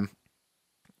time,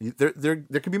 there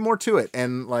could be more to it.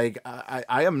 And like,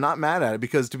 I am not mad at it,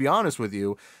 because to be honest with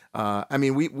you, I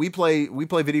mean, we play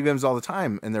video games all the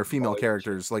time, and they're female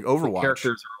characters, like Overwatch. The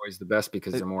characters are always the best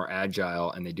because they're more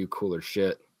agile and they do cooler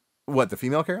shit. What, the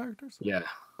female characters? Yeah.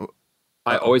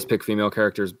 I always pick female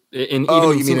characters in you even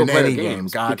mean single in player any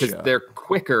games game? Gotcha. because they're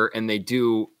quicker and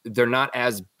they're not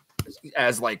as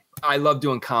like, I love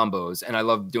doing combos and I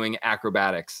love doing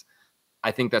acrobatics.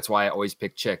 I think that's why I always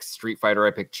pick chicks. Street Fighter,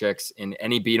 I pick chicks. In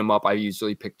any beat 'em up, I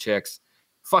usually pick chicks.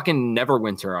 Fucking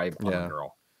Neverwinter, I'm a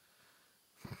girl.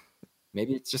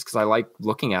 Maybe it's just because I like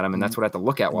looking at them, and that's what I have to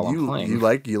look at while I'm playing. You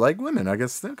like women, I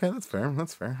guess. Okay, that's fair.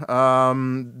 That's fair.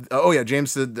 Oh yeah,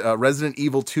 James said Resident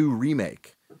Evil 2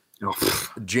 remake,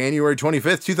 January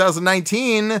 25th,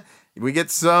 2019. We get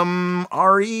some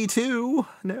RE2.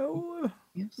 No.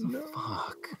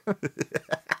 Fuck.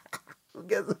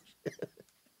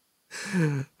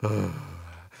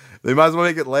 They might as well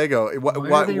make it Lego.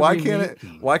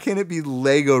 Why can't it be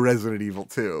Lego Resident Evil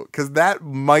 2? Because that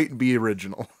might be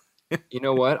original. You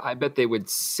know what? I bet they would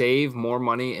save more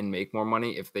money and make more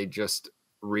money if they just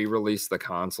re-release the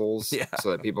consoles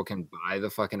so that people can buy the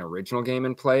fucking original game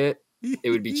and play it.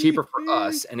 It would be cheaper for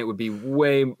us, and it would be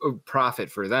way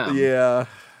profit for them. Yeah.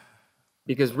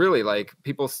 Because really, like,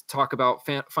 people talk about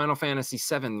Final Fantasy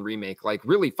VII remake. Like,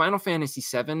 really, Final Fantasy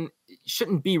VII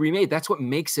shouldn't be remade. That's what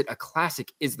makes it a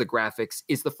classic, is the graphics,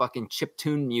 is the fucking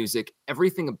chiptune music.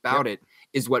 Everything about it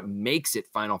is what makes it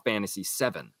Final Fantasy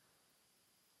VII.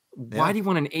 Why do you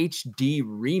want an HD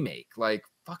remake? Like,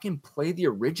 fucking play the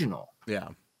original. Yeah.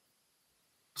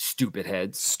 Stupid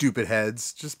heads.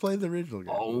 Just play the original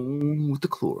game. Oh, the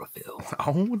chlorophyll.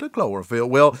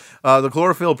 Well, the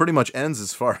chlorophyll pretty much ends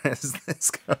as far as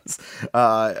this goes.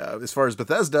 As far as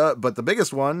Bethesda, but the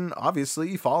biggest one,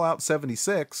 obviously, Fallout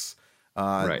 76.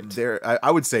 Right.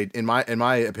 I would say, in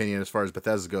my opinion, as far as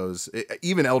Bethesda goes,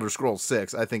 even Elder Scrolls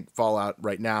 6, I think Fallout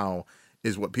right now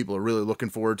is what people are really looking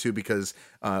forward to, because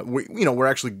we're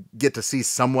actually get to see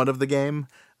somewhat of the game.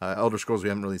 Elder Scrolls, we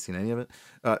haven't really seen any of it.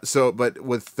 But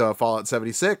with Fallout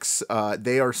 76,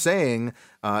 they are saying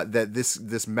that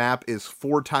this map is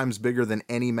 4 times bigger than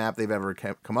any map they've ever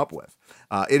come up with.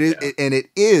 It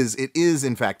is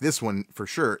in fact, this one for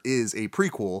sure is a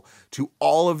prequel to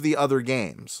all of the other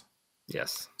games.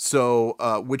 Yes. So,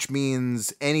 which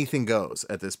means anything goes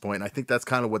at this point. And I think that's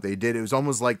kind of what they did. It was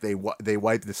almost like they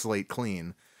wiped the slate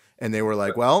clean, and they were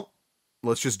like, well,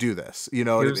 let's just do this,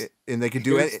 and they could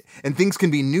do it. And things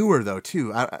can be newer though,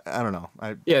 too. I don't know.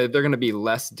 They're going to be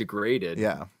less degraded.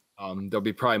 Yeah. There'll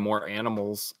be probably more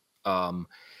animals.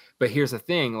 But here's the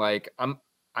thing, like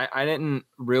I didn't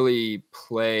really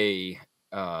play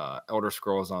Elder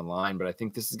Scrolls Online, but I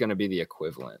think this is going to be the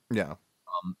equivalent. Yeah.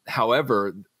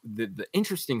 However, the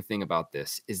interesting thing about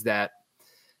this is that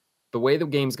the way the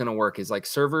game's going to work is like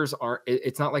servers aren't,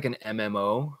 it's not like an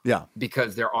MMO. Yeah.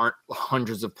 Because there aren't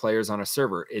hundreds of players on a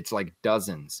server. It's like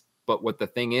dozens. But what the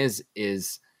thing is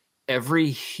every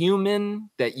human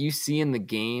that you see in the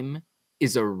game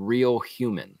is a real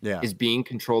human. Yeah. Is being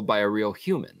controlled by a real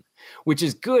human, which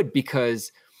is good,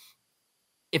 because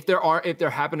if there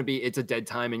happen to be, it's a dead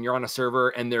time and you're on a server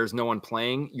and there's no one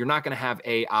playing, you're not going to have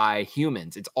AI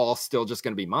humans. It's all still just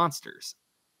going to be monsters.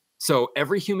 So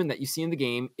every human that you see in the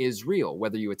game is real.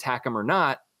 Whether you attack them or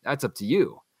not, that's up to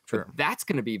you. Sure. But that's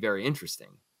going to be very interesting.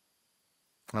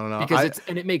 I don't know. Because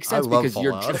it makes sense, because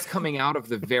you're just coming out of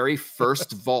the very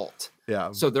first vault.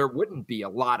 Yeah. So there wouldn't be a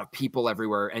lot of people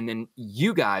everywhere. And then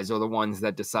you guys are the ones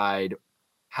that decide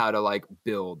how to like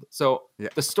build. So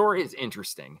the story is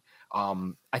interesting.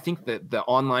 I think that the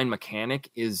online mechanic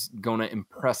is going to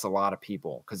impress a lot of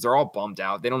people, because they're all bummed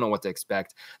out. They don't know what to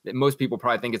expect. Most people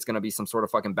probably think it's going to be some sort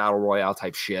of fucking battle royale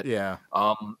type shit. Yeah.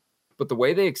 But the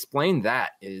way they explain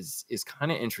that is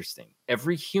kind of interesting.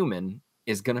 Every human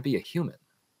is going to be a human.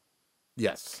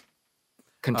 Yes.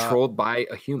 Controlled by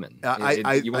a human.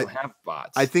 You won't have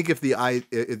bots. I think if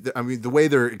the way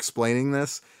they're explaining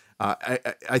this,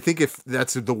 I think if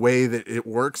that's the way that it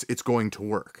works, it's going to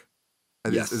work.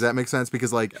 Yes. Does that make sense?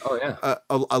 Because like,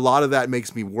 a lot of that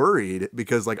makes me worried,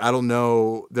 because like, I don't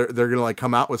know, they're going to like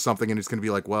come out with something and it's going to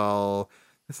be like, well,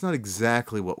 that's not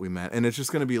exactly what we meant. And it's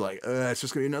just going to be like, it's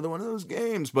just going to be another one of those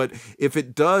games. But if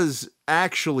it does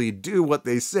actually do what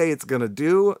they say it's going to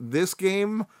do, this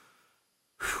game,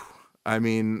 I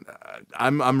mean,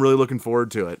 I'm really looking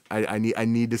forward to it. I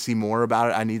need to see more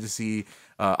about it. I need to see,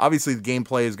 obviously the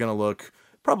gameplay is going to look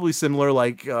probably similar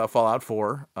like Fallout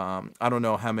 4. I don't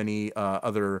know how many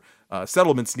other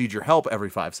settlements need your help every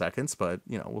 5 seconds, but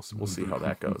we'll see how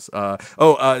that goes.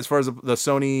 As far as the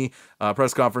Sony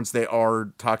press conference, they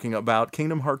are talking about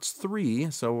Kingdom Hearts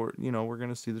 3, so we're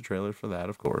gonna see the trailer for that,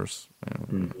 of course.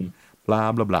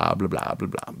 Blah blah blah blah blah blah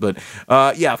blah. But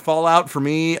Fallout for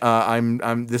me,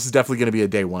 this is definitely gonna be a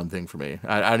day one thing for me.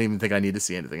 I don't even think I need to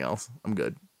see anything else. I'm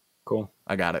good. Cool.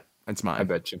 I got it. It's mine. I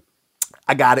bet you.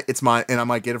 I got it. It's mine, and I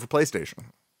might get it for PlayStation.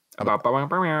 How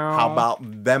about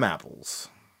them apples?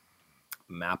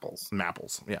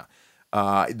 Mapples.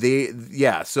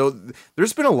 Yeah. So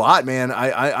there's been a lot, man.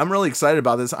 I'm really excited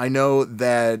about this. I know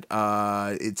that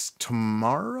it's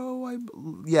tomorrow.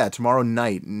 Tomorrow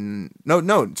night.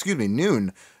 No, excuse me,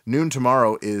 noon. Noon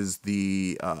tomorrow is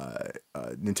the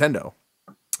Nintendo.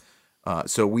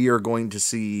 So we are going to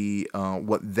see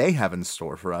what they have in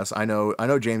store for us. I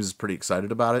know James is pretty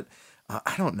excited about it.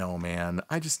 I don't know, man.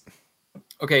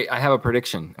 Okay, I have a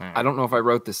prediction. I don't know if I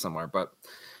wrote this somewhere, but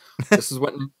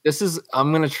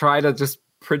I'm going to try to just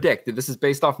predict. This is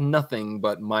based off nothing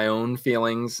but my own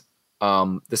feelings.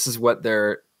 This is what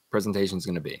their presentation is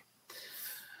going to be.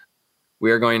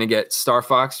 We are going to get Star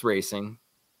Fox Racing.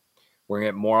 We're going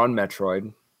to get more on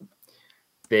Metroid.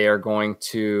 They are going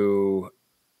to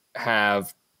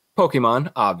have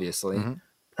Pokemon, obviously. Mm-hmm.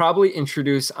 Probably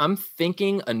introduce, I'm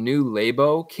thinking, a new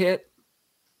Labo kit.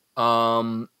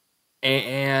 And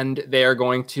they are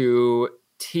going to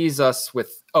tease us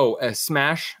with a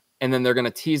Smash, and then they're going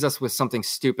to tease us with something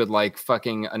stupid like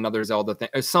fucking another Zelda thing,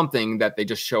 or something that they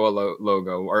just show a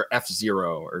logo, or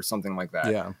F-Zero or something like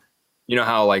that. Yeah. You know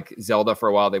how like Zelda for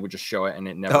a while they would just show it and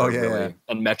it never really.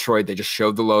 And Metroid they just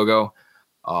showed the logo.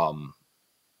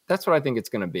 That's what I think it's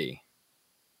going to be.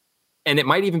 And it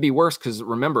might even be worse because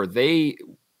remember they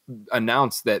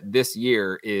announced that this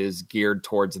year is geared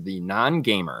towards the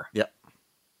non-gamer. Yep.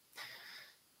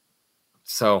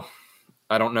 So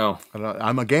I don't know.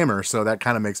 I'm a gamer, so that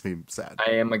kind of makes me sad.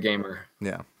 I am a gamer.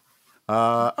 Yeah.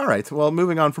 All right. Well,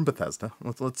 moving on from Bethesda,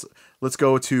 let's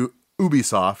go to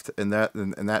Ubisoft and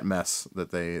that mess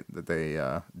that they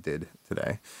did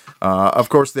today. Of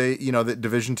course, the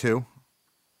Division 2.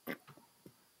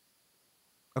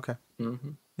 Okay.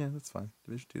 Mm-hmm. Yeah, that's fine.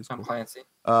 Division 2 is cool. I'm Clancy.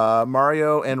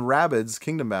 Mario and Rabbids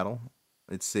Kingdom Battle.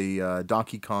 It's a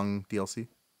Donkey Kong DLC.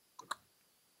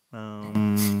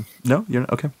 No, you're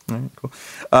not, okay. All right, cool.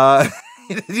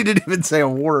 You didn't even say a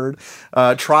word.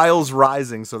 Trials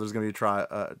Rising, so there's going to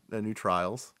be a new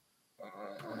Trials.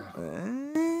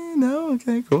 No,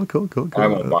 okay, cool. I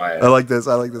won't buy it. I like this.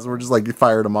 We're just like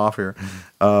fired them off here.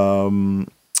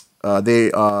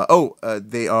 They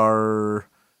are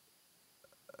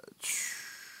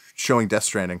showing Death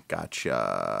Stranding,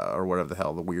 gotcha, or whatever the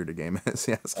hell the weird game is.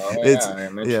 Yes, I'm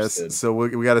interested. Yes. So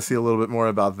we got to see a little bit more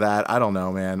about that. I don't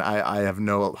know, man. I have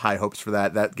no high hopes for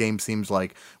that. That game seems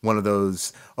like one of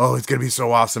those. Oh, it's gonna be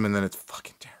so awesome, and then it's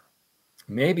fucking terrible.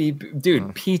 Maybe,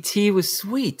 dude. PT was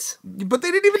sweet, but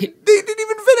they didn't even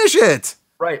finish it.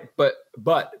 Right, but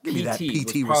PT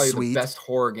was probably sweet. The best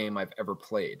horror game I've ever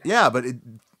played. Yeah, but it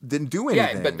didn't do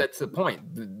anything. Yeah, but that's the point.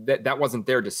 That wasn't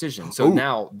their decision. So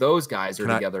now those guys are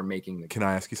together making the. Can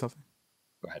I ask you something?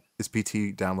 Go ahead. Is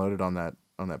PT downloaded on that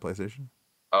PlayStation?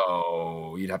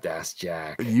 Oh, you'd have to ask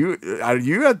Jack. You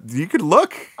could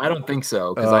look. I don't think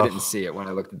so because I didn't see it when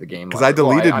I looked at the game. Because I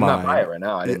deleted mine. I'm not buying it right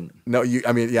now. I didn't. No,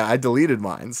 I deleted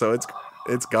mine, so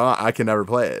it's gone. I can never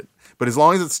play it. But as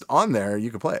long as it's on there, you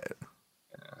can play it.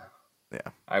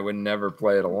 Yeah. I would never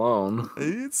play it alone.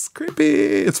 It's creepy.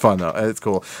 It's fun though. It's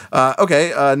cool.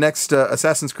 Okay. Next,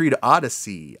 Assassin's Creed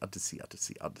Odyssey. I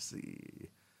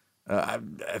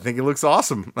think it looks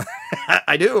awesome.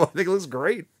 I do. I think it looks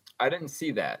great. I didn't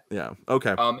see that. Yeah.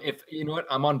 Okay. If you know what,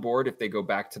 I'm on board if they go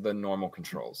back to the normal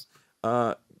controls.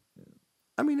 I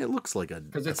mean, it looks like a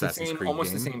because it's Assassin's Creed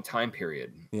almost game. the same time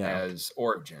period as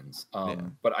Origins. Yeah.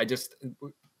 But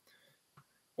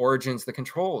Origins, the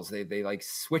controls, they like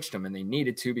switched them and they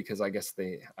needed to because I guess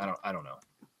I don't know.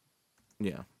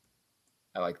 Yeah.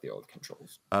 I like the old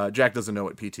controls. Jack doesn't know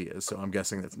what PT is, so I'm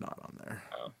guessing that's not on there.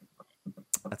 Oh.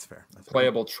 That's fair.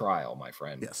 Playable trial, my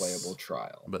friend. Yes. Playable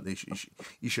trial. But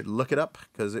you should look it up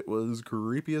because it was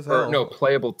creepy as hell. Or, no,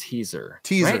 playable teaser.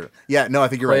 Right? Yeah, no, I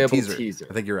think you're playable right. Teaser.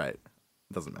 I think you're right.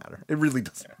 It doesn't matter. It really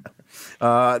doesn't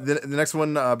matter. The next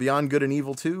one, Beyond Good and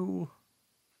Evil 2.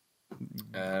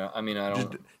 I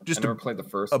never played the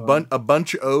first one. A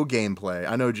bunch of gameplay.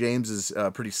 I know James is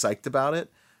pretty psyched about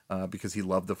it because he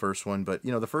loved the first one, but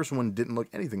the first one didn't look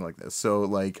anything like this. So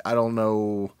like, I don't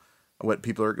know what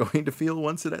people are going to feel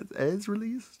once it is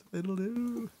released. It'll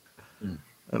do.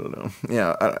 I don't know.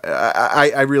 Yeah,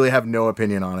 I really have no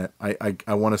opinion on it.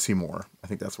 I want to see more. I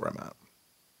think that's where I'm at.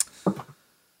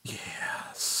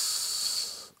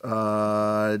 Yes.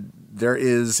 There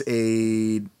is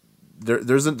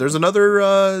there's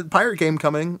another pirate game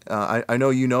coming. I know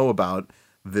you know about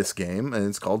this game, and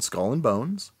it's called Skull and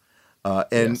Bones.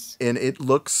 And it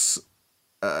looks.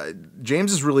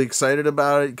 James is really excited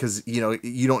about it because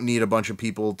you don't need a bunch of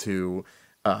people to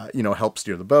help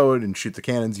steer the boat and shoot the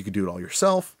cannons. You could do it all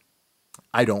yourself.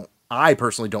 I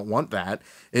personally don't want that.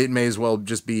 It may as well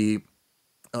just be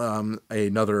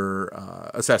another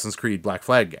Assassin's Creed Black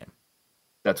Flag game.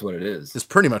 That's what it is. It's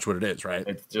pretty much what it is, right?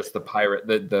 It's just the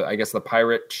pirate. I guess the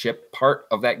pirate ship part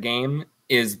of that game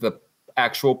is the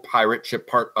actual pirate ship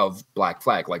part of Black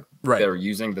Flag. Like they're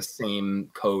using the same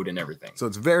code and everything. So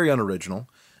it's very unoriginal.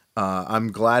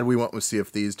 I'm glad we went with Sea of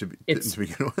Thieves to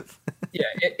begin with. Yeah,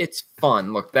 it's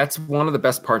fun. Look, that's one of the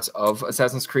best parts of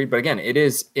Assassin's Creed. But again,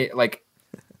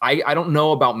 I don't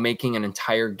know about making an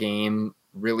entire game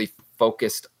really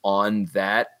focused on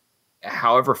that.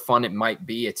 However fun it might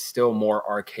be, it's still more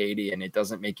arcadey and it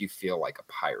doesn't make you feel like a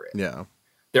pirate. Yeah.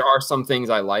 There are some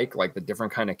things I like the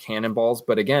different kind of cannonballs.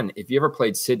 But again, if you ever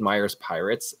played Sid Meier's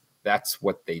Pirates, that's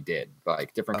what they did.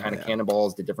 Like different kind of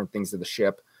cannonballs, did different things to the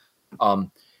ship.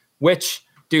 Which,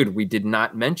 dude, we did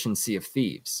not mention Sea of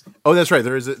Thieves. Oh, that's right.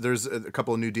 There's a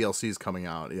couple of new DLCs coming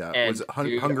out. Yeah. And was it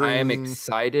dude, I am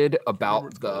excited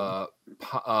about the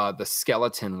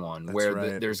skeleton one, that's where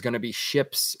right. there's going to be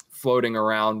ships floating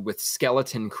around with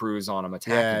skeleton crews on them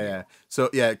attacking. Yeah. So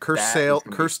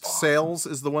Cursed Sails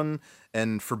is the one,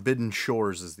 and Forbidden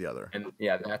Shores is the other. And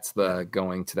yeah, that's the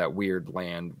going to that weird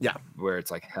land. Yeah. Where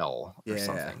it's like hell or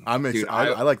something. Dude,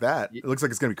 I like that. It looks like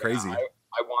it's gonna be crazy.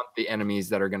 I want the enemies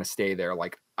that are going to stay there.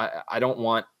 Like, I don't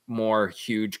want more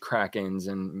huge krakens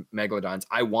and megalodons.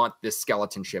 I want this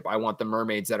skeleton ship. I want the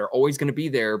mermaids that are always going to be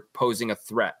there posing a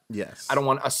threat. Yes. I don't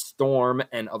want a storm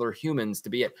and other humans to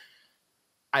be it.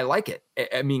 I like it.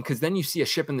 I mean, because then you see a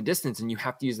ship in the distance and you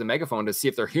have to use the megaphone to see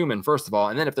if they're human, first of all,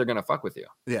 and then if they're going to fuck with you.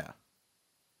 Yeah.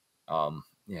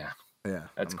 Yeah.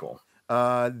 That's cool.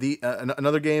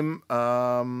 Another game,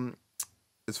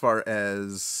 as far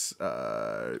as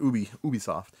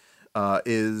Ubisoft,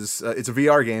 is it's a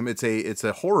VR game. It's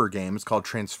a horror game. It's called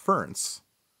Transference.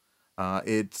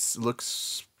 It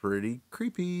looks pretty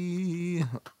creepy.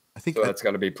 I think that's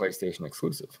got to be PlayStation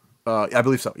exclusive. I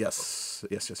believe so. Yes.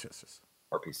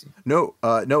 Or PC. No,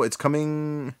 it's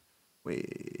coming.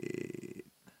 Wait.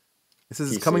 It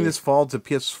says it's coming this fall to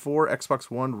PS4, Xbox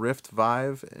One, Rift,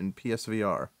 Vive, and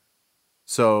PSVR.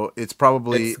 So it's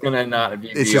probably it's gonna not be.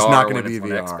 It's VR just not gonna be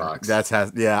VR.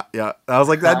 Xbox. Yeah. I was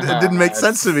like, that it didn't make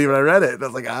sense to me when I read it. I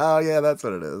was like, oh yeah, that's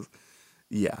what it is.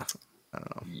 Yeah, I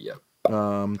don't know. Yep.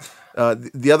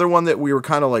 The other one that we were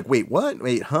kind of like, wait, what?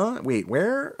 Wait, huh? Wait,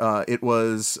 where? It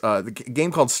was the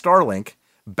game called Starlink: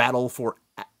 Battle for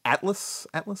Atlas,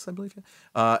 I believe.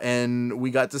 And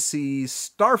we got to see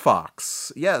Star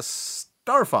Fox. Yes,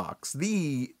 Star Fox,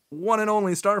 the one and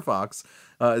only Star Fox,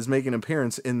 is making an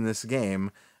appearance in this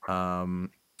game.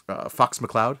 Fox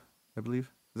McCloud, I believe.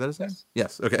 Is that his name?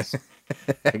 Yes. Okay.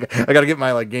 I got to get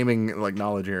my gaming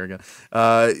knowledge here again.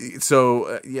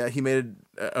 Yeah, he made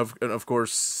of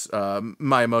course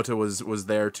Miyamoto was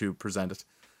there to present it.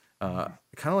 Kind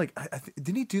of like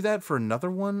didn't he do that for another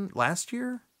one last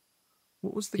year?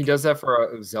 What was he does that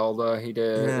for Zelda. He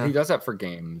did. Yeah. He does that for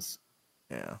games.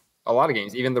 Yeah. A lot of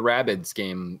games, even the Rabbids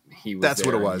game, he was. That's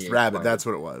what it was. Rabbids. That's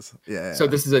what it was. Yeah. So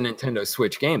this is a Nintendo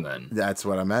Switch game, then. That's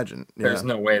what I imagine. Yeah. There's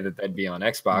no way that'd be on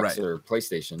Xbox or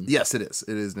PlayStation. Yes, it is.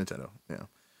 It is Nintendo. Yeah.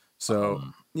 So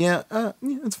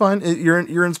it's fine. You're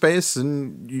in space,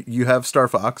 and you have Star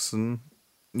Fox, and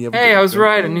you have. Hey, I was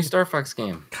right. A new Star Fox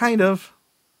game. Kind of.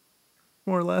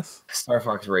 More or less. Star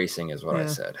Fox Racing is what I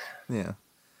said. Yeah.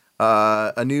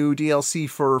 A new DLC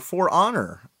for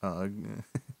Honor.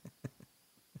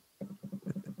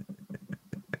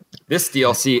 This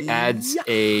DLC adds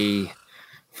a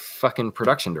fucking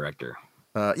production director.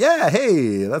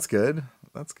 Hey, that's good.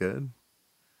 It's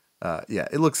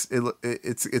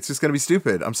just gonna be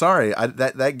stupid. I'm sorry.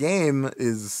 That game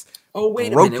is. Oh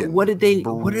wait broken. a minute. What are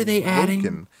they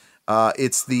adding?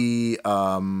 It's the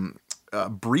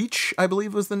Breach, I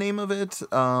believe was the name of it.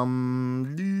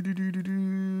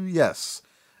 Yes.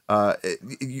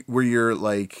 Where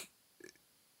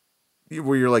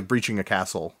you're breaching a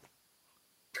castle.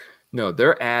 No,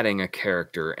 they're adding a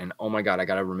character, and oh my god, I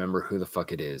gotta remember who the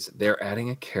fuck it is. They're adding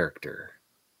a character.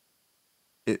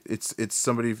 It's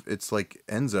somebody. It's like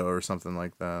Enzo or something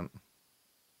like that.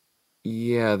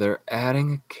 Yeah, they're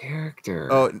adding a character.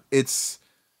 Oh, it's.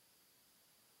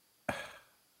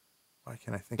 Why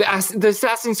can't I think? The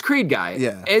Assassin's Creed guy,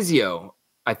 Yeah. Ezio,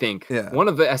 I think. Yeah. One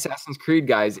of the Assassin's Creed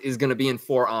guys is going to be in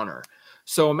For Honor.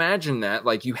 So imagine that.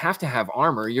 Like, you have to have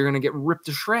armor. You're going to get ripped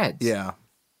to shreds. Yeah.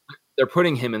 They're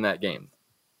putting him in that game.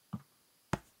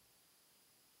 I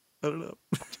don't know.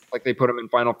 Like they put him in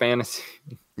Final Fantasy.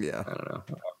 Yeah. I don't know.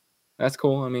 That's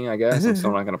cool. I mean, I guess I'm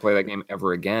still not going to play that game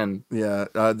ever again. Yeah.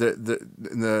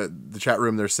 In the chat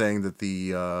room, they're saying that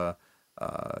the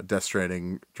Death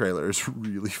Stranding trailer is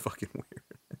really fucking weird.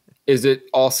 Is it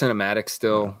all cinematic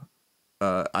still?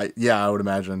 I would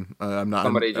imagine. I'm not.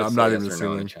 Somebody just I'm not said even yes or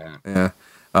no in assuming. the chat. Yeah.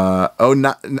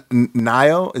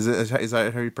 Nio is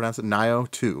that how you pronounce it? Nio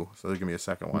 2. So there's gonna be a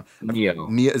second one. Neo.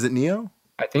 Is it Neo?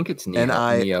 I think it's Neo.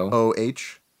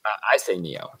 Nioh. I say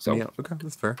Neo. So Neo. Okay,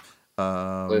 that's fair.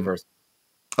 play first.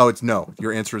 Oh, it's no.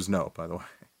 Your answer is no. By the way,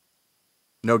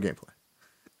 no gameplay.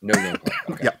 No gameplay.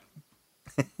 Okay. Yeah.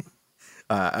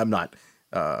 I'm not.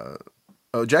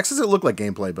 Jack says it looked like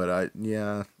gameplay, but I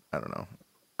don't know.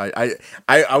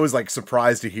 I was like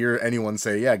surprised to hear anyone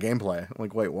say, yeah, gameplay. I'm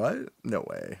like, wait, what? No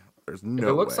way. There's no way. If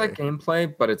it looks like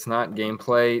gameplay, but it's not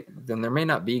gameplay, then there may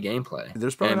not be gameplay.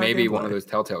 There's probably and not maybe gameplay. one of those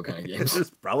Telltale kind of games. There's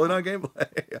probably not gameplay.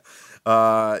 Yeah.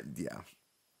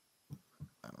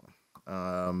 I don't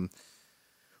know.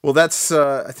 Well, that's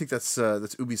I think that's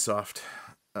Ubisoft.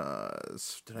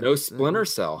 No Splinter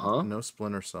Cell, huh? No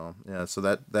Splinter Cell. Yeah. So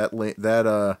that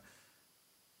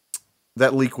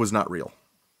leak was not real.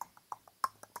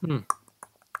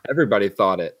 Everybody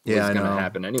thought it was Yeah, I going to know.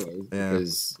 happen anyways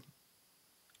because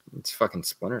it's fucking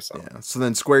Splinter Cell. Yeah. So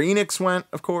then Square Enix went,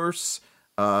 of course,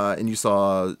 and you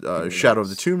saw Shadow of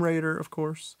the Tomb Raider, of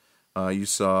course. You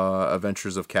saw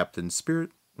Adventures of Captain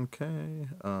Spirit. Okay.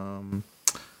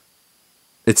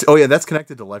 That's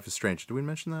connected to Life is Strange. Did we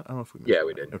mention that? I don't know if we mentioned Yeah,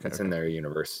 we did. Okay, It's in their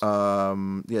universe.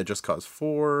 Just Cause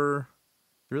 4.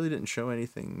 They really didn't show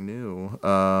anything new.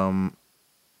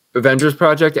 Avengers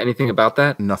Project, anything about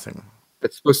that? Nothing.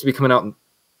 That's supposed to be coming out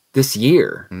this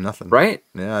year, Nothing. right?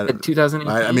 Yeah. 2018.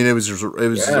 I mean, it was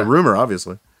a rumor,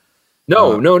 obviously.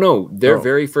 No. Their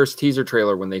very first teaser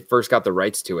trailer, when they first got the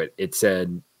rights to it, it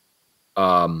said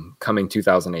coming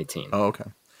 2018. Oh, okay.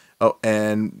 Oh,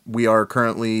 and we are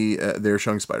currently they're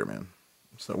showing Spider-Man,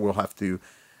 so we'll have to.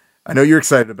 I know you're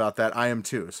excited about that. I am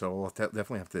too. So we'll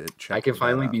definitely have to check. I can that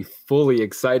finally out. be fully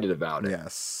excited about it.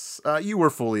 Yes, you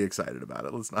were fully excited about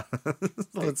it. Let's not.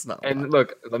 Let's not. And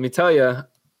look, let me tell you,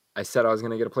 I said I was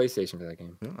going to get a PlayStation for that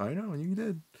game. I know you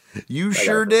did. You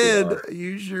sure did.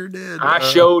 You sure did. I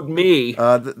showed me.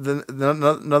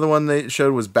 Another one they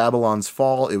showed was Babylon's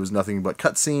Fall. It was nothing but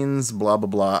cutscenes. Blah blah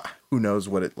blah. Who knows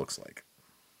what it looks like?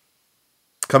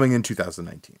 Coming in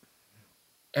 2019.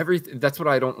 That's what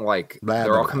I don't like.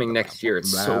 They're all coming next year.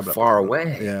 It's so far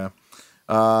away. Yeah.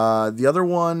 The other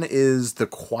one is The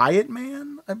Quiet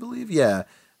Man, I believe. Yeah.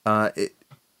 It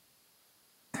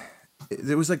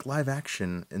was like live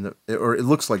action or it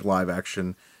looks like live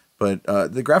action, but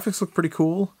the graphics look pretty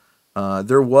cool.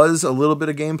 There was a little bit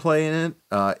of gameplay in it.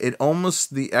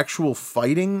 The actual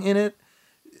fighting in it,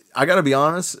 I gotta be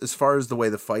honest, as far as the way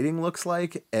the fighting looks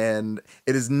like, and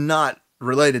it is not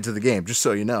related to the game, just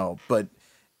so you know, but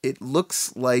it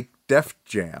looks like Def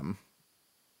Jam.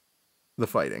 The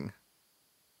fighting,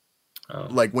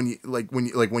 like when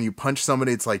you punch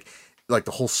somebody, it's like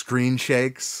the whole screen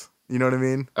shakes. You know what I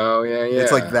mean? Oh yeah.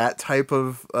 It's like that type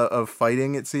of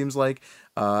fighting. It seems like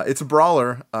it's a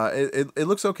brawler. It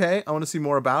looks okay. I want to see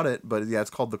more about it, but yeah,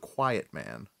 it's called The Quiet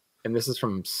Man. And this is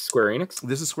from Square Enix.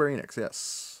 This is Square Enix,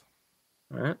 yes.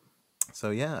 All right.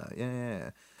 So yeah.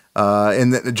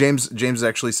 And James is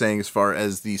actually saying, as far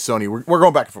as the Sony, we're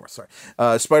going back and forth. Sorry,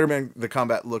 Spider-Man, the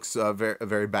combat looks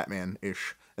very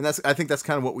Batman-ish, and I think that's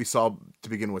kind of what we saw to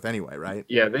begin with, anyway, right?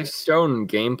 Yeah, they've shown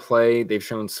gameplay, they've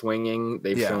shown swinging,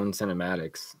 they've shown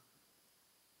cinematics.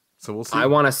 So we'll see. I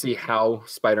want to see how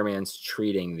Spider-Man's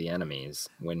treating the enemies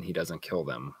when he doesn't kill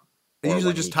them. He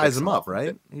usually just ties them up,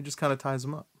 right? He just kind of ties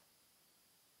them up.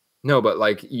 No, but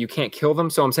like you can't kill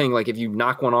them. So I'm saying, like, if you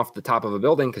knock one off the top of a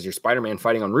building because you're Spider-Man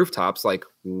fighting on rooftops, like,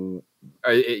 you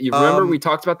remember we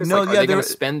talked about this? No, like, are they going to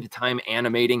spend the time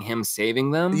animating him saving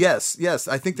them? Yes.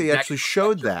 I think they actually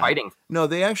showed that. Fighting. No,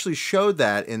 they actually showed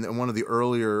that in one of the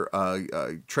earlier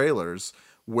trailers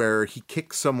where he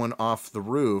kicked someone off the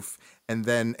roof and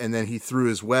then he threw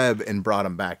his web and brought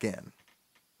him back in.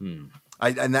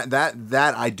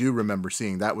 That I do remember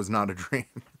seeing. That was not a dream.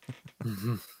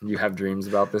 You have dreams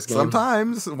about this game?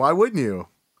 Sometimes. Why wouldn't you?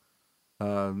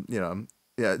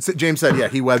 Yeah. James said, yeah,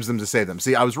 he webs them to save them.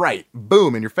 See, I was right.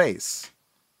 Boom, in your face.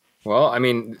 Well, I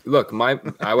mean, look,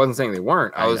 I wasn't saying they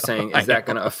weren't. I was saying, is that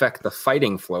going to affect the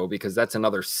fighting flow? Because that's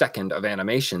another second of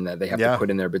animation that they have to put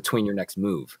in there between your next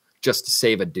move just to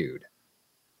save a dude.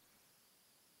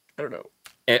 I don't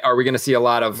know. Are we going to see a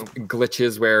lot of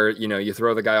glitches where, you know, you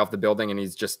throw the guy off the building and he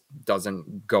just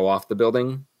doesn't go off the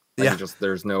building? Like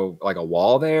there's no like a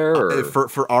wall there? Or...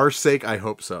 For our sake, I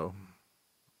hope so.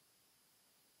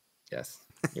 Yes,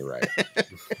 you're right.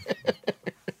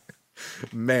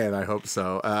 Man, I hope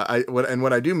so.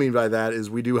 What I do mean by that is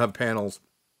we do have panels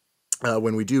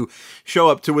when we do show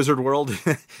up to Wizard World,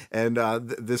 and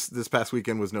this past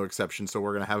weekend was no exception. So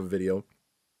we're gonna have a video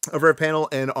of our panel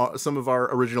and some of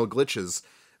our original glitches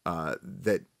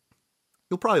that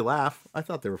you'll probably laugh. I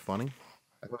thought they were funny.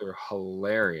 I thought they were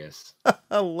hilarious.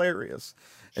 Hilarious.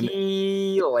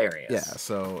 Hilarious. Yeah.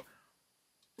 So.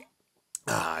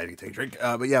 I need to take a drink.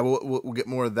 But yeah, we'll get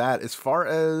more of that. As far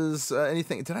as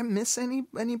anything, did I miss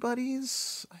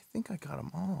anybody's? I think I got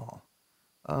them all.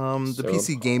 The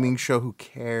PC Gaming Show, who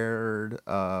cared?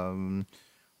 Blue.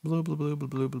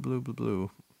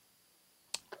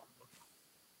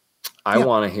 I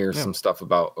want to hear some stuff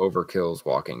about Overkill's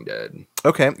Walking Dead.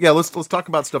 Okay, yeah, let's talk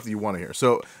about stuff that you want to hear.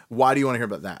 So, why do you want to hear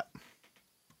about that?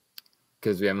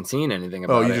 Because we haven't seen anything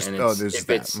about it. There's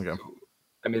that. Okay.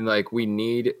 I mean, like, we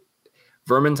need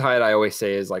Vermintide. I always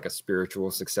say is like a spiritual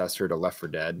successor to Left 4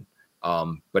 Dead.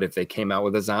 But if they came out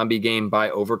with a zombie game by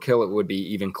Overkill, it would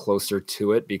be even closer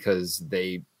to it because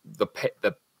the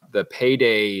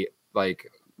Payday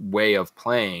like way of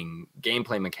playing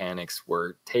gameplay mechanics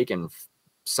were taken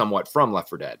somewhat from Left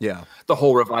 4 Dead. Yeah, the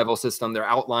whole revival system, their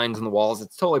outlines on the walls,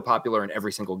 it's totally popular in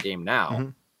every single game now. Mm-hmm.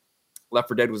 Left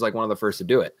 4 Dead was like one of the first to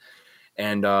do it.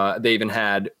 And they even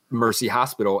had Mercy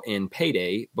Hospital in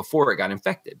Payday before it got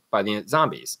infected by the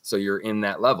zombies. So you're in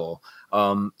that level.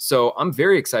 So I'm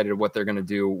very excited what they're going to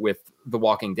do with The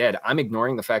Walking Dead. I'm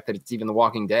ignoring the fact that it's even The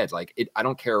Walking Dead. Like, I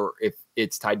don't care if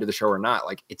it's tied to the show or not.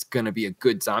 Like, it's going to be a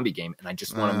good zombie game, and I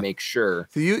just want to make sure.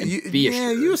 So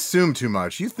you assume too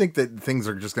much. You think that things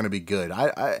are just going to be good.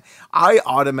 I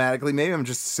automatically, maybe I'm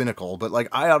just cynical, but like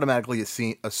I automatically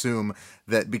assume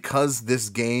that because this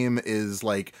game is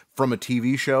like from a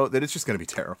TV show, that it's just going to be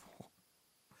terrible.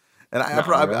 And I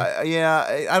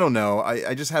don't know.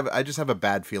 I just have a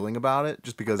bad feeling about it,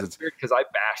 just because it's weird because I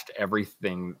bashed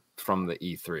everything from the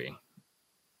E3.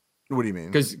 What do you mean?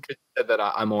 Because that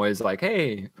I'm always like,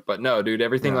 hey, but no, dude,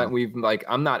 everything that we've like,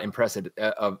 I'm not impressed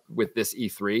with this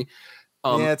E3.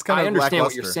 It's kind of I understand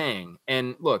what you're lackluster. saying,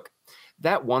 and look,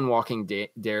 that one Walking Dead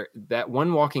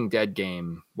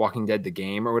game, Walking Dead the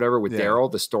game or whatever with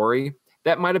Daryl, the story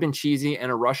that might have been cheesy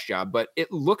and a rush job, but it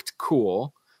looked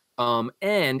cool.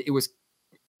 And it was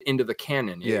into the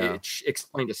canon. It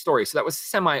explained a story. So that was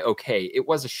semi-okay. It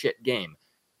was a shit game.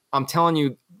 I'm telling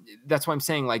you, that's why I'm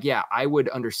saying, like, yeah, I would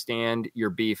understand your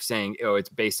beef saying, oh, it's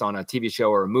based on a TV show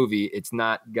or a movie. It's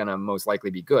not going to most likely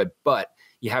be good. But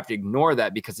you have to ignore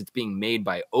that because it's being made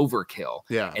by Overkill.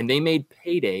 Yeah. And they made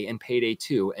Payday and Payday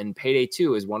 2. And Payday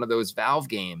 2 is one of those Valve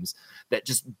games that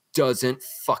just doesn't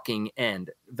fucking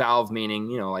end. Valve meaning,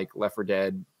 you know, like Left 4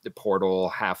 Dead, The Portal,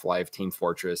 Half-Life, Team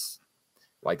Fortress,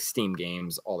 like Steam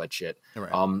games, all that shit.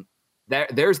 Right.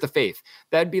 There's the faith.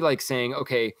 That'd be like saying,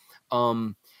 okay,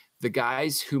 the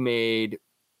guys who made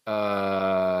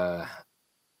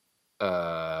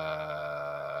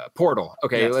Portal.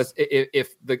 Okay, let's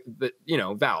if the you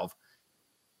know, Valve,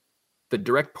 the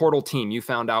direct Portal team you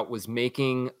found out was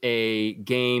making a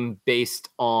game based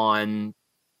on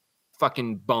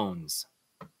fucking Bones.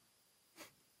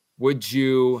 Would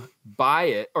you buy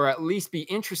it or at least be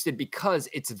interested because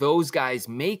it's those guys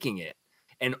making it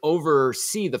and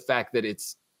oversee the fact that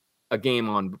it's a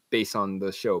game based on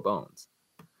the show Bones?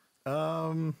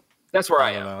 That's where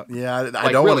I am. Yeah,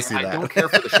 I don't want to see that. I don't care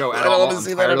for the show at all. I don't want to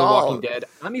see that at all. Walking Dead.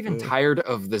 I'm even tired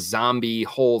of the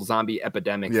whole zombie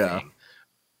epidemic thing.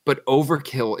 But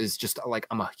Overkill is just like,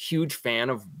 I'm a huge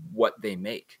fan of what they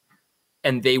make.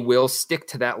 And they will stick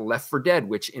to that Left 4 Dead,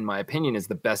 which in my opinion is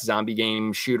the best zombie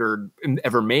game shooter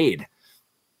ever made.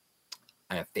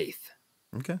 I have faith.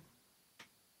 Okay.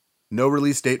 No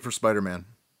release date for Spider-Man.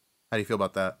 How do you feel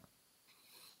about that?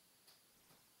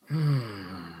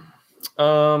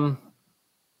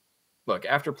 Look,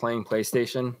 after playing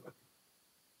PlayStation,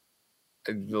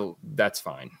 that's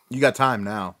fine. You got time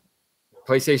now.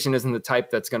 PlayStation isn't the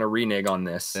type that's going to renege on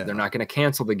this. Yeah. They're not going to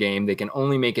cancel the game. They can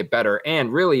only make it better.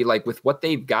 And really, like with what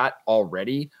they've got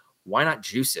already, why not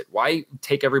juice it? Why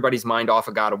take everybody's mind off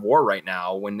of God of War right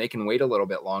now when they can wait a little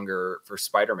bit longer for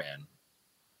Spider-Man?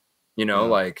 You know,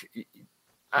 like,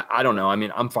 I don't know. I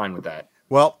mean, I'm fine with that.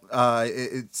 Well,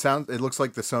 it looks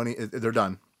like the Sony, they're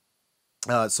done.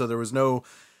 So there was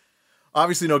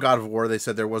obviously no God of War. They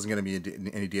said there wasn't going to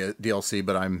be any DLC,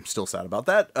 but I'm still sad about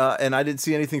that. And I didn't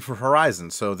see anything for Horizon,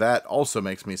 so that also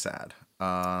makes me sad.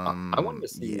 I wanted to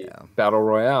see Battle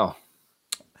Royale.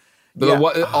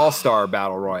 The All-Star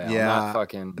Battle Royale. Yeah. Not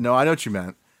fucking. No, I know what you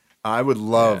meant. I would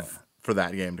love for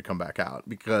that game to come back out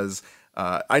because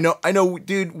I know,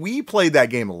 dude, we played that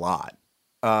game a lot.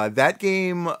 That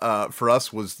game for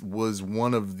us was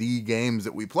one of the games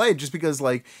that we played just because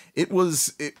like it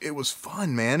was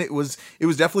fun, man. It was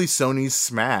definitely Sony's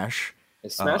Smash.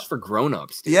 It's Smash for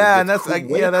grown-ups. Dude. Yeah, It's and that's cool, like,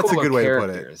 way that's a cooler good way to put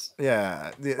it. characters.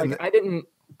 Yeah. Like I didn't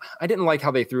like how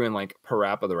they threw in like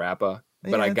Parappa the Rappa,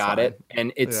 but Yeah, I it's got fine. it,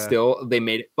 and it's Yeah. still they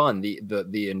made it fun.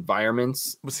 The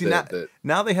environments. Well, see,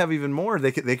 now they have even more.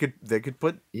 They could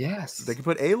put yes, they could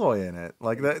put Aloy in it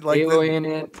like that. Like Aloy in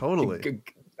it. Totally.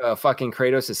 Fucking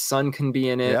Kratos' son can be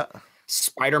in it. Yeah.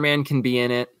 Spider-Man can be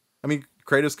in it. I mean,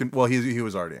 Kratos can. Well, he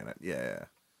was already in it. Yeah.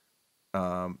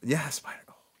 Yeah. Spider.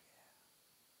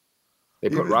 They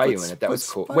put Even Ryu put in it. That was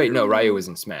cool. Spider-Man. Wait, no, Ryu was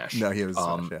in Smash. No, he was in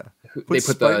Smash. Yeah. They Put put the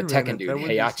Spider-Man in Tekken it. dude That would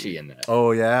be Heihachi in that.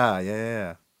 Oh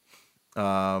yeah.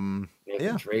 Nathan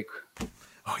yeah. Drake.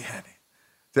 Oh yeah.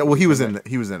 Well, he was in it.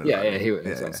 Yeah, he was. Yeah,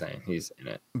 That's what I'm saying. He's in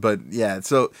it. But yeah,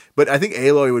 but I think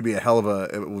Aloy would be a hell of a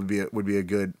would be a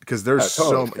good because there's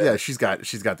totally she's got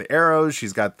the arrows,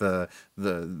 she's got the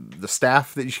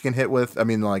staff that she can hit with. I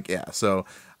mean, like so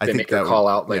I They think make her that call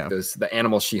out like the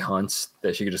animals she hunts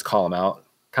that she could just call them out,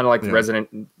 kind of like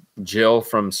Resident Jill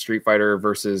from Street Fighter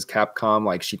versus Capcom.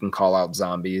 Like she can call out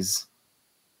zombies.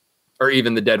 Or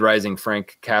even the Dead Rising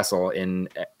Frank Castle in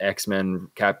X-Men,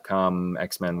 Capcom,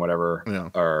 X-Men, whatever,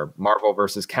 or Marvel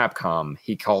versus Capcom.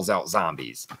 He calls out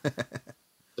zombies.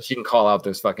 So she can call out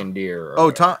those fucking deer. Oh,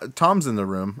 Tom's in the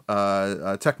room.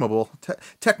 Tecmo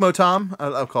Tom.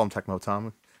 I'll call him Tecmo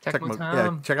Tom. Tecmo Tom.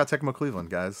 Yeah, check out Tecmo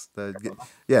Cleveland, guys.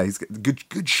 Yeah, he's got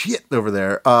good shit over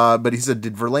there. But he said,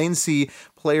 did Verlaine see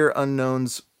Player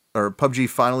Unknown's or PUBG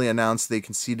finally announced they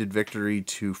conceded victory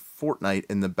to Fortnite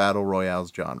in the Battle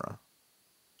Royales genre?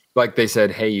 Like they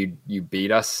said, hey, you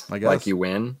beat us. I guess. Like you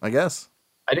win. I guess.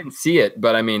 I didn't see it,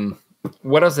 but I mean,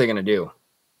 what else are they gonna do?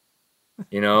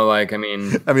 You know, like I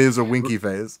mean, it was a winky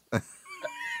phase.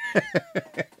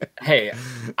 Hey,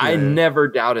 I never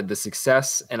doubted the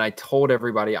success, and I told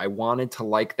everybody I wanted to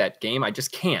like that game. I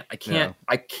just can't. I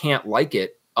can't like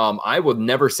it. I would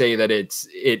never say that it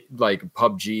like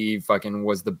PUBG fucking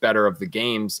was the better of the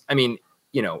games. I mean,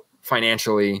 you know,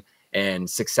 financially and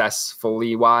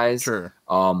successfully wise. Sure.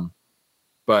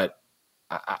 But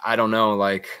I don't know,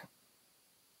 like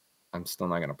I'm still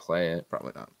not gonna play it.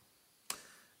 Probably not.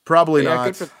 Probably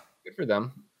not. Good for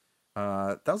them.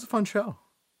 That was a fun show.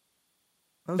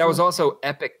 That was also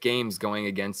Epic Games going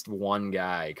against one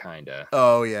guy, kinda.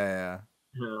 Oh yeah.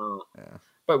 Yeah.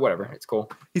 But whatever, it's cool.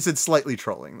 He said slightly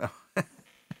trolling though.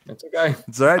 It's okay.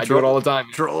 It's all right. I do it all the time.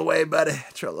 Troll away, buddy.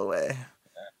 Troll away.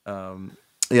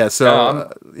 Yeah.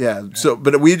 So So,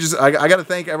 but I got to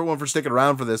thank everyone for sticking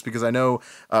around for this because I know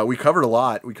we covered a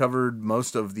lot. We covered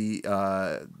most of the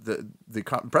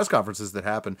press conferences that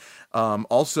happened.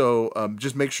 Also,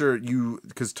 just make sure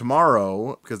because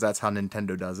tomorrow, because that's how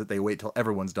Nintendo does it. They wait till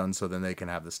everyone's done so then they can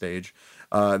have the stage.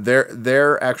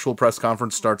 Their actual press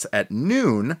conference starts at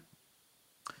noon.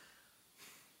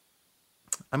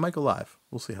 I might go live.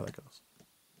 We'll see how that goes.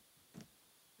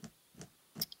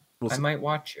 I might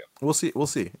watch you. We'll see.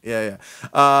 Yeah.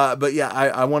 But yeah,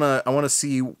 I wanna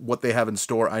see what they have in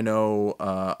store. I know,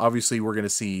 obviously we're gonna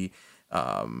see,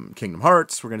 Kingdom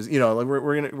Hearts. We're gonna,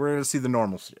 we're gonna see the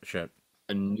normal shit.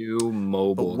 A new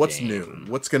mobile. But what's game. new?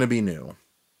 What's gonna be new?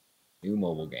 New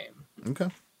mobile game. Okay.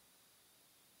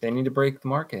 They need to break the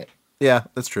market. Yeah,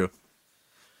 that's true.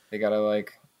 They gotta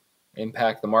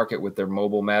impact the market with their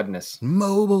mobile madness.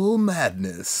 Mobile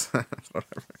madness.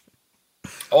 Whatever.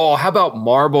 Oh, how about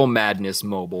Marble Madness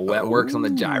Mobile? That works on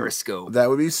the gyroscope. That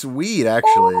would be sweet,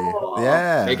 actually.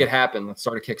 Yeah. Make it happen. Let's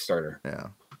start a Kickstarter. Yeah.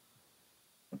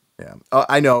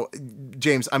 I know,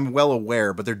 James, I'm well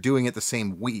aware, but they're doing it the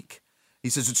same week. He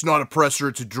says, it's not a presser,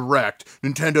 it's a direct.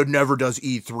 Nintendo never does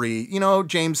E3.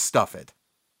 James, stuff it.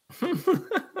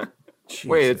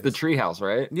 Wait, it's the Treehouse,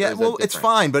 right? Yeah, well, it's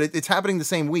fine, but it's happening the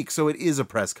same week, so it is a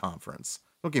press conference.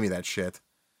 Don't give me that shit.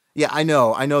 Yeah, I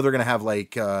know they're gonna have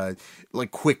like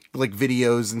quick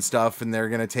videos and stuff, and they're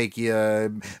gonna take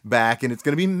you back, and it's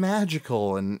gonna be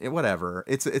magical and whatever.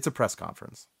 It's a press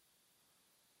conference.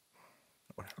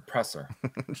 Presser.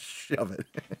 Shove it.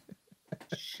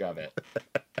 Shove it.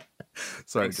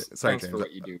 Sorry, Thanks James. for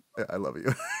what you do. I love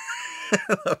you.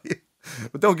 I love you.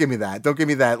 But don't give me that. Don't give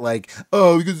me that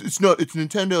because it's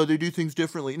Nintendo, they do things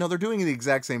differently. No, they're doing the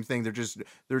exact same thing.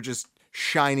 They're just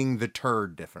shining the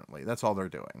turd differently. That's all they're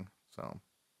doing. So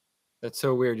that's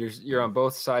so weird. You're on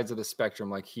both sides of the spectrum.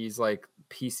 Like he's like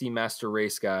PC Master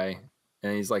Race guy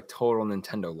and he's like total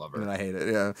Nintendo lover. And I hate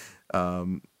it. Yeah.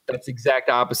 That's exact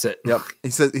opposite. Yep. He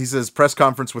says press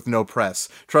conference with no press.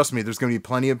 Trust me, there's going to be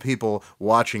plenty of people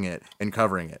watching it and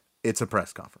covering it. It's a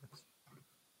press conference.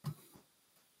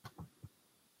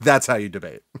 That's how you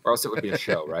debate. Or else it would be a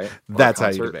show, right? That's how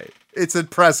you debate. It's a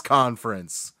press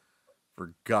conference.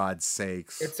 For God's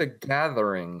sakes. It's a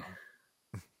gathering.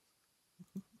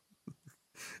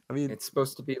 I mean, it's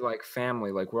supposed to be like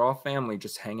family. Like we're all family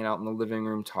just hanging out in the living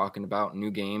room talking about new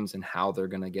games and how they're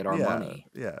going to get our money.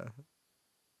 Yeah.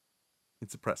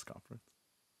 It's a press conference.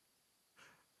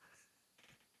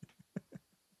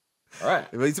 All right.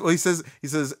 Well, he says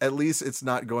at least it's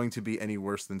not going to be any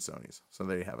worse than Sony's. So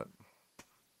there you have it.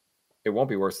 It won't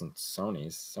be worse than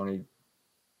Sony's.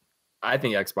 I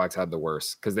think Xbox had the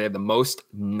worst because they had the most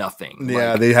nothing.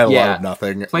 Yeah, they had a lot of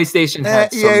nothing. PlayStation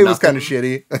had some EA was kind of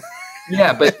shitty.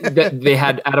 Yeah, but they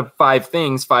had out of 5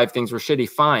 things were shitty,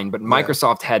 fine. But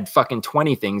Microsoft had fucking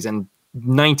 20 things and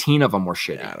 19 of them were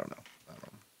shitty. Yeah, I don't know.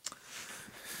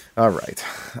 All right.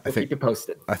 I think you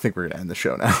posted. I think we're going to end the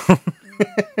show now.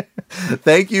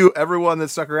 Thank you, everyone that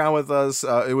stuck around with us.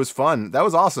 It was fun. That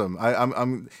was awesome.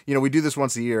 I'm we do this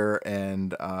once a year,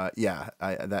 and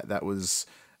that was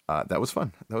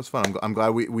fun. That was fun. I'm glad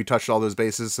we touched all those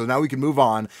bases. So now we can move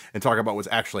on and talk about what's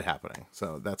actually happening.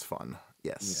 So that's fun.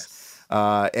 Yes.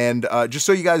 And just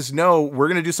so you guys know, we're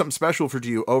going to do something special for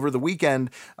you. Over the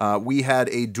weekend, we had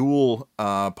a dual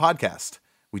podcast.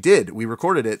 We did. We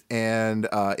recorded it, and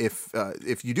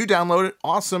if you do download it,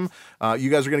 awesome. You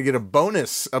guys are going to get a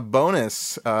bonus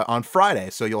on Friday.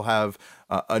 So you'll have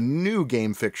a new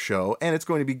Game Fix show, and it's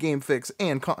going to be Game Fix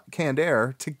and Canned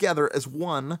Air together as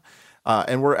one.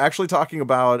 And we're actually talking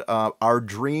about our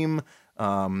dream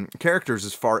characters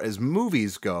as far as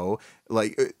movies go.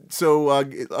 So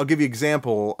I'll give you an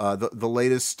example. The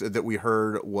latest that we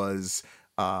heard was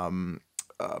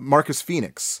Marcus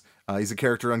Phoenix. He's a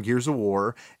character on Gears of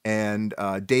War, and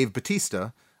Dave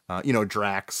Bautista,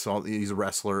 Drax. He's a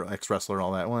wrestler, ex-wrestler,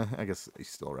 all that. Well, I guess he's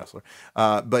still a wrestler.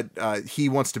 But he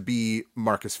wants to be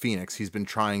Marcus Phoenix. He's been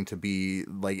trying to be,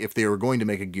 if they were going to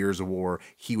make a Gears of War,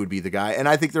 he would be the guy. And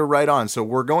I think they're right on. So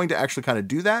we're going to actually kind of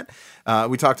do that.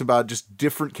 We talked about just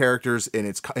different characters, and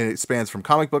it spans from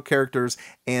comic book characters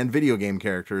and video game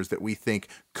characters that we think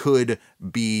could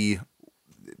be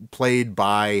played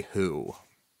by who.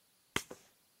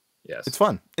 Yes. It's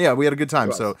fun. Yeah, we had a good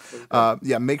time. So,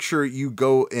 make sure you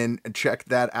go and check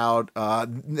that out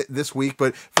this week.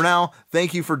 But for now,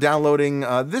 thank you for downloading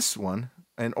this one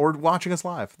or watching us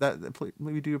live.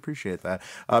 We do appreciate that.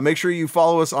 Make sure you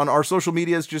follow us on our social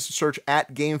medias. Just search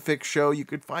 @GameFixShow. You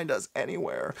could find us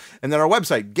anywhere. And then our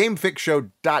website,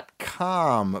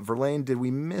 GameFixShow.com. Verlaine, did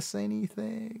we miss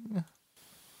anything?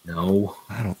 No,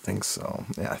 I don't think so.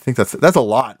 Yeah, I think that's a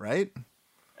lot, right?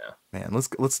 Man, let's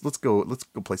go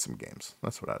play some games.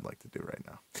 That's what I'd like to do right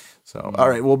now. So, all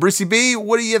right. Well, Brissy B,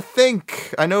 what do you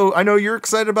think? I know you're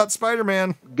excited about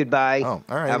Spider-Man. Goodbye. Oh,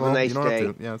 all right. Have a nice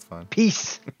day. Yeah, it's fine.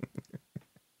 Peace.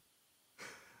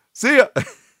 See ya.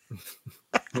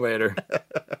 Later.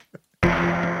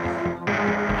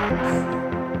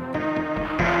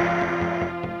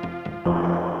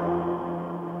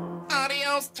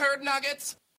 Adios, turd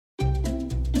nuggets.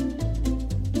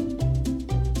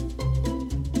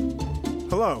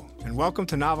 Hello, and welcome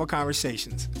to Novel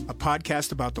Conversations, a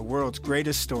podcast about the world's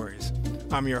greatest stories.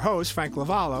 I'm your host, Frank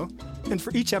Lavallo, and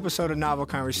for each episode of Novel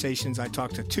Conversations, I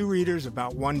talk to 2 readers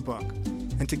about one book.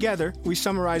 And together, we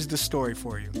summarize the story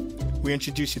for you. We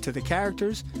introduce you to the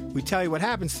characters, we tell you what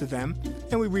happens to them,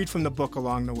 and we read from the book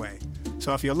along the way.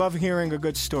 So if you love hearing a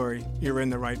good story, you're in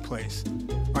the right place.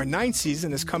 Our 9th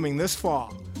season is coming this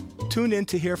fall. Tune in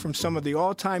to hear from some of the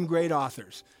all-time great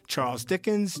authors, Charles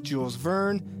Dickens, Jules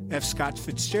Verne, F. Scott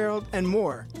Fitzgerald, and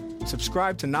more.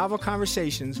 Subscribe to Novel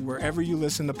Conversations wherever you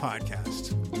listen to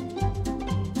podcasts.